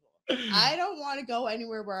proper people. I don't want to go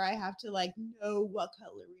anywhere where I have to like know what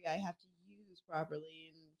cutlery I have to use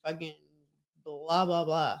properly and fucking blah blah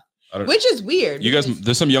blah. I don't- Which is weird. You guys, because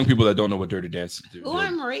there's some young people that don't know what dirty dance. who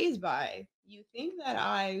I'm raised by, you think that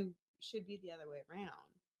I should be the other way around.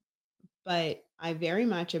 But I very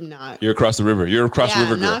much am not. You're across the river. You're across the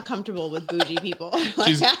river I'm girl. not comfortable with bougie people.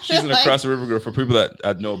 She's an Like, across the river girl. For people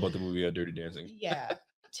that know about the movie Dirty Dancing, Yeah.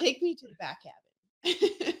 Take me to the back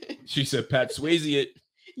cabin. she said Pat Swayze it.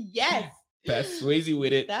 Yes. Pat Swayze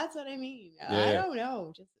with it. That's what I mean. I Yeah. don't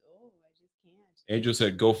know. I just can't. Angel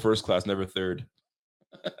said, "Go first class, never third."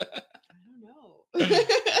 I don't know.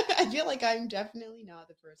 I feel like I'm definitely not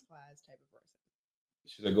the first class type of person.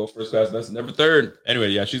 She said, "Go first class, that's never third." Anyway,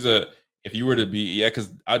 yeah, she's a. If you were to be, because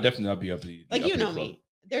I'd definitely not be up the Like, you uppity know club. me.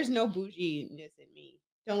 There's no bougie-ness in me.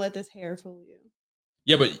 Don't let this hair fool you.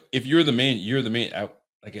 Yeah, but if you're the main,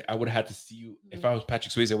 I would have had to see you. If I was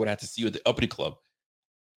Patrick Swayze, I would have had to see you at the uppity club.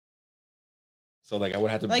 So like I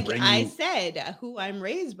would have to Like bring I you. said, who I'm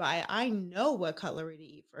raised by, I know what cutlery to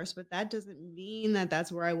eat first, but that doesn't mean that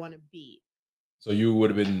that's where I want to be. So you would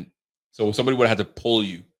have been. So somebody would have had to pull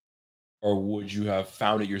you, or would you have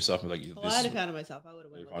found it yourself? And like, Well, I'd have found it myself. I would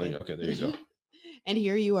have You went. found it? with Okay, there you go. And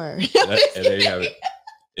here you are. And there you have it.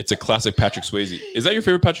 It's a classic Patrick Swayze. Is that your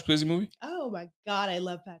favorite Patrick Swayze movie? Oh my god, I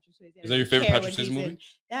love Patrick Swayze. I Is that your don't favorite care Patrick when Swayze he's movie? in.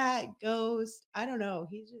 That goes. I don't know.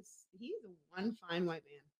 He's one fine white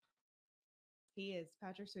man. He is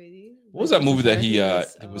Patrick Swayze. What was that movie that he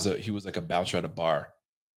is, he was like a bouncer at a bar?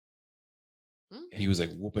 Hmm? And he was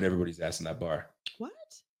like whooping everybody's ass in that bar. What?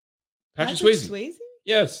 Patrick Swayze.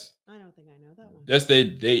 Yes. I don't think I know that one. That's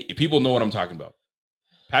they people know what I'm talking about.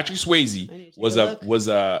 Patrick I Swayze need to take was a a look. was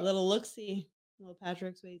a Little look see, little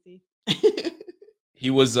Patrick Swayze. he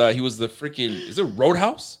was the freaking is it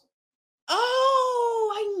Roadhouse?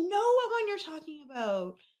 Oh, I know what one you're talking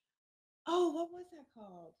about. Oh, what was that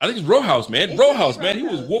called? I think it's Roadhouse, man. It's Roadhouse, not man. He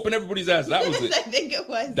was Roadhouse. whooping everybody's ass. That was I it. think it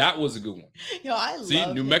was. That was a good one. Yo, I See,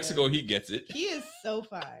 love New him. Mexico, he gets it. He is so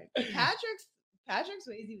fine. Patrick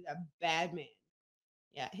Swayze was a bad man.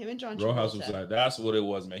 Yeah, him and John Roadhouse was Travolta. like, that's what it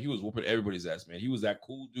was, man. He was whooping everybody's ass, man. He was that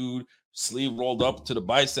cool dude, sleeve rolled up to the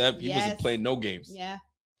bicep. He wasn't Yes. playing no games. Yeah.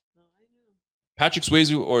 Oh, I know. Patrick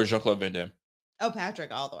Swayze or Jean-Claude Van Damme? Oh,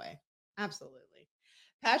 Patrick, all the way. Absolutely.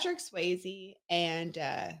 Patrick Swayze and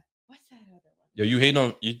what's that other one? Yo, you hating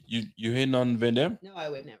on you hating on Van Damme? No, I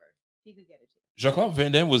would never. He could get it too. Jean-Claude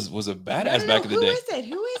Van Damme was a badass No, back in the Who day. is it?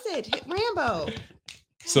 Who is it? Rambo.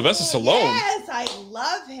 Sylvester Oh, Stallone. Yes, I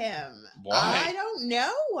love him. Why? I don't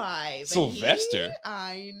know why. but Sylvester?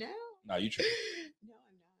 I know. Nah, you tripping. No,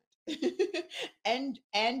 I'm not.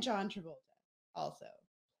 and John Travolta also.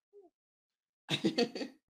 he is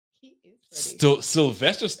pretty.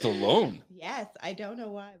 Sylvester Stallone. Yes, I don't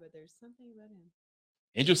know why, but there's something about him.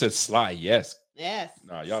 Angel said Sly. Yes. Yes.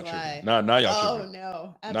 Nah, y'all Sly. tripping. Nah, y'all Oh tripping.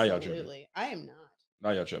 no, Now y'all tripping. absolutely. I am not.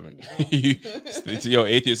 Nah, y'all tripping. No. Yo,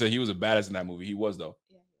 Atheist said he was a badass in that movie. He was though.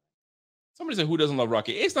 Yeah. Somebody said, "Who doesn't love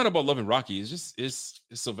Rocky?" It's not about loving Rocky. It's just it's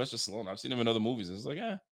Sylvester Stallone. I've seen him in other movies. And it's like,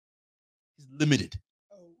 he's limited.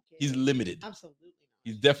 Okay. He's limited. Absolutely not.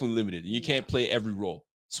 He's definitely limited. You can't play every role.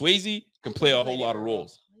 Swayze can play a whole lot of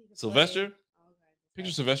roles. Sylvester,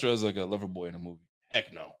 picture Sylvester as like a lover boy in a movie.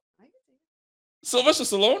 Heck no. Sylvester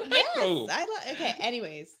Stallone? Heck Yes, no. okay,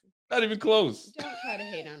 anyways. Not even close. Don't try to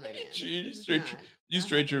hate on my man. You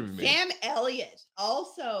straight tripping, man. Sam Elliott.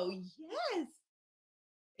 Also, yes.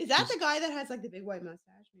 Is that the guy that has like the big white mustache?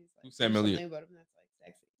 Who's Sam Elliott? Something about him that's like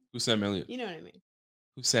sexy. Who's Sam Elliott? You know what I mean?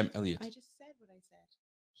 Who's Sam Elliott? I just said what I said.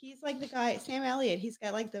 He's like the guy, Sam Elliott. He's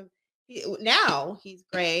got like now he's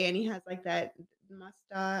gray and he has like that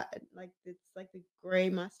mustache, like it's like the gray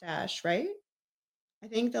mustache, right? I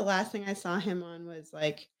think the last thing I saw him on was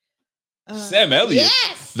like Sam Elliott.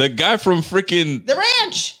 Yes, the guy from freaking The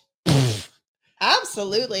Ranch.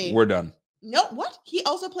 Absolutely. We're done. No, what? He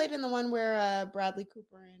also played in the one where Bradley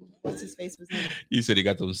Cooper and what's his face was in. You said he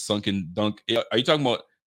got those sunken dunk. Are you talking about?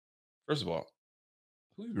 First of all,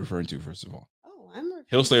 who are you referring to? First of all, I'm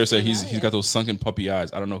Hillslayer said he's got those sunken puppy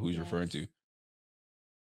eyes. I don't know who he's referring to.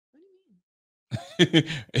 What do you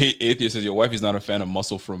mean? Atheist says your wife is not a fan of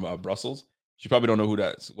Muscle from Brussels. She probably don't know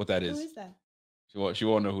what that is. Who is that? She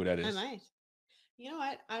won't know who that is. I might. You know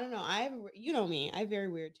what? I don't know. You know me. I have very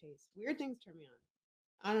weird taste. Weird things turn me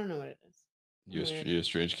on. I don't know what it is. You're a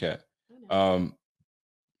strange cat. I know.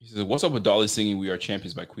 He says, "What's up with Dolly singing 'We Are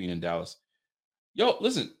Champions' by Queen in Dallas?" Yo,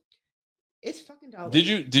 listen. It's fucking Dolly. Did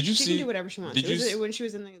you she see? Can do whatever she wants. Did you when she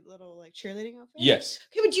was in the little like cheerleading outfit? Yes.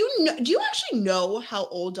 Okay, but do you actually know how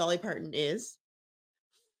old Dolly Parton is?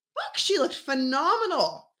 Fuck, she looked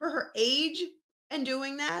phenomenal for her age and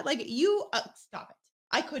doing that. Like you, stop it.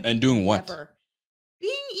 I could. And doing what? Never.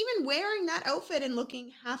 Even wearing that outfit and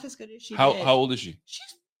looking half as good as she did. How old is she?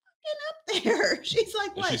 She's fucking up there. She's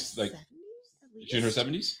like what? She's like 70s? She's in her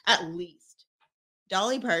 70s? At least.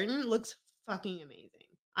 Dolly Parton looks fucking amazing.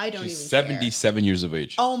 I don't She's even 77 care. years of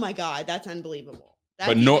age. Oh my god, that's unbelievable.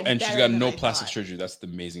 That's she's got no plastic surgery. That's the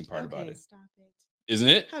amazing part about it. Stop it. Isn't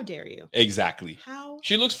it? How dare you? Exactly. How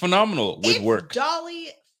she looks phenomenal with work. Dolly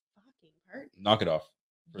fucking Parton. Knock it off.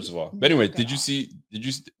 First of all. But anyway, did you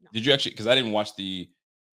actually, because I didn't watch the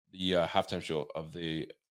halftime show of the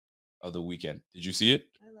weekend. Did you see it?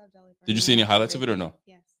 I love Dolly Parton. Did you see any highlights of it or no?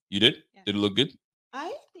 Yes. You did? Yeah. Did it look good?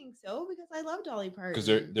 I think so because I love Dolly Parton. Because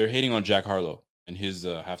they're hating on Jack Harlow and his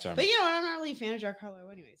halftime. But you know what? I'm not really a fan of Jack Harlow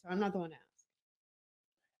anyway, so I'm not the one to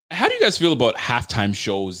ask. How do you guys feel about halftime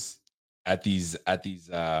shows at these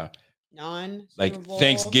non like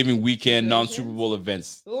Thanksgiving weekend non-Super Bowl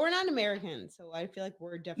events? But we're not Americans, so I feel like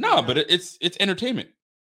we're definitely no, but it's entertainment.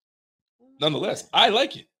 Nonetheless, I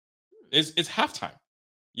like it. It's halftime.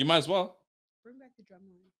 You might as well bring back the drum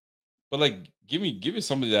line. But like, give me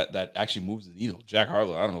somebody that actually moves the needle. Jack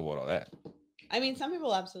Harlow, I don't know about all that. I mean, some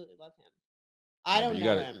people absolutely love him. I don't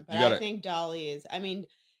know him, but I think Dolly is. I mean,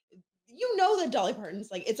 you know that Dolly Parton's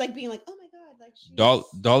like, it's like being like, oh my god, like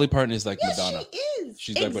Dolly Parton is like Madonna. She is.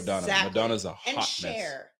 She's like Madonna. Madonna's a hot mess.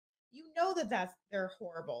 You know they're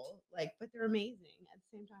horrible, like, but they're amazing at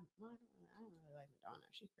the same time. Well, I don't really like Madonna.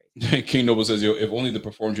 She's crazy. King Noble says, "Yo, if only the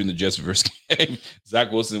performance in the Jets versus game,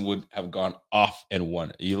 Zach Wilson would have gone off and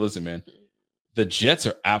won." You listen, man. The Jets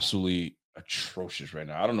are absolutely atrocious right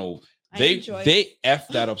now. I don't know. They effed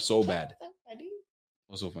that up so bad.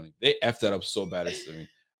 What's so funny? They effed that up so bad.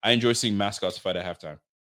 I enjoy seeing mascots fight at halftime.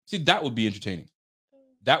 See, that would be entertaining.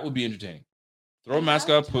 That would be entertaining. Throw a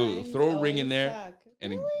mascot, throw a ring in there,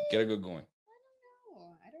 and get a good going.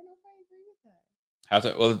 I don't know if I agree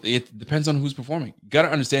with that. Halftime. Well, it depends on who's performing. You got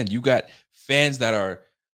to understand, you got fans that are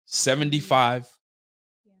 75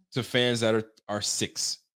 to fans that are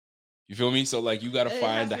 6. You feel me? So like, you got to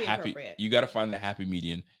find the happy. You got to find the happy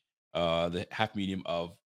median, the half medium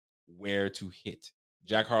of where to hit.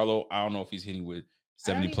 Jack Harlow, I don't know if he's hitting with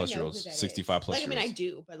 70 plus year olds, 65 plus year olds. I mean, I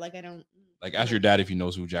do, but like, I don't. Like, ask your dad if he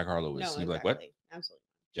knows who Jack Harlow is. No, He'd be exactly. like, what? Absolutely.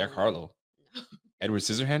 Jack Harlow? No. Edward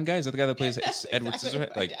Scissorhand guy? Is that the guy that plays Edward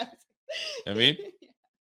Scissorhand? Like, I mean,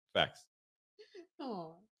 facts.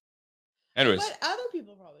 Oh. Anyways. But other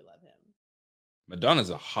people probably love him. Madonna's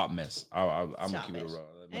a hot mess. I'm going to keep it real.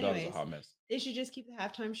 Madonna's a hot mess. They should just keep the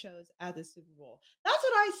halftime shows at the Super Bowl. That's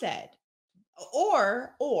what I said.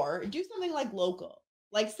 Or do something like local.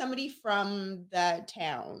 Like somebody from that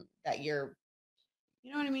town that you're,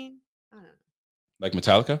 you know what I mean? I don't know. Like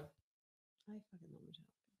Metallica? I fucking love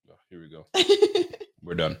Metallica. Oh, here we go.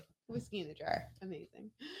 We're done. Whiskey in the Jar.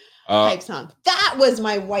 Amazing. Hype song. That was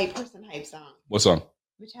my white person hype song. What song?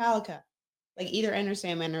 Metallica. Like either Enter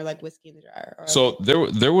Sandman or like Whiskey in the Jar. Or so there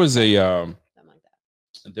was a something like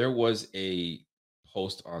that. There was a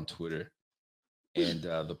post on Twitter, and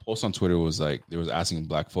the post on Twitter was like, they was asking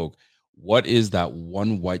black folk, what is that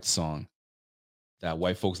one white song that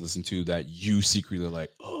white folks listen to that you secretly are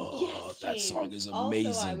like, oh, Yes, that song James. is Also, I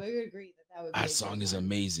amazing. would agree that would be a That good song is one.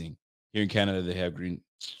 amazing. Here in Canada, they have green.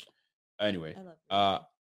 Anyway, I love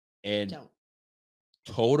and Don't.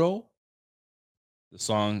 Toto, the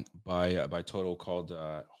song by Toto called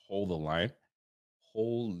 "Hold the Line."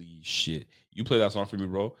 Holy shit! You play that song for me,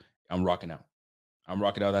 bro. I'm rocking out. I'm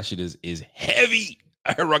rocking out. That shit is heavy.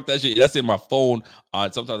 I rock that shit. That's in my phone.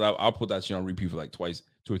 Sometimes I'll put that shit on repeat for like 2 or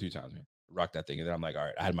 3 times, man. Rock that thing, and then I'm like, all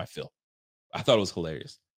right, I had my fill. I thought it was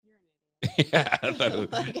hilarious. Yeah, I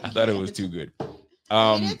thought it was too good.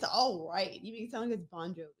 I mean, it's all right. You make it sound like it's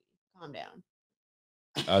Bon Jovi. Calm down.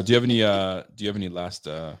 Do you have any last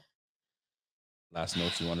notes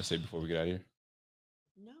you want to say before we get out of here?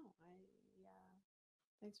 No,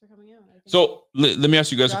 thanks for coming out. So let me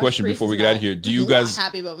ask you guys a question Priest before we is get out not- of here. Do he's you not guys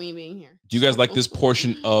happy about me being here? do you guys like this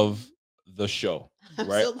portion of the show?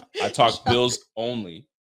 Right? Absolutely. I talk Bills only.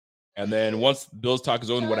 And then once Bills talk is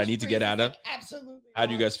over, what I Josh need to Priest get is out of, like, absolutely. how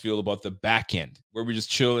do you not. guys feel about the back end where we just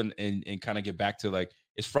chill and kind of get back to like,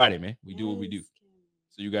 it's Friday, man. We do what we do. Yes, Kim.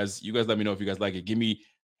 So you guys let me know if you guys like it. Give me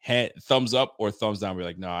thumbs up or thumbs down. We're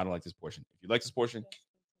like, no, I don't like this portion. If you like this portion,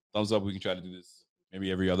 thumbs up. We can try to do this maybe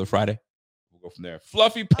every other Friday. We'll go from there.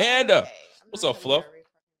 Fluffy Panda. Okay. I'm What's not up, gonna Fluff? worry.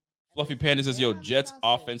 Fluffy Panda says, yo, Yeah, I'm Jets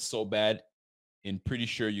exhausted. offense so bad and pretty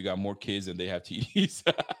sure you got more kids than they have TDs.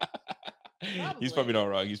 He's probably not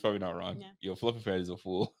wrong. Yeah. Yo, Fluffy Panda is a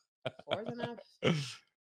fool. 4's enough.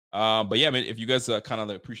 But yeah, man, if you guys kind of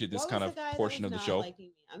appreciate this What kind was of the guy that portion was of the not show, liking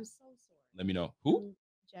me? I'm so sorry. let me know. Who?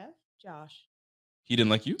 Jeff? Josh? He didn't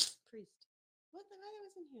like you? Priest? What, the guy that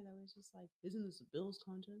was in here that was just like, isn't this Bill's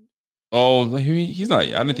content? Oh, he's not. I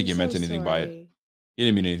didn't think I'm he meant so anything by it. sorry. He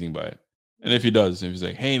didn't mean anything by it. And if he does, if he's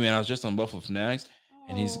like, hey, man, I was just on Buffalo Fanatics,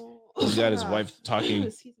 and he's got his wife talking.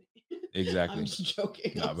 Excuse me. Exactly. I'm just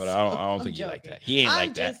joking. No, I'm but so- I don't I'm think he like joking. that. He ain't I'm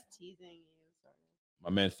like that. just teasing you. Sorry. My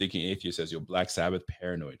man Thinking Atheist says, yo, Black Sabbath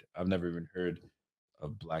paranoid. I've never even heard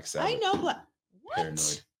of Black Sabbath. I know, but what?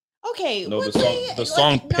 Paranoid. Okay. No, what the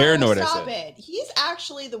song Paranoid, I Stop said. it. He's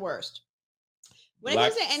actually the worst. When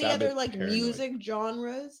Black it comes to any Sabbath other like Paranoid. music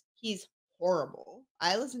genres, he's horrible.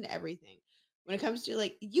 I listen to everything. When it comes to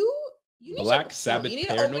like you need Black to, Sabbath you need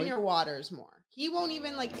to Paranoid? open your waters more. He won't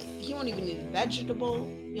even eat vegetable.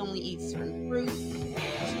 He only eats certain fruits.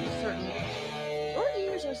 Certain. Your New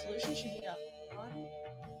Year's resolution should be a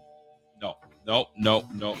No.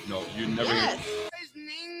 You never hear, Yes.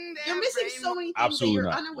 You're missing so many things absolutely that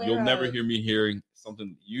you're not. unaware You'll never of. hear me hearing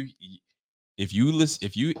something. If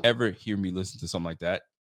you ever hear me listen to something like that,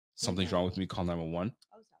 something's wrong with me. Call 911.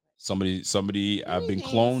 Oh, stop it. Somebody. I've been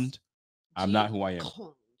Many cloned. things. I'm not who I am.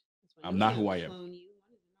 Cloned. That's when I'm you not say who I am. clone you.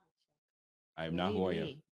 I am What not do who I you am.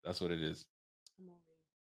 mean? That's what it is. I'm over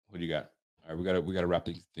you. What do you got? All right, we gotta wrap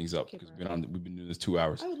things up Okay, because bro. we've been doing this 2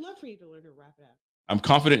 hours. I would love for you to learn to wrap it up. I'm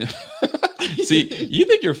confident. See, you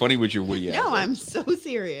think you're funny with your witty ass. No, right? I'm so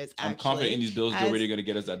serious. I'm Actually. confident in these Bills. They're as- already gonna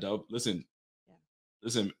get us that dub. Listen, Yeah.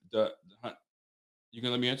 listen. You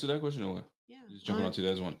can let me answer that question or what? Yeah. Just jumping alright.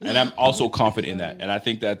 onto that one. And I'm also confident in that. And I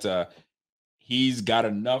think that he's got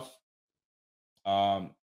enough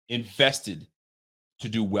invested to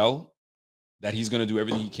do well that he's going to do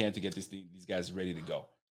everything he can to get these guys ready to go.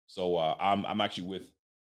 So I'm actually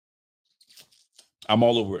I'm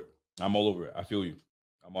all over it. I feel you.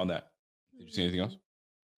 I'm on that. Did you see anything else?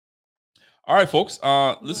 All right, folks.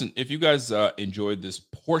 Listen, if you guys enjoyed this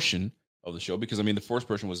portion of the show, because I mean, the first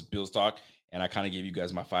portion was Bills talk, and I kind of gave you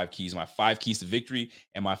guys my 5 keys to victory,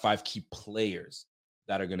 and my 5 key players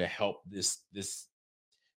that are going to help this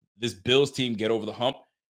Bills team get over the hump,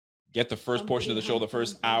 get the first portion of the show, the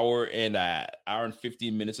first hour and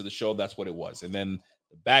 15 minutes of the show. That's what it was, and then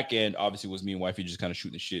the back end obviously was me and wifey just kind of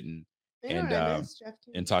shooting the shit and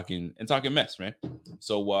talking mess, man.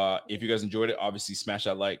 So if you guys enjoyed it, obviously smash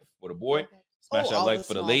that like for the boy, smash that like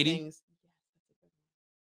for the lady.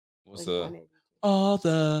 What's all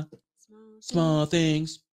the small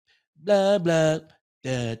things, blah blah,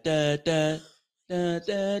 da da da da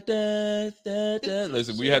da da da da.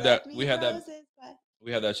 Listen, we had that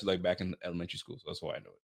shit like back in elementary school, so that's why I know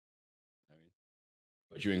it. I mean,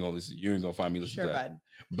 but you ain't gonna listen. You ain't gonna find me listening to that, bud.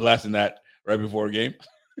 blasting that right before a game.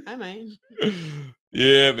 I might.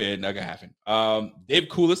 Yeah, man, not gonna happen. Dave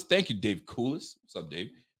Coolis, thank you, Dave Coolis. What's up, Dave?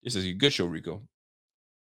 This is a good show, Rico.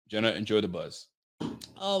 Jenna, enjoy the buzz.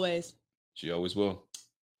 Always. She always will.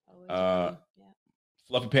 Always. Yeah.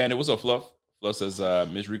 Fluffy Panda, what's up, Fluff? Fluff says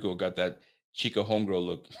Miss Rico got that Chica homegirl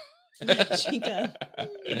look. Chica.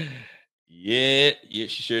 Yeah, she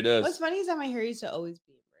sure does. What's funny is that my hair used to always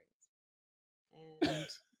be in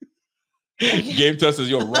braids. And Game Test says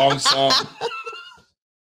your wrong song.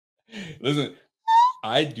 Listen,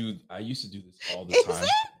 I used to do this all the Is time. it?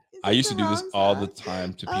 I used to do this all the song?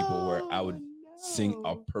 time to people where I would sing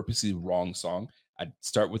a no. purposely wrong song. I'd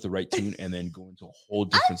start with the right tune and then go into a whole I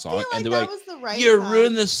different feel song. like And they're that like, was the right "You song.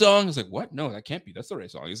 ruined the song." It's like, what? No, that can't be. That's the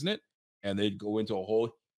right song, isn't it? And they'd go into a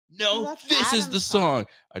whole. No, that's this is the Adam's song. song.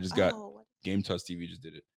 I just got Oh, Game Tuss TV just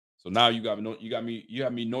did it. So now you have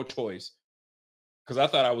me no choice. Because I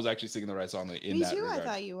thought I was actually singing the right song in me that too. regard. I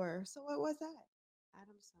thought you were. So what was that?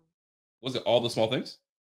 Adam's song. Was it All the Small Things?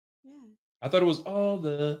 Yeah. I thought it was All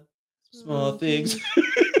the Small Small Things.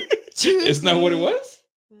 things. Isn't that what it was?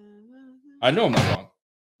 I know I'm not wrong.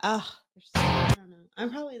 Oh, I don't know. I'm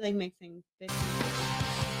probably like mixing 50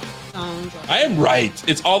 songs. I am right.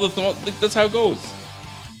 It's all the that's how it goes.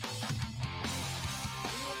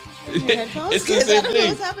 It's the I same don't know thing.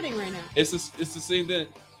 what's happening right now. It's the same thing.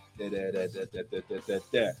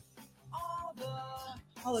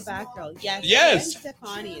 Oh, the back girl. Yes. Yes. Gwen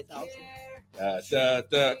Stefani is also.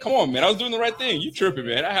 Come on, man. I was doing the right thing. You tripping,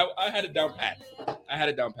 man. I had it down pat.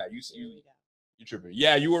 You tripping.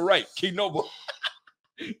 Yeah, you were right. King Noble.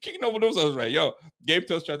 King Noble knows I was right. Yo, Game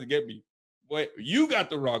Tuss tried to get me. Boy, you got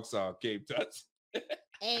the wrong song, Game Tuss.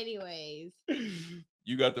 Anyways.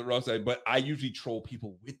 You got the wrong side, but I usually troll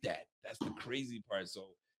people with that. That's the crazy part. So,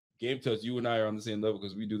 Game Tuss, you and I are on the same level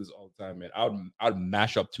because we do this all the time, man. I'd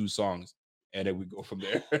mash up 2 songs and then we go from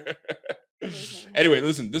there. Anyway,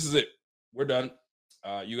 listen, this is it. We're done.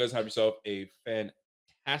 You guys have yourself a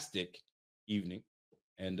fantastic evening,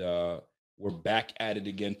 and we're back at it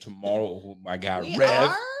again tomorrow. Oh my God, We Rev.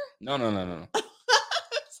 are? No.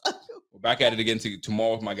 We're back at it again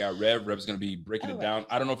tomorrow with my guy Rev. Rev's going to be breaking it down.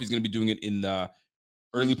 I don't know if he's going to be doing it in the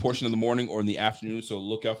early portion of the morning or in the afternoon. So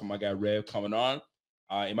look out for my guy Rev coming on.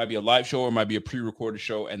 It might be a live show or it might be a pre-recorded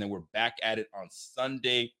show. And then we're back at it on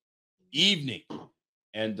Sunday evening.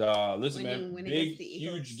 And listen, man, big,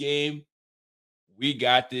 huge game. We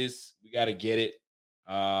got this. We got to get it.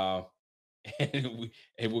 And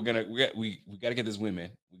we got to get this win,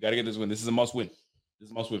 man. We got to get this win. This is a must win.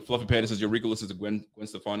 Fluffy Panda says Eureka listens to Gwen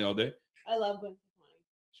Stefani all day. I love Gwen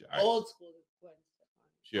Stefani. Right. Old school Gwen Stefani.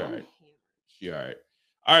 She all right. She all right.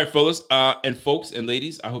 All right, fellas and folks and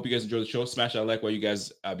ladies. I hope you guys enjoy the show. Smash that like while you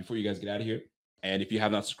guys before you guys get out of here. And if you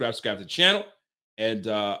have not subscribed to the channel. And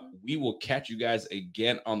we will catch you guys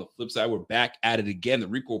again on the flip side. We're back at it again. The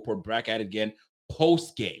Rico Report back at it again.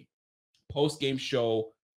 Post game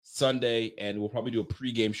show Sunday, and we'll probably do a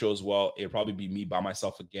pre-game show as well. It'll probably be me by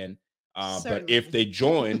myself again. But if they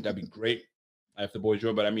join, that'd be great. If the boys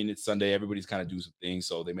join, but I mean it's Sunday. Everybody's kind of doing some things,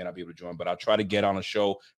 so they may not be able to join. But I'll try to get on a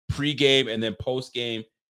show pre-game and then post-game.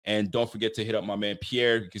 And don't forget to hit up my man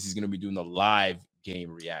Pierre because he's going to be doing the live game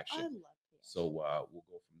reaction. I love it. So we'll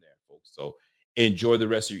go from there, folks. So enjoy the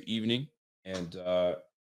rest of your evening. And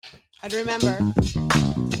I'd remember if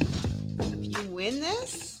you win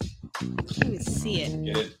this, you can't even see it.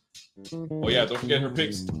 Get it. Oh yeah, don't forget her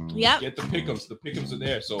picks. Yep. Get the pick'ems. The pick'ems are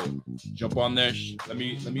there. So jump on there. Let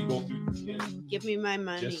me go through. Give me my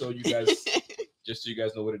money. Just so you guys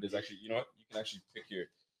know what it is. Actually, you know what? You can actually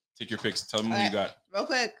take your picks. Tell them what you got. Real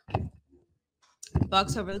quick.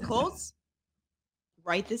 Bucks over the Colts.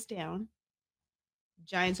 Write this down.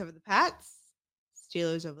 Giants over the Pats.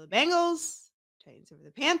 Steelers over the Bengals. Titans over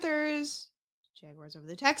the Panthers. Jaguars over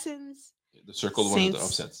the Texans. The circle, one of the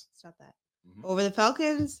upsets. Stop that. Mm-hmm. Over the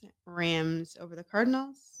Falcons. Rams over the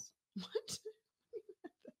Cardinals. What?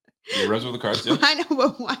 The Rams over the Cards, yeah. I know,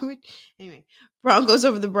 but why would... Anyway. Broncos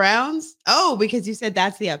over the Browns. Oh, because you said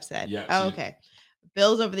that's the upset. Yeah. Oh, okay.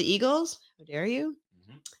 Bills over the Eagles. How dare you?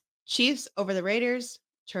 Mm-hmm. Chiefs over the Raiders.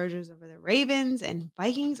 Chargers over the Ravens. And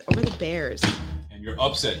Vikings over the Bears. And your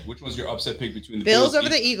upset. Which one's your upset pick between the Bills over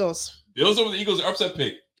the Eagles? Bills over the Eagles are upset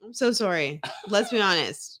pick. I'm so sorry. Let's be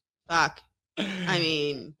honest. Fuck. I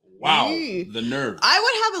mean, wow, the nerve. I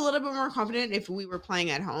would have a little bit more confidence if we were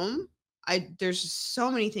playing at home. There's just so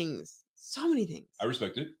many things. I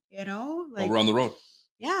respect it. You know, like we're on the road.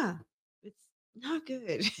 Yeah, it's not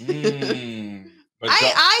good. But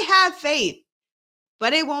I have faith,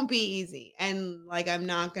 but it won't be easy. And like, I'm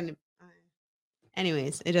not gonna.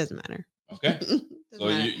 Anyways, it doesn't matter. Okay. So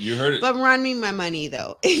you heard it. But run me my money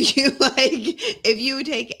though. If you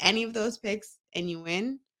take any of those picks and you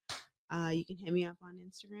win, you can hit me up on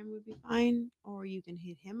Instagram, would be fine, or you can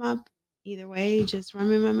hit him up. Either way, just run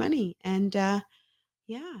me my money. And yeah,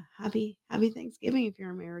 happy Thanksgiving if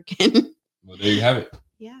you're American. Well, there you have it.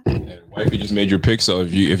 Yeah. And wifey just made your pick, so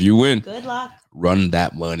if you win, good luck. Run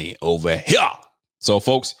that money over here. So,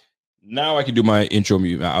 folks, now I can do my outro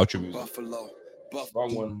music. Buffalo.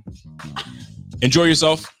 Wrong one. Enjoy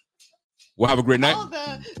yourself. We'll have a great night. All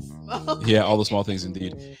the well. Yeah, all the small things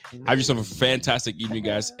indeed. Have yourself a fantastic evening,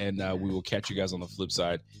 guys, and we will catch you guys on the flip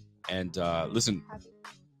side. And listen,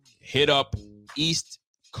 hit up East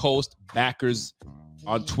Coast Backers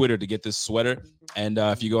on Twitter to get this sweater. And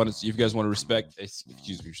if you guys want to if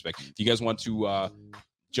you guys want to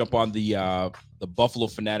jump on the Buffalo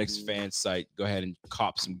Fanatics fan site, go ahead and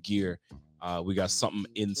cop some gear. We got something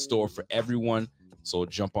in store for everyone, so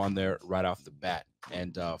jump on there right off the bat.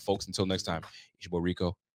 And folks, until next time, it's your boy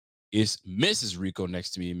Rico. It's Mrs. Rico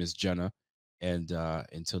next to me, Miss Jenna. And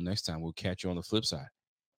until next time, we'll catch you on the flip side.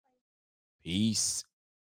 Peace.